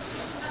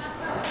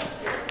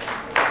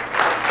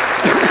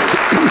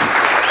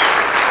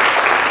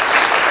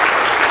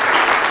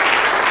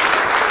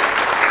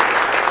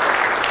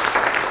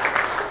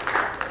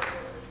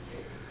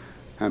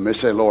 I may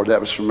say, Lord, that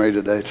was for me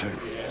today too.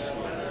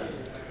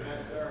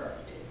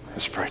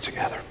 Let's pray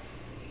together.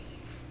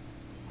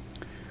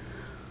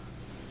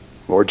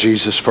 Lord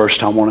Jesus,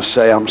 first I want to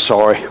say I'm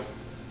sorry.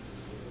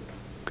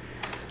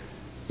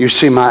 You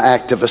see my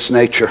activist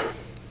nature.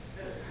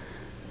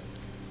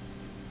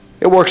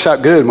 It works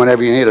out good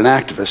whenever you need an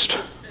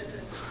activist.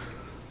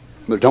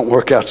 But it don't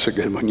work out so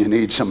good when you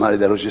need somebody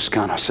that'll just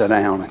kind of sit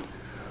down and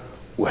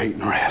wait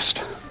and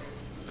rest.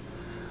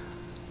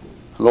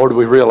 Lord,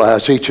 we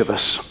realize each of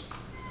us,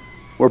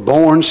 we're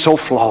born so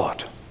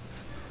flawed.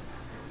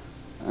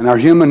 And our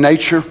human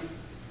nature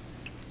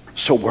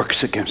so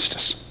works against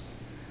us.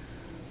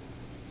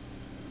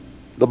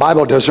 The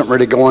Bible doesn't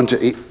really go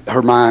into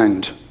her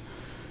mind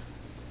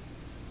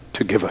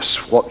to give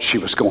us what she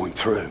was going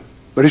through.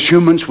 But as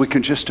humans, we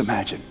can just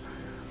imagine.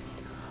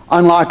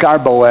 Unlike our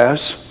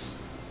Boaz,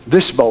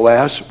 this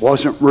Boaz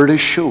wasn't really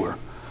sure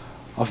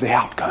of the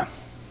outcome.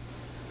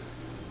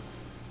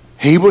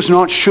 He was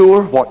not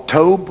sure what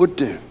Tob would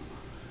do.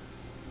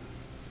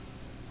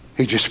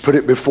 He just put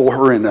it before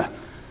her in a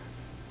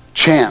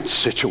chance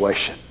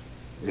situation.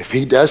 If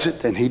he does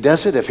it, then he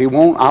does it. If he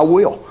won't, I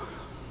will.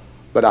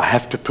 But I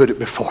have to put it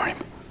before him.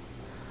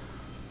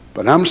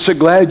 But I'm so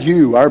glad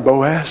you, our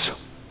Boaz,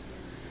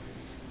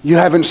 you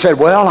haven't said,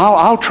 well,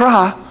 I'll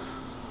try.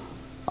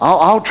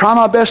 I'll try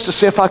my best to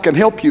see if I can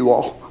help you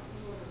all.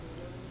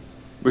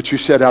 But you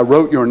said, I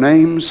wrote your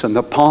names in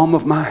the palm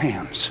of my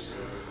hands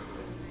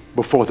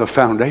before the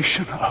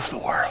foundation of the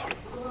world.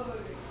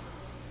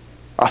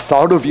 I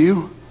thought of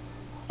you,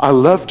 I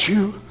loved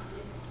you,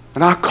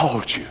 and I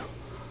called you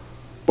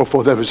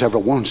before there was ever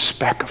one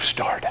speck of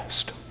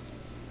stardust.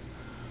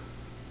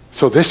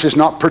 So this is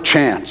not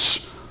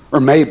perchance, or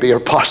maybe, or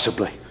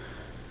possibly.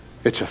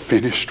 It's a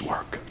finished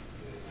work.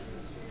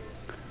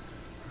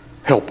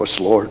 Help us,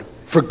 Lord.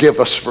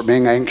 Forgive us for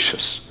being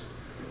anxious.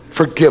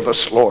 Forgive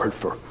us, Lord,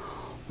 for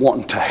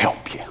wanting to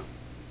help you.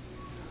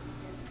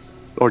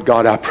 Lord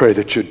God, I pray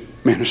that you'd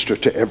minister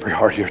to every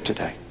heart here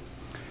today.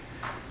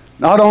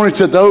 Not only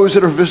to those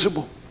that are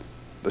visible,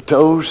 but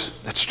those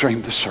that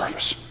stream the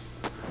service.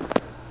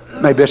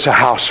 Maybe it's a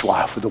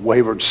housewife with a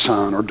wayward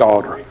son or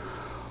daughter,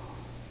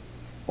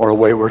 or a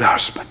wayward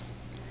husband.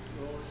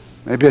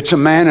 Maybe it's a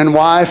man and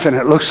wife, and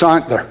it looks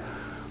like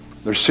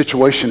their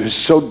situation is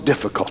so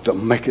difficult they'll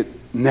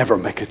never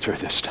make it through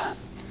this time.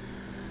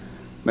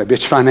 Maybe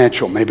it's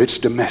financial, maybe it's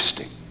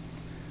domestic.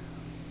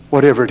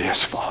 Whatever it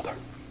is, Father,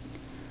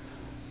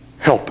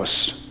 help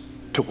us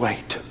to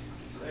wait.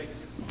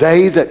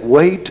 They that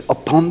wait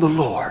upon the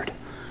Lord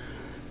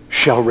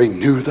shall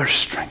renew their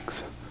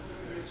strength.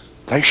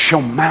 They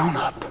shall mount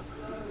up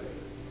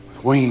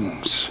with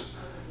wings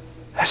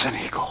as an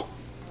eagle.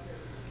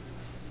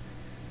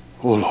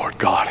 Oh, Lord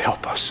God,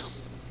 help us.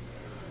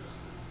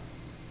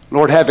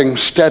 Lord, having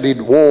studied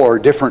war,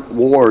 different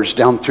wars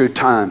down through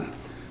time,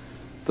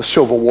 the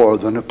Civil War,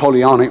 the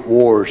Napoleonic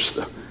Wars,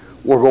 the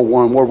World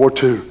War I, World War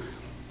II,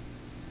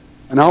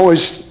 and I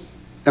always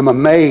am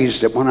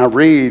amazed that when I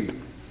read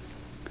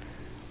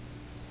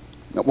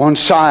that one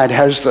side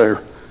has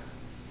their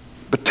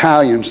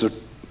battalions, their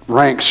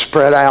ranks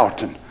spread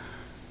out, and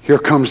here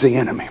comes the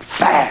enemy,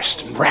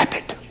 fast and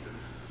rapid.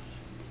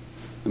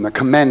 And the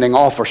commanding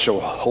officer,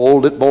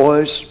 hold it,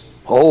 boys,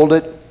 hold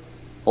it,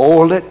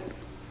 hold it.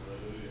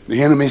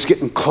 The enemy's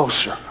getting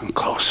closer and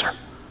closer.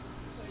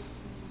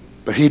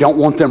 But he don't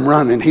want them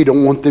running. He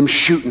don't want them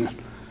shooting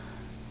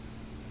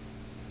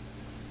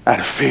out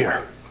of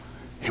fear.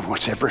 He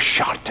wants every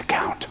shot to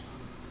count.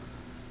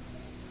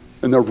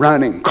 And they're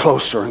running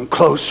closer and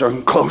closer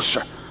and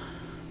closer.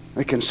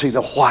 They can see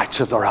the whites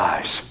of their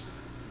eyes.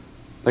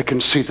 They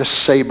can see the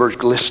sabers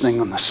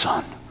glistening in the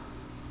sun.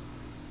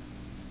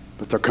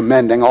 But their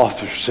commanding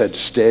officer said,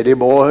 steady,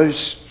 boys,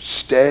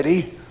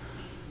 steady,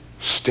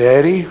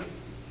 steady.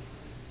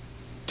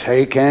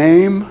 Take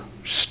aim,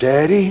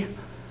 steady.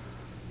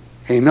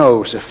 He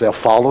knows if they'll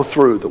follow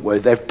through the way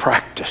they've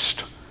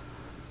practiced,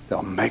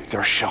 they'll make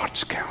their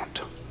shots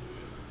count.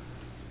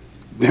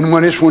 Then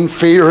when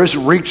fear has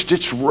reached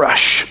its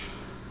rush,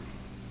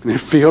 and it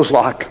feels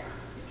like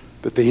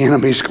that the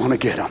enemy's going to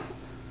get them,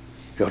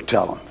 he'll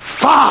tell them,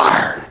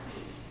 fire!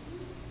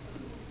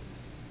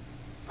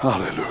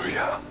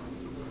 Hallelujah.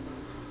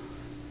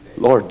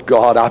 Lord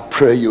God, I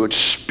pray you would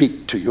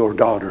speak to your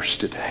daughters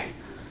today,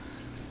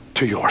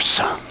 to your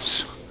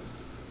sons.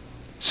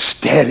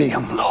 Steady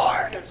them,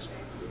 Lord.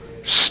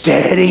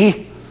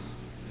 Steady.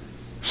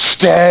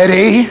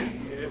 Steady.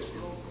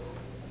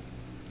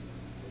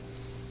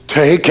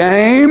 Take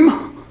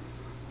aim.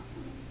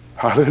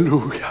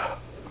 Hallelujah.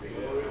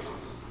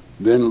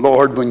 Then,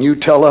 Lord, when you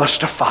tell us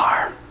to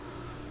fire,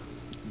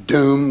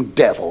 doomed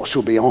devils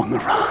will be on the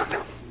run.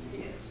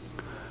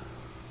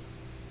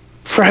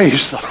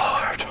 Praise the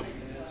Lord.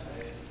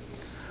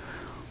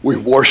 We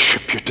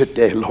worship you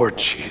today, Lord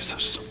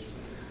Jesus.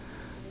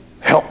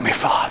 Help me,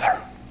 Father.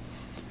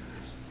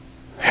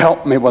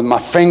 Help me with my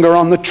finger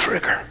on the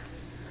trigger.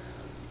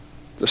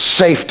 The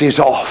safety's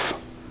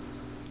off.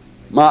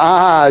 My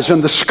eyes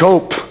in the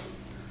scope.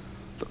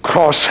 The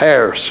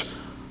crosshairs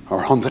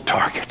are on the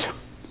target.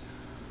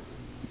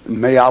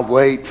 And may I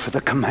wait for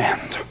the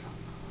command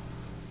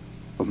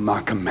of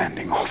my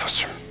commanding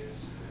officer.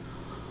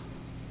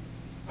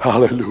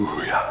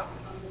 Hallelujah.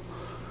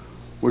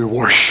 We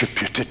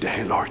worship you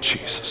today, Lord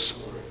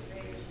Jesus.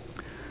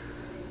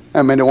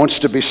 I mean, it wants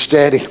to be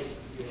steady.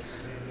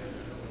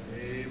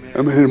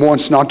 I mean, it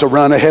wants not to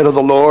run ahead of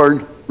the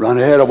Lord, run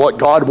ahead of what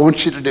God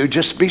wants you to do.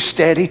 Just be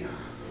steady.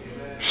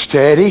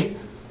 Steady.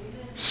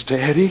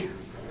 Steady.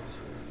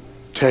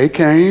 Take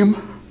aim.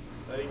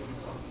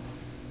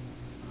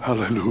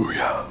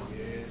 Hallelujah.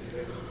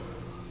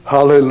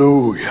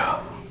 Hallelujah.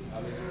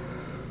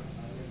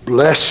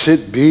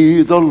 Blessed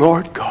be the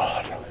Lord God.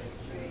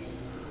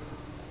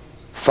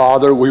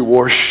 Father, we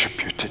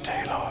worship you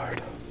today,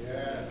 Lord.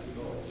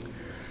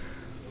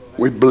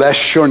 We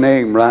bless your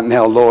name right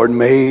now, Lord.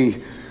 May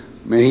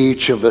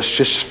each of us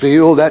just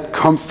feel that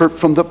comfort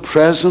from the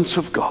presence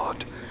of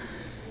God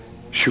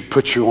as you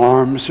put your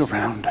arms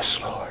around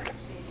us, Lord.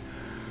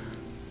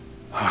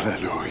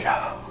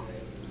 Hallelujah.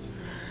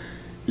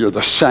 You're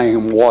the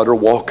same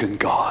water-walking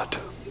God.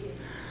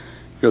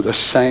 You're the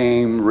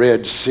same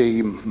Red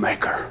Sea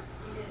maker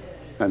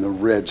and the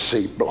Red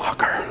Sea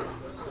blocker.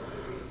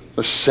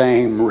 The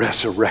same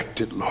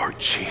resurrected Lord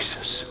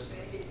Jesus.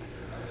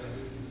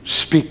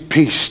 Speak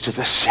peace to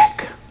the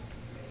sick.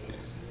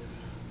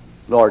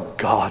 Lord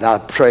God, I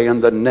pray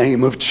in the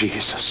name of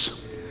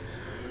Jesus,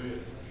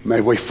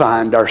 may we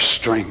find our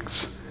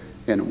strength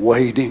in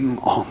waiting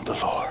on the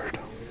Lord.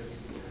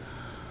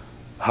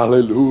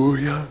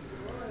 Hallelujah.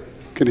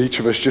 Can each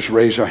of us just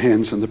raise our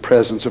hands in the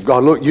presence of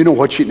God? Look, you know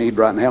what you need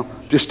right now.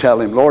 Just tell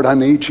him, Lord, I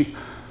need you.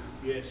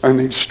 I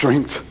need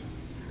strength.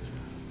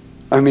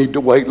 I need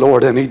to wait,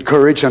 Lord. I need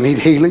courage. I need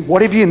healing.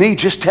 Whatever you need,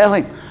 just tell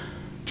him.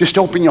 Just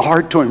open your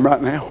heart to him right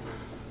now.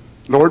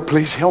 Lord,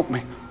 please help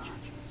me.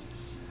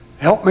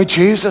 Help me,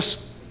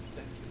 Jesus.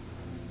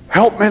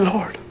 Help me,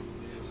 Lord.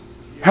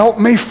 Help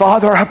me,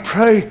 Father, I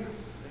pray.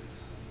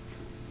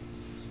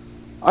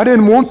 I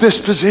didn't want this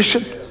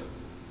position.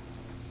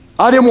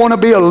 I didn't want to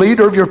be a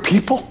leader of your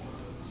people.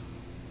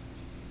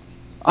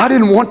 I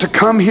didn't want to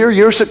come here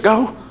years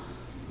ago.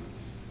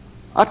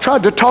 I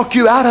tried to talk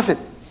you out of it.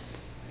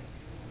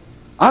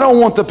 I don't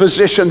want the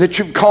position that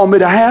you've called me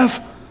to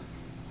have.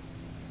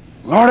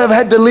 Lord, I've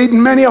had to lead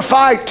in many a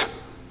fight.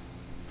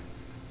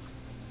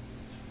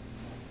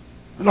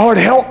 Lord,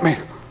 help me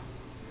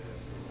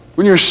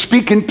when you're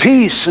speaking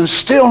peace and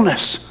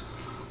stillness,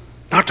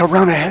 not to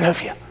run ahead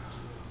of you.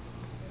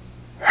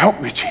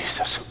 Help me,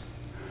 Jesus,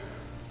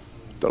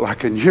 that I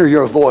can hear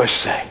your voice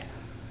say,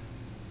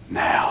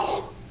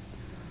 now,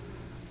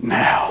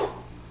 now.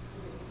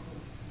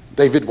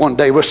 David one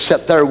day was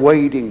sat there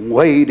waiting.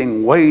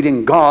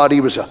 God,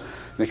 he was an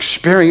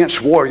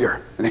experienced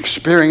warrior, an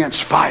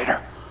experienced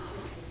fighter.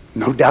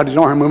 No doubt his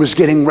army was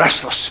getting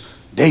restless.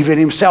 David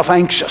himself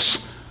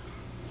anxious.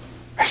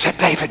 I said,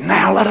 David,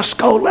 now let us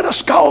go, let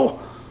us go.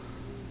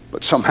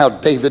 But somehow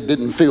David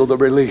didn't feel the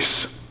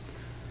release.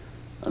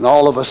 And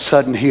all of a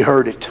sudden he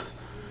heard it.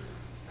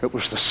 It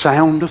was the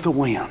sound of the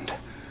wind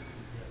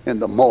in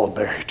the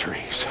mulberry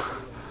trees.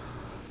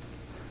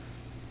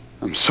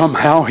 And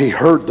somehow he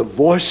heard the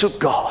voice of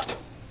God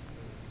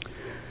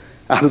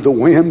out of the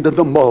wind of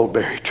the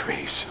mulberry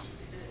trees.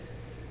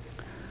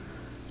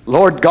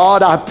 Lord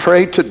God, I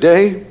pray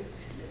today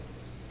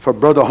for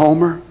Brother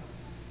Homer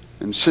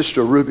and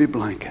Sister Ruby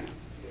Blanken.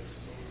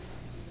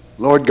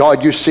 Lord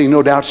God, you see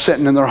no doubt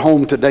sitting in their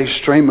home today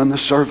streaming the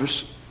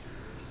service.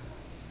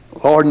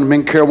 Lord, and me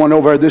and Carol went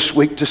over this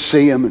week to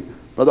see him. And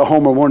Brother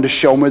Homer wanted to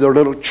show me their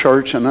little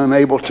church, and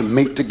unable to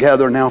meet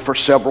together now for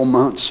several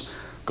months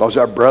because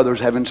our brother's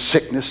having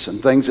sickness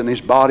and things in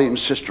his body, and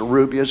Sister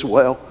Ruby as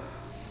well.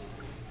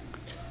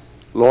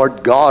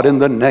 Lord God, in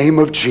the name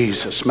of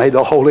Jesus, may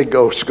the Holy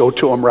Ghost go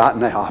to them right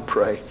now, I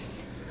pray.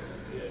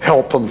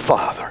 Help them,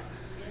 Father.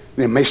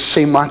 It may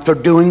seem like they're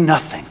doing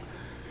nothing.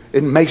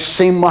 It may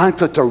seem like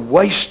that they're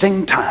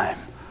wasting time.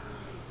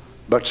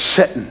 But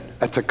sitting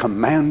at the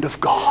command of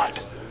God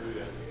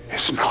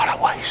is not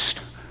a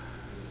waste.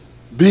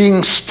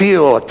 Being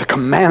still at the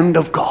command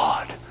of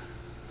God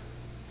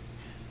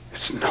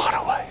is not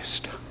a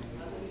waste.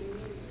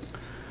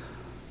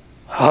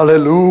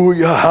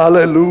 Hallelujah,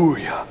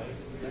 hallelujah.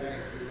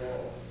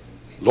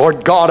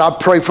 Lord God, I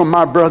pray for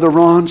my brother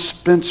Ron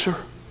Spencer.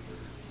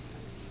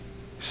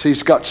 See,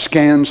 he's got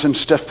scans and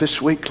stuff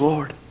this week,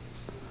 Lord.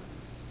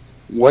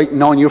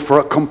 Waiting on you for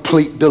a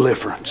complete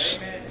deliverance.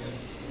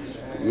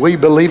 We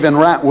believe in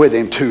right with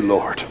him too,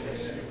 Lord.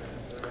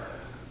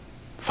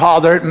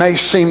 Father, it may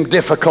seem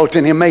difficult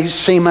and he may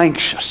seem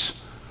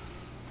anxious,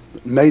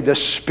 but may the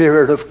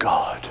Spirit of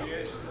God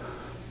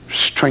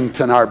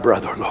strengthen our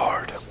brother,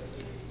 Lord.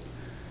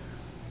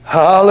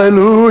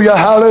 Hallelujah,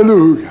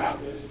 hallelujah.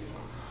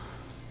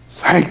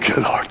 Thank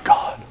you, Lord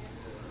God.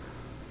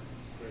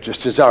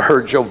 Just as I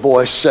heard your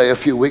voice say a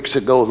few weeks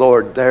ago,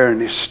 Lord, there in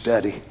his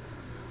study.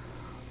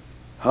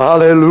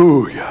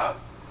 Hallelujah.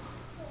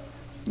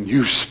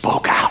 You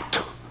spoke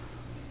out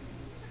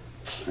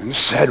and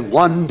said,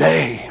 one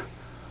day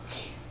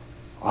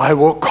I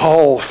will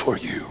call for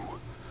you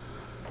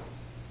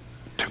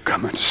to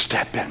come and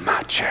step in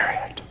my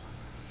chariot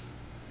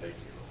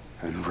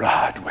and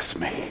ride with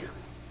me.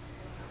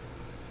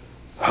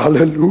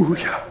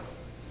 Hallelujah.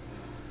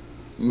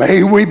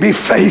 May we be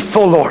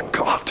faithful, Lord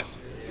God.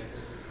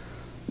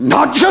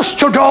 Not just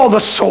to draw the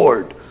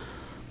sword,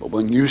 but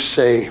when you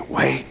say,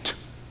 wait,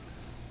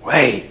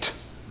 wait,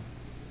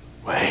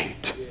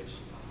 wait.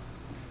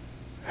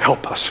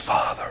 Help us,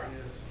 Father.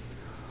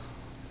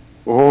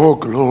 Oh,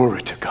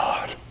 glory to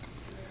God.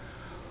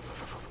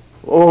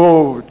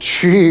 Oh,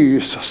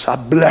 Jesus, I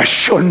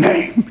bless your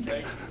name.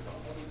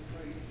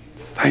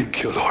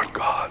 Thank you, Lord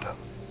God.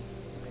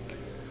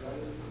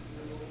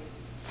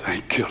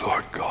 Thank you,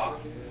 Lord God.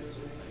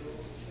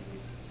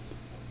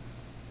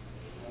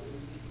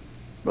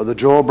 Brother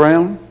Joel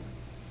Brown,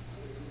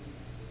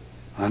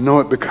 I know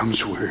it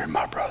becomes weary,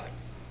 my brother.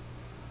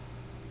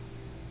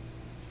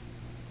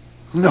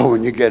 I know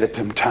when you get at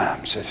them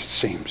times that it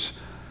seems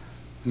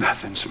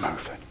nothing's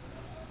moving.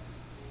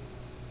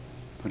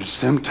 But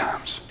it's them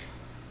times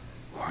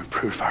where we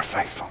prove our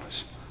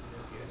faithfulness.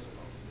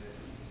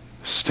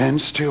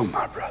 Stand still,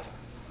 my brother,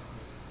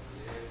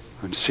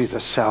 and see the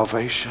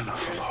salvation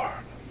of the Lord.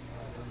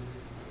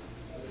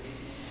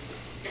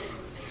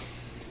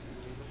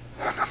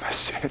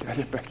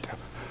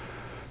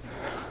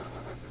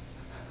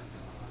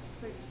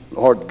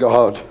 Lord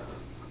God,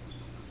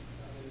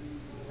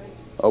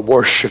 I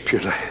worship you,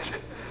 Lord.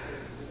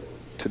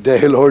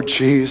 Today, Lord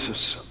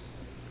Jesus.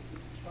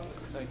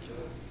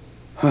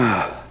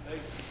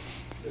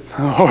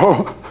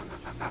 Oh,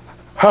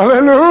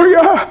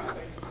 hallelujah.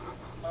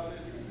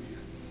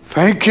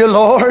 Thank you,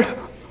 Lord.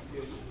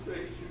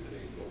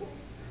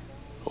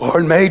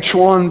 Lord, may each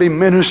one be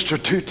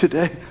ministered to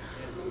today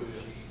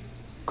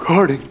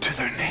according to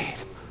their need.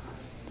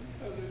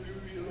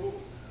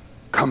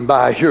 Come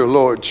by here,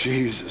 Lord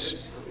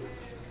Jesus.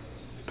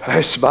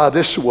 Pass by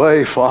this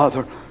way,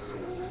 Father.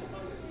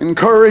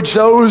 Encourage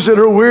those that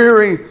are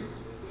weary.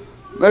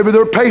 Maybe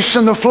they're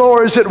pacing the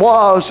floor as it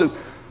was, and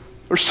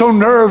they're so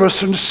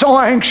nervous and so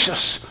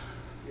anxious.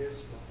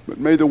 But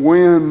may the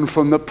wind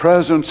from the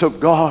presence of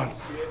God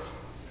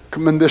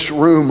come in this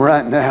room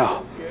right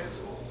now.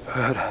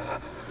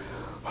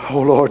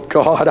 Oh, Lord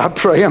God, I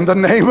pray in the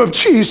name of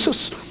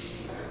Jesus.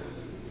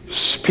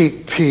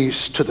 Speak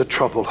peace to the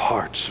troubled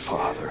hearts,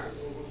 Father.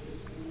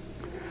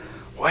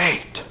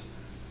 Wait.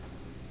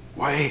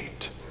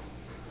 Wait.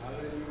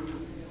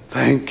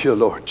 Thank you,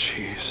 Lord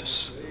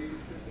Jesus.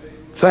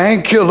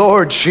 Thank you,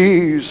 Lord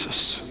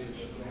Jesus.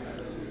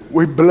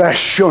 We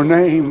bless your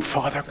name,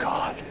 Father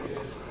God.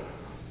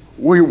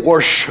 We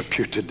worship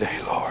you today,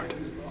 Lord.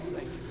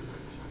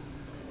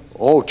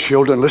 Oh,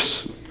 children,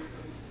 listen.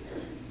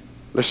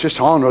 Let's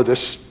just honor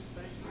this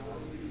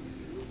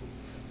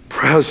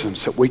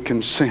presence that we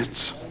can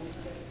sense.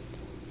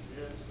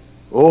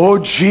 Oh,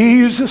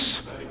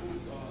 Jesus,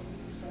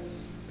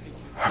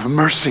 have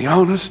mercy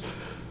on us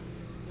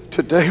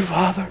today,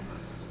 Father.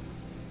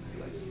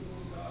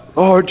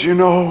 Lord, you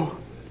know,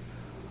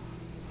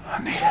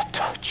 I need a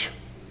touch.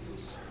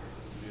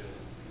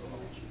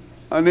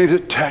 I need a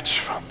touch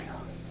from you.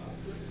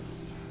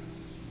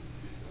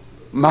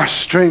 My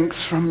strength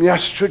from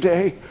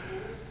yesterday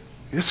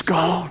is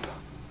gone.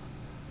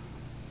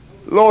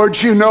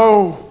 Lord, you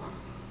know,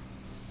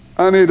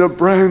 I need a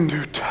brand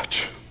new touch.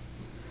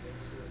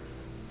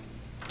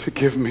 to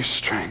give me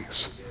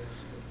strength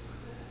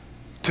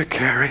to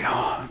carry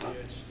on.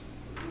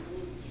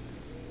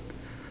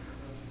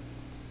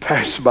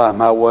 Pass by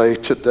my way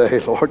today,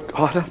 Lord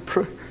God, I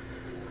pray.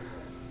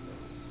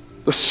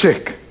 The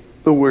sick,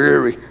 the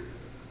weary,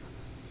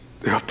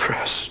 the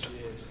oppressed.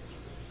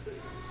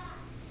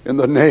 In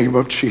the name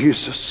of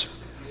Jesus.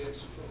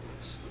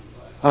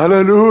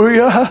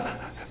 Hallelujah.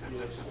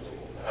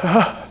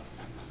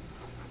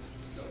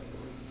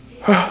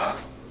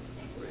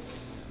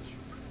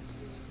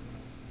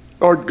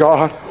 Lord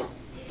God,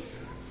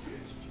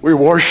 we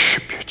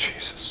worship you,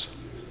 Jesus.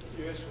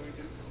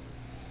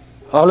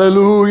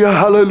 Hallelujah,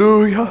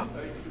 hallelujah.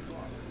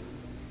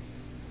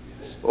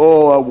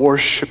 Oh, I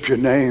worship your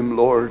name,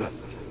 Lord.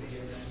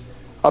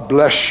 I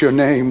bless your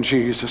name,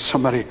 Jesus.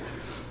 Somebody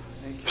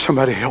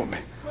help me.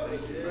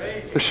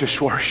 Let's just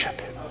worship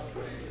him.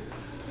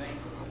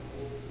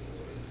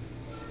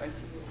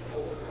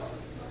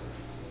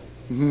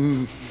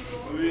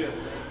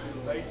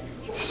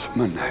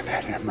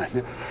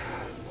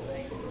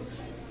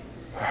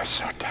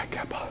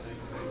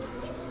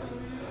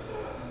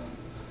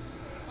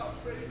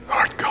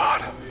 Lord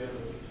God,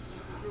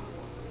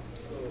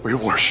 we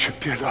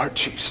worship you, Lord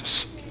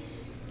Jesus.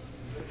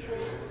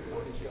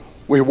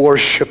 We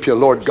worship you,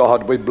 Lord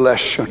God. We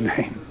bless your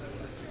name.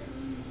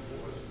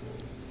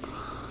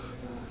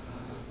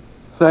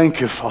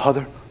 Thank you,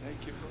 Father.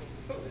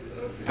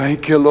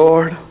 Thank you,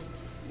 Lord.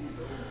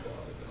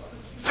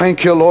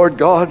 Thank you, Lord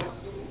God.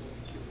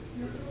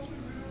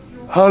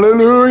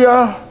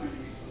 Hallelujah.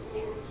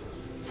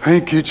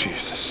 Thank you,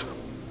 Jesus.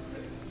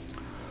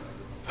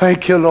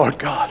 Thank you, Lord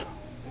God.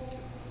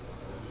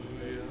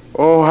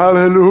 Oh,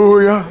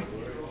 hallelujah.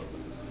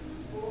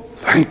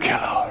 Thank you,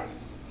 Lord.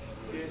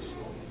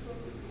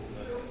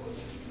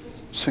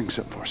 Sing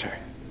something for us, Harry.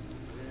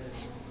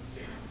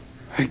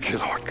 Thank you,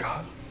 Lord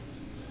God.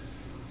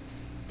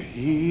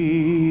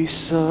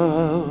 Peace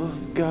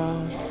of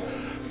God,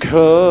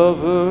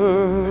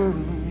 cover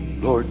me,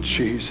 Lord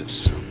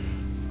Jesus,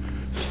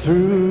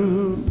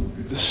 through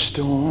the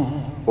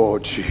storm. Oh,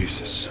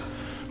 Jesus.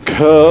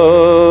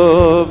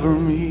 Cover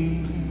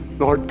me,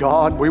 Lord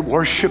God, we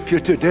worship you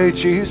today,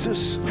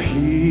 Jesus.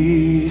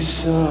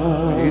 peace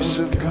Peace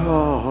of of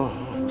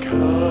God,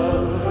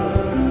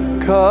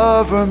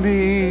 cover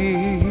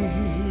me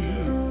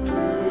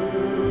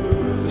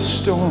the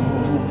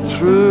storm.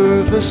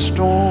 through the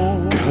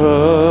storm.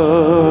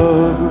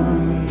 Cover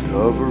me,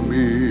 Cover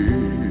me.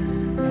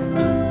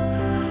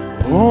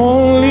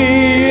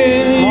 only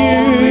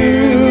in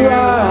you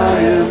I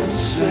am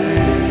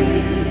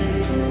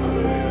safe.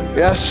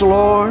 Yes,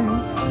 Lord.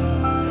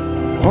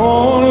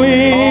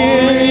 Only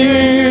in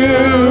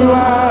you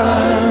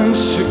I'm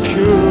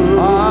secure.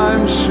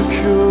 I'm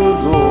secure,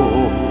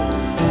 Lord.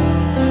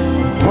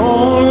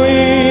 Only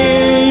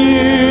in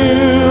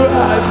you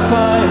I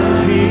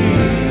find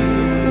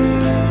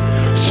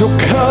peace. So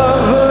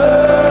cover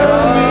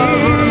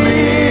me,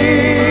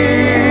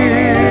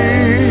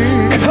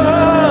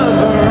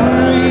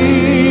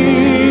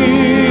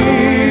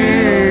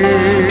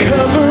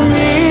 cover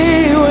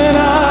me when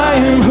I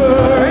am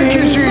hurting. Thank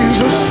you,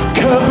 Jesus.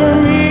 Cover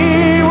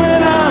me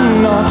when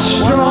I'm not strong.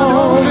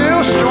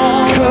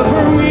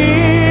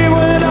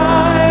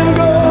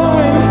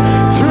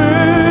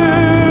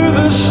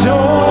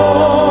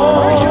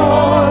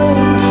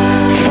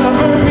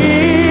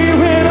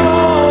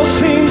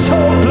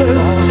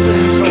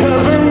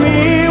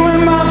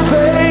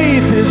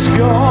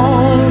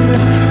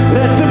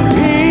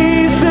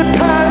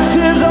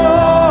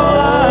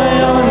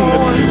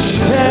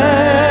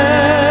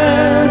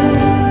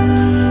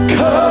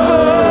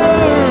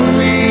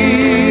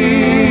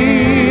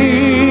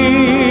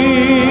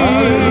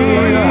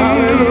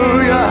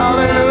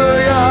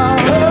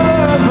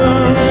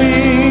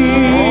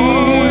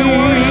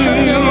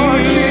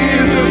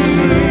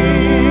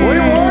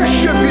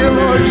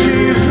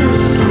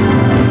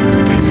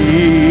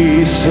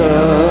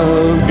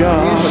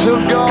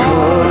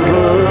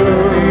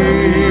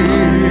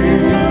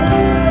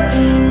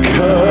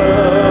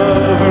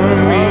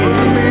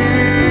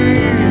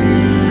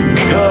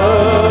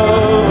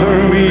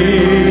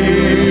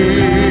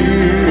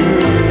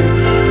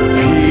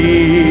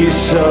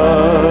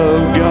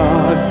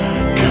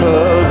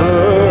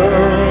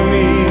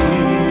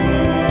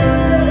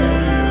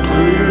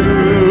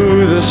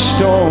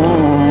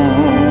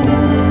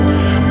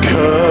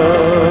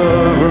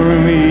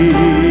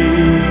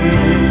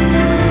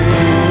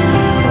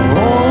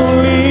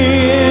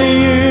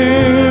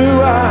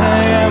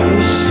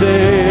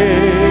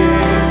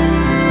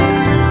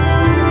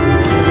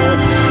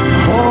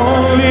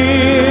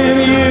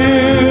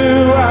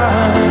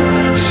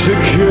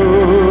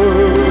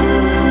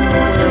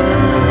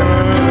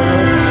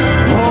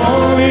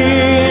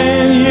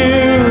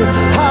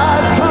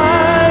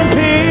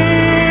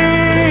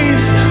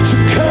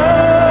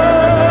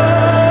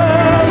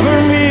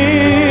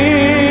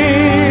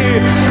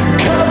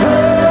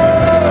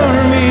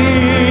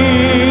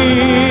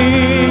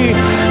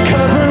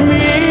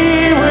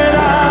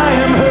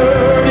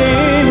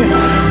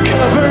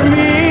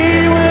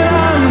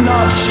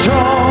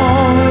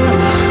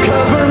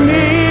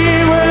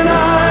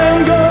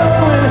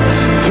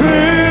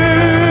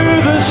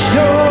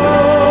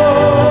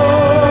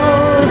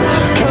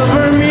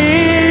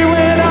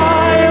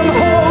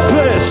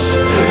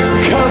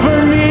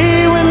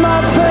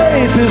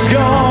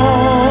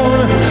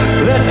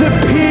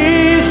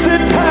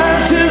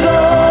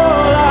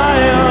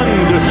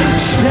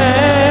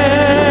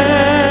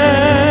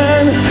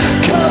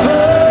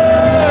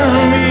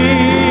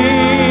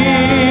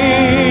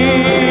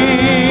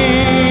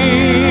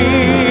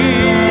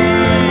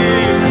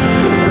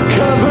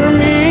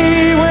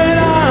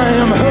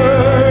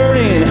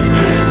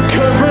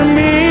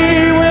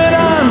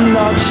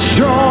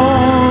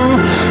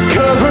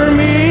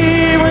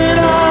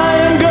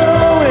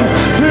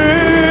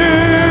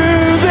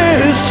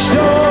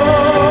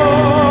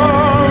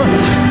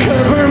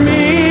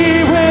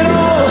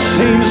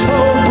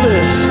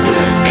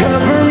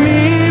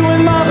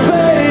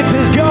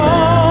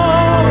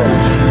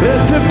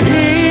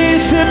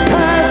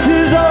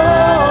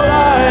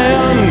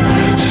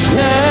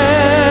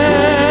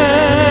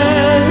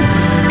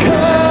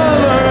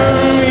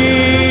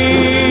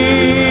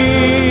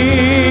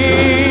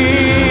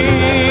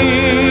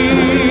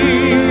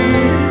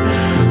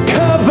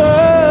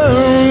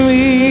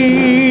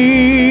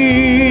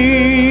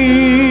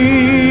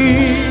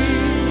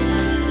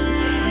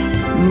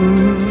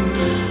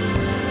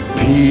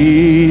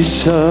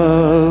 Peace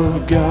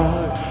of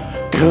God,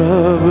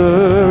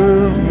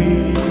 cover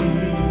me,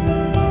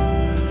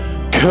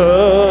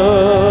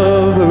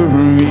 cover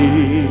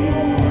me,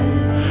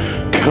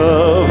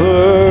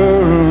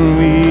 cover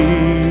me.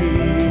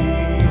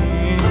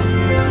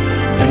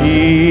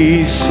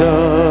 Peace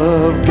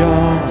of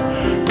God,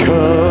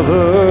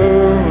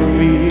 cover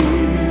me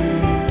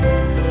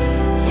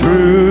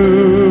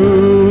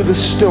through the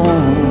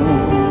storm,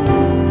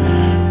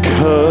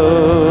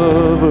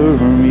 cover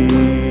me.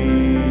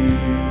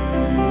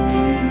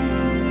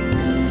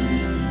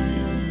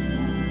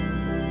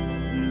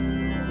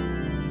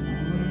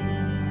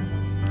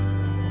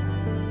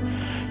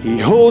 He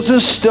holds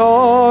the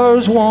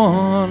stars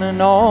one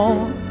and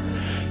all.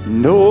 He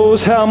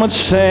knows how much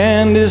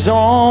sand is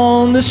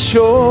on the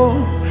shore.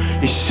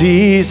 He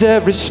sees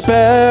every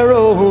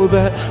sparrow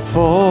that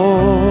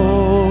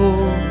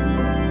falls.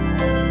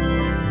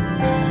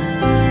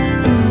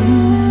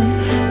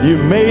 You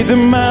made the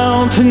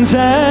mountains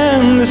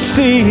and the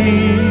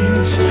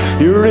seas.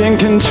 You're in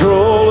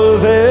control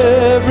of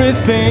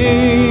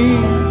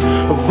everything,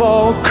 of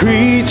all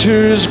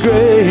creatures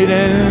great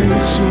and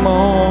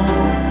small.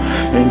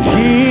 And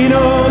He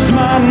knows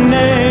my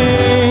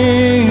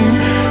name,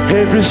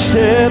 every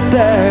step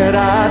that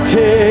I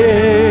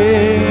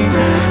take,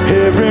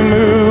 every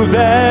move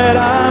that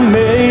I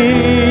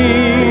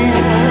make,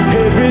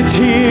 every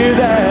tear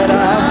that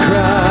I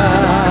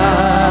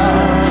cry.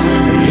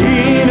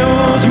 He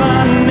knows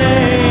my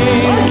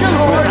name.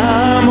 When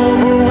I'm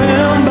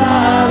overwhelmed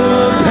by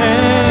the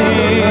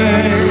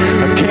pain,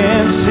 I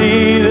can't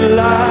see the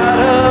light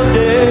of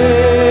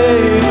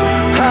day,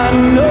 I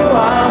know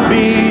I'll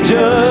be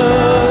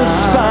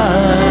just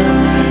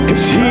fine,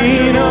 'cause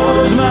He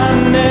knows my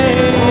name.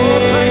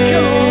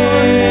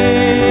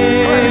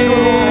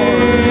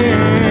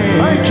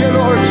 Thank you,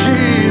 Lord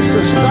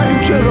Jesus.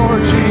 Thank you,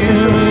 Lord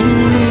Jesus.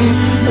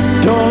 I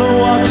don't know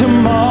what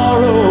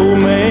tomorrow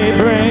may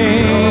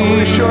bring.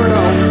 We sure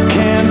don't.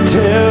 Can't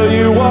tell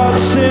you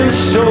what's in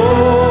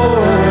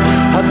store.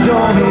 I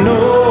don't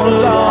know a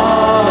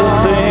lot of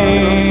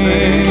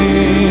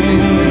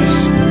things.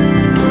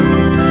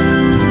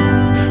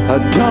 I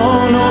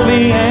don't know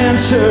the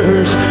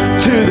answers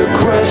to the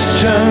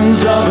questions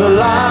of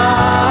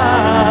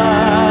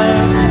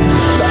life.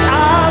 But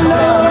I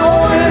know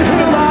in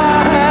whom I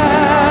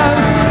have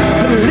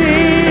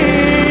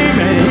believed,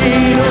 and He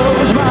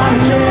knows my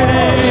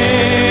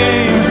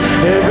name.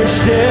 Every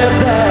step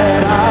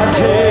that I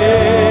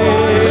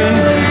take,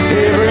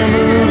 every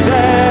move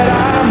that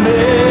I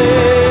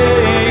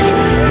make,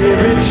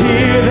 every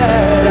tear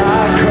that I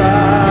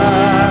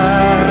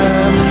cry.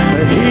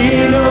 He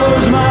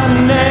knows my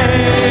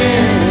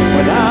name.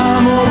 When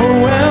I'm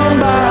overwhelmed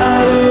by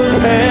the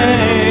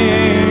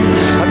pain,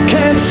 I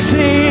can't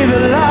see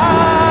the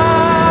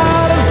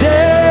light of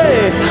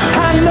day,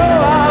 I know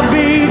I'll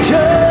be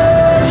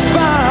just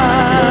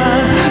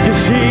fine,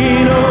 'cause He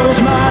knows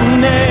my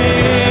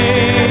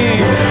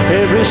name.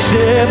 Every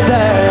step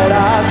that I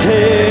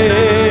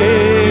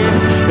take,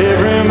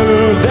 every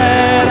move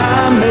that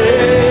I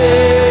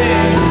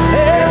make,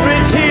 every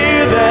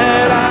tear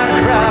that I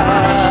cry.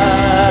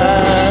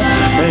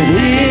 And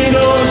He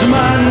knows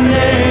my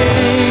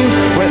name.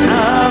 When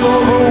I'm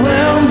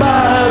overwhelmed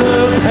by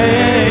the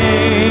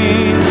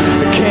pain,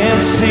 I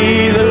can't see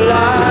the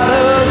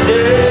light of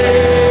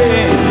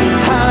day,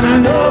 I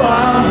know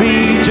I'll be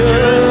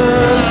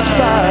just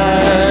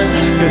fine,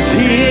 'cause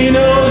He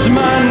knows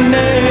my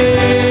name.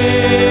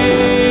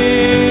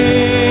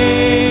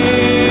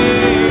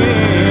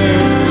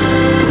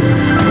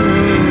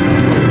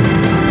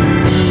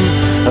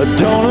 I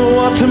don't know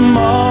what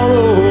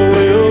tomorrow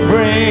will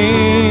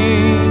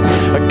bring.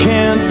 I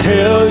can't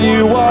tell you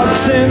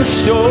what's in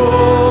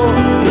store.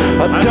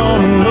 I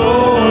don't know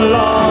a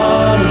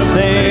lot of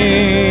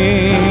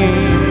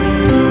things.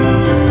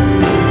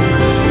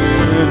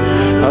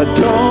 I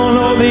don't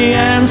know the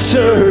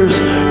answers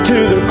to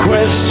the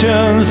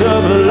questions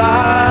of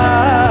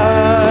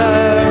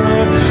life.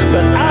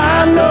 But I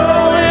know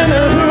in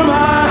whom I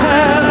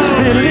have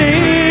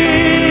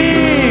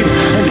believed,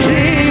 and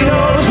He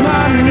knows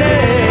my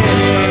name.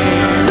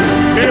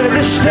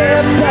 Every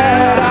step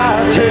that I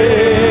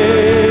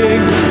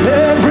take,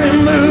 every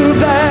move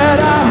that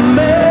I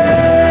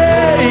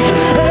make,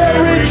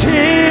 every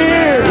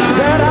tear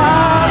that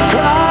I've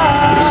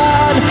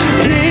cried,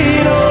 He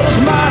knows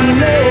my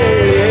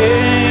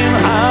name.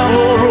 I'm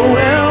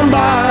overwhelmed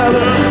by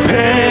the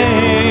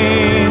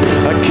pain,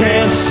 I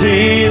can't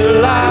see the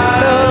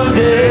light of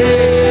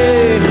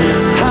day,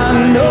 I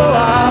know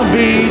I'll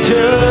be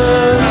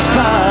just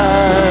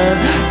fine,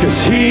 'cause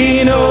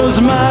He knows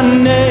my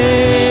name.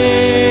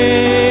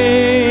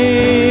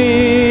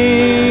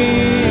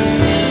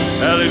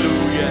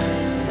 Hallelujah.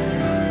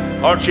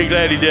 Aren't you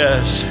glad He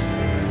does?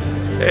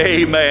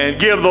 Amen.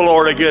 Give the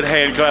Lord a good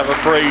hand clap of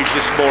praise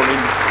this morning.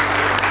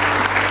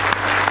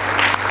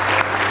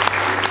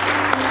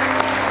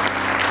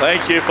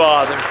 Thank you,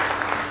 Father.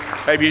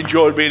 Have you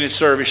enjoyed being in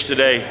service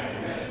today?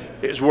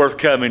 It was worth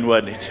coming,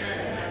 wasn't it?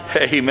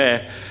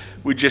 Amen.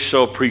 We just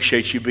so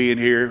appreciate you being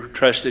here.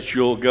 Trust that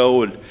you'll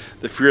go in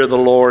the fear of the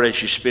Lord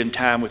as you spend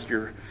time with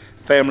your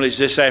families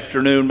this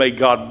afternoon. May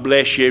God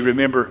bless you.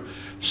 Remember,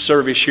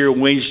 service here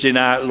Wednesday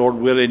night, Lord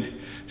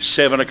willing,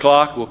 7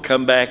 o'clock. We'll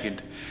come back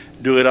and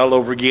do it all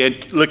over again.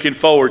 Looking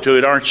forward to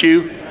it, aren't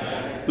you?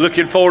 Amen.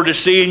 Looking forward to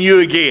seeing you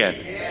again.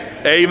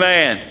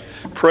 Amen.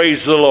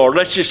 Praise the Lord.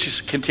 Let's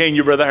just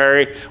continue, Brother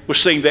Harry. We'll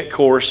sing that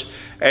chorus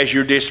as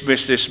you're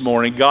dismissed this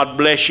morning. God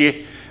bless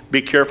you.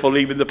 Be careful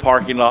leaving the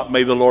parking lot.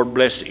 May the Lord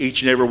bless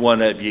each and every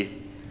one of you.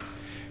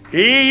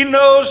 He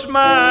knows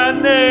my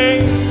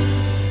name,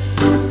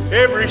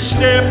 every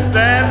step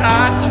that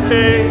I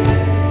take,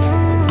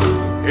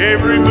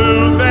 every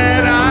move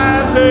that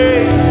I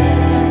make,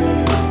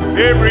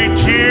 every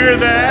tear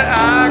that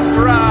I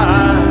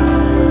cry.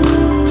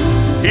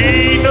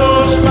 He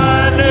knows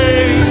my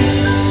name,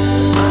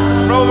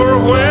 I'm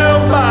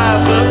overwhelmed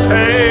by the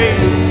pain,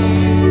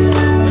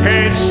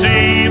 can't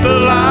see the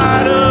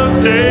light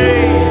of day.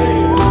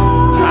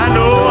 I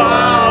know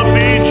I'll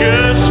be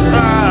just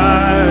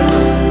fine,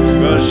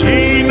 'cause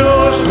He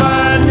knows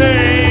my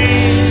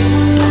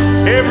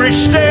name, every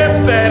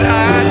step that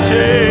I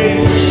take,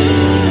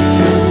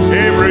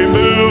 every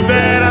move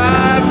that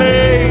I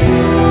make,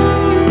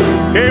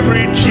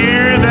 every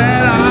tear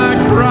that I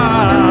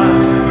cry.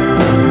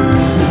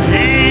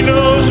 He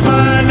knows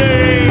my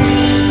name,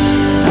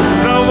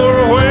 and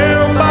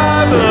overwhelmed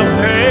by the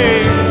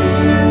pain,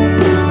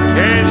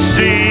 can't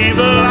see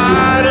the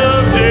light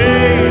of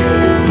day.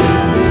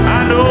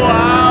 I know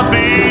I'll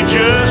be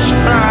just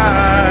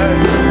fine,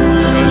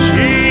 'cause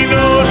He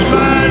knows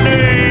my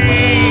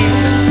name,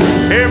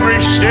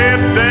 every step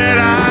that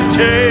I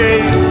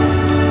take,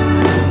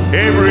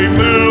 every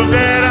move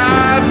that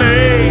I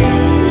make,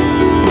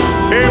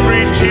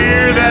 every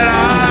tear that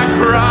I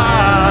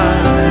cry.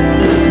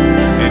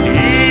 And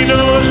He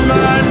knows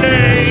my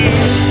name,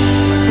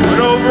 but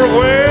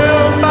overwhelmed